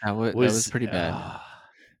yes, that was pretty bad.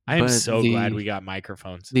 I am But so glad the- we got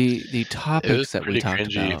microphones. The It was topics that we pretty talked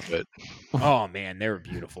cringy, about. but Oh man, they were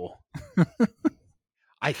beautiful.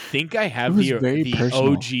 I think I have It was the very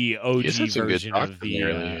personal. OG guys had some good version talk of from the there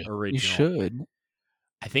earlier. original. You should.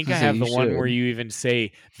 I think I I say have you the one where should. you even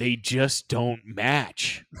say they just don't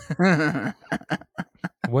match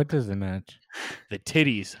What does it match? the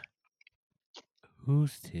titties.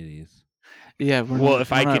 Whose titties? Yeah. Well,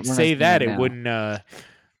 if I could say that, it wouldn't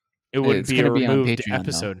It's be a gonna be on removed Patreon, though.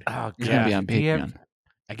 episode. Oh, It's Yeah. gonna be on Do you have- Patreon.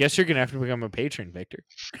 I guess you're gonna have to become a patron, Victor.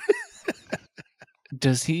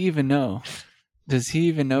 Does he even know? Does he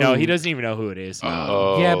even know? No, he doesn't even know who it is.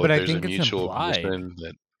 oh, Yeah, but I there's think a it's mutual implied. person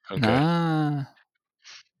that okay. Nah.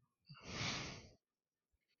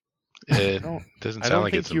 It don't- doesn't I sound don't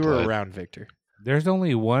like think it's you were implied. around, Victor. There's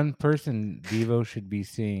only one person Devo should be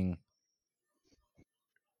seeing.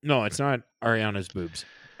 No, it's not Ariana's boobs.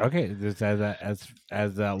 Okay, this as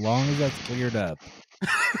long as that's cleared up.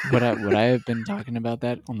 Would I have been talking about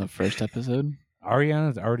that on the first episode?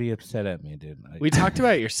 Ariana's already upset at me, dude. We talked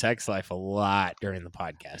about your sex life a lot during the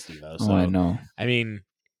podcast, Evo. So Oh, I know. I mean,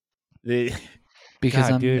 Because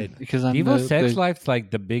God, I'm dude. because I'm Devo's the, sex the- life's like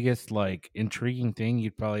the biggest like intriguing thing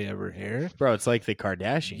you'd probably ever hear. bro, it's like the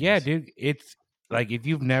Kardashians. Yeah, dude. It's like if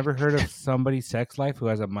you've never heard of somebody's sex life who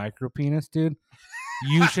has a micro penis, dude,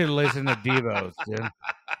 you should listen to Devo's, dude.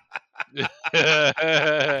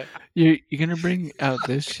 That You're gonna bring out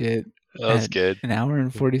this shit was at good. an hour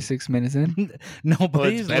and 46 minutes in? Well,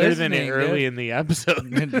 Nobody's it's better than listening, it early dude. in the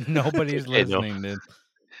episode. Nobody's Hey, no. listening, dude.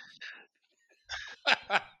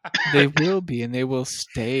 They will be, and they will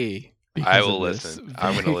stay. I because will of this. listen.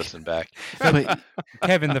 I'm going to listen back. But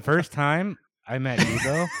Kevin, the first time I met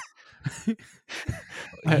Devo,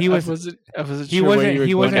 I he was wasn't he sure where wasn't- you were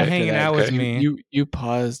he going wasn't after hanging that. out with Okay. me. You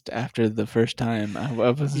paused after the first time. I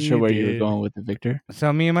wasn't You sure where you were did. going with it, Victor.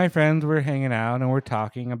 So me and my friends were hanging out and we're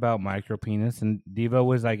talking about micro penis, and Devo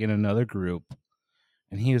was like in another group,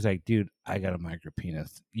 and he was like, "Dude, I got a micro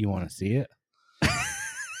penis. You want to see it?"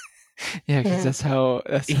 Yeah, because that's how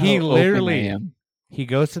He open literally- I am. He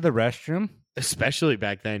goes to the restroom. Especially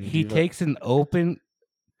back then. He Devo. takes an open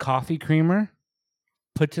coffee creamer,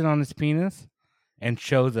 puts it on his penis, and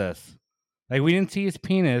shows us. Like we didn't see his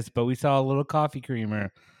penis, but we saw a little coffee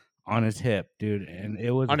creamer on his hip, dude, and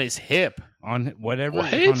it was on his hip on whatever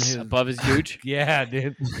What? on his above his gooch. Yeah,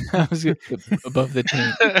 dude. I was above the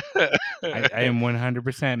taint. I am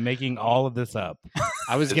 100% making all of this up.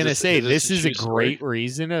 I was Is gonna this- say is this this a is a true great story?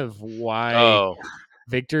 reason of why Oh,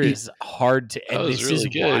 Victor is hard to, That and was this really is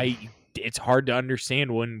good. why it's hard to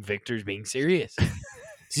understand when Victor's being serious.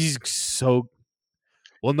 He's so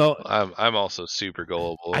well. No, I'm also super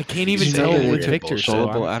gullible. I can't You even say tell any with random Victor, bullshit, so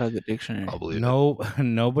Gullible I'm- out of the dictionary. I'll believe No,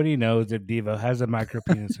 nobody knows if Devo has a micro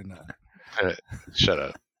penis or not. it. Shut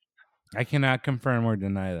up. I cannot confirm or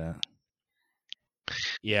deny that.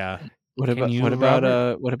 yeah, What Can about you, what about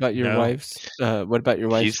Robert? what about your No. wife's what about your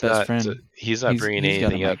wife's He's best not. friend? He's not He's- bringing he's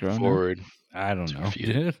got a anything up micro, no? forward. I don't To know, refute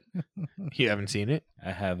it. dude. you haven't seen it.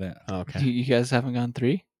 I haven't. Okay, You guys haven't gone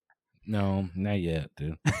 3? No, not yet,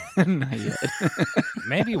 dude. Not yet.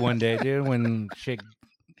 Maybe one day, dude, when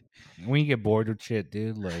you get bored with shit,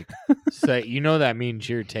 dude, like, so you know that means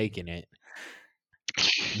you're taking it.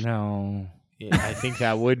 no. Yeah, I think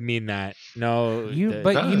that would mean that. No,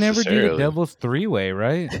 But Not you never do the necessarily. devil's three-way,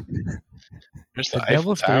 right? There's The the Eiffel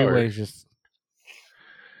devil's Tower. three-way is just,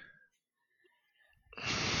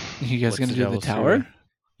 You guys What's gonna the do the devil's tower? three-way?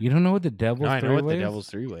 you don't know what the devil's No, I know what the three-way is? devil's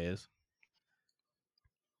three-way is.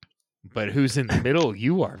 But who's in the middle?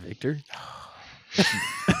 You are, Victor.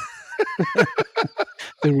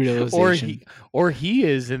 The realization. Or he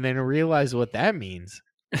is, and then realize what that means.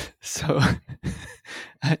 So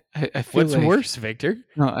I feel What's like, worse, Victor?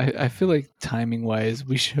 No, I feel like timing wise,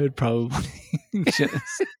 we should probably just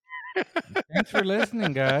Thanks for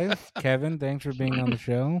listening, guys. Kevin, thanks for being on the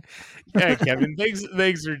show. Yeah, Kevin,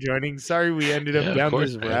 thanks for joining. Sorry we ended up Yeah, of down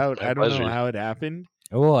course, this man. route. My I don't know pleasure. how it happened.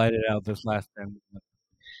 We'll edit out this last 10 minutes.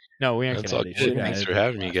 No, we aren't That's gonna all edit good. shit Thanks out. for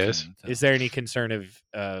having me, guys. Is there any concern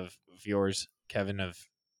of yours, Kevin, of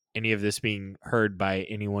any of this being heard by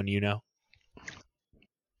anyone you know?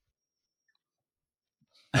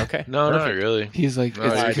 Okay. No, perfect. not really. He's like, No,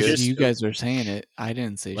 it's you're because good. you guys were saying it. I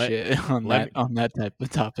didn't say Let- shit on let that type of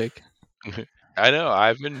topic. I know.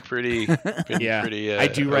 I've been pretty. Yeah, pretty, I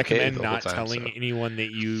do okay recommend the whole not time, telling so. anyone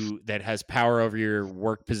that has power over your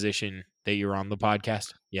work position that you're on the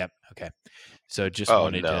podcast. Yep. Okay. So just Oh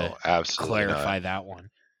wanted no, to absolutely clarify not. that one.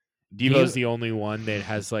 Devo's the only one that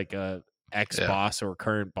has like a ex Yeah. boss or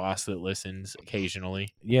current boss that listens occasionally.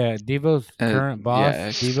 Yeah, Devo's current boss, yeah.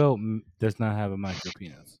 Devo does not have a micro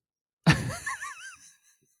penis.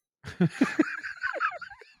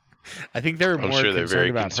 I think they're I'm more sure they're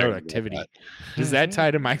very concerned about concerned about productivity. that. Does that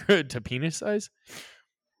tie to penis size?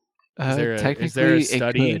 there a Technically,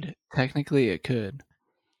 study? it could. Technically, it could.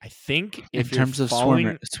 I think In if terms you're of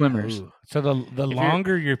following, swimmers. Ooh. So the If you're-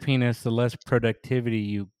 longer your penis, the less productivity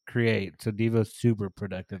you create. So Devo's super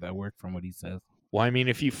productive at work, from what he says. Well, I mean,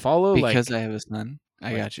 if you follow Because like I have a son.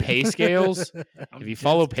 I like got you. pay scales, if you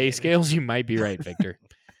follow pay scales, you might be right, Victor.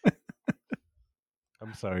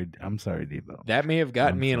 I'm sorry, Devo. That may have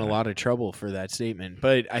gotten I'm me in a sorry. lot of trouble for that statement,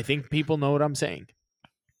 but I think people know what I'm saying.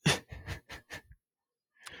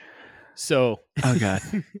 So, Oh God.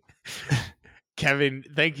 Kevin,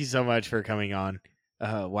 thank you so much for coming on.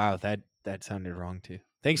 Wow, that sounded wrong too.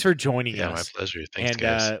 Thanks for joining Yeah, my us. pleasure. Thanks, And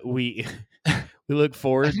guys. we look I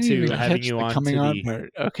forward didn't to even having catch you the on coming to on the part.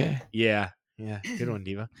 Okay. Yeah, good one,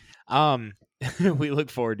 Diva. We look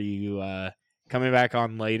forward to you coming back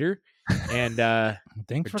on later and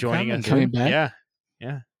Thanks for joining coming, us. Coming dude. back?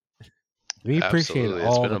 Yeah. We appreciate Absolutely.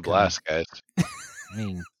 all It's been the a blast, guys.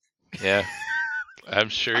 coming. Yeah. I'm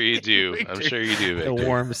sure you do. I'm Victor, sure you do, the Victor.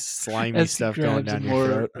 warm, slimy As he stuff going grabs down your more,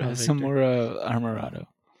 throat. Oh, some Victor. more Armorado.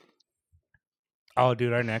 Oh,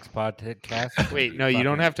 dude, our next podcast. Wait, no, you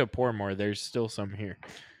don't have to pour more. There's still some here.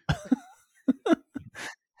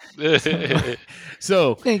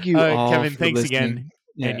 So, Thank you all, Kevin, for thanks listening. again.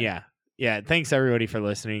 And yeah, thanks everybody for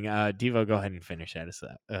listening. Devo, go ahead and finish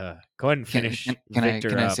that. Go ahead and finish Can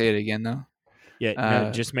Victor I up. say it again though? Yeah,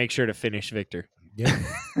 no, just make sure to finish Victor. Yeah.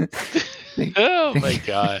 Oh Thank my you.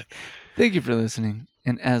 god. Thank you for listening,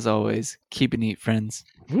 and as always, keep it neat, friends.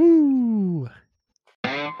 Woo.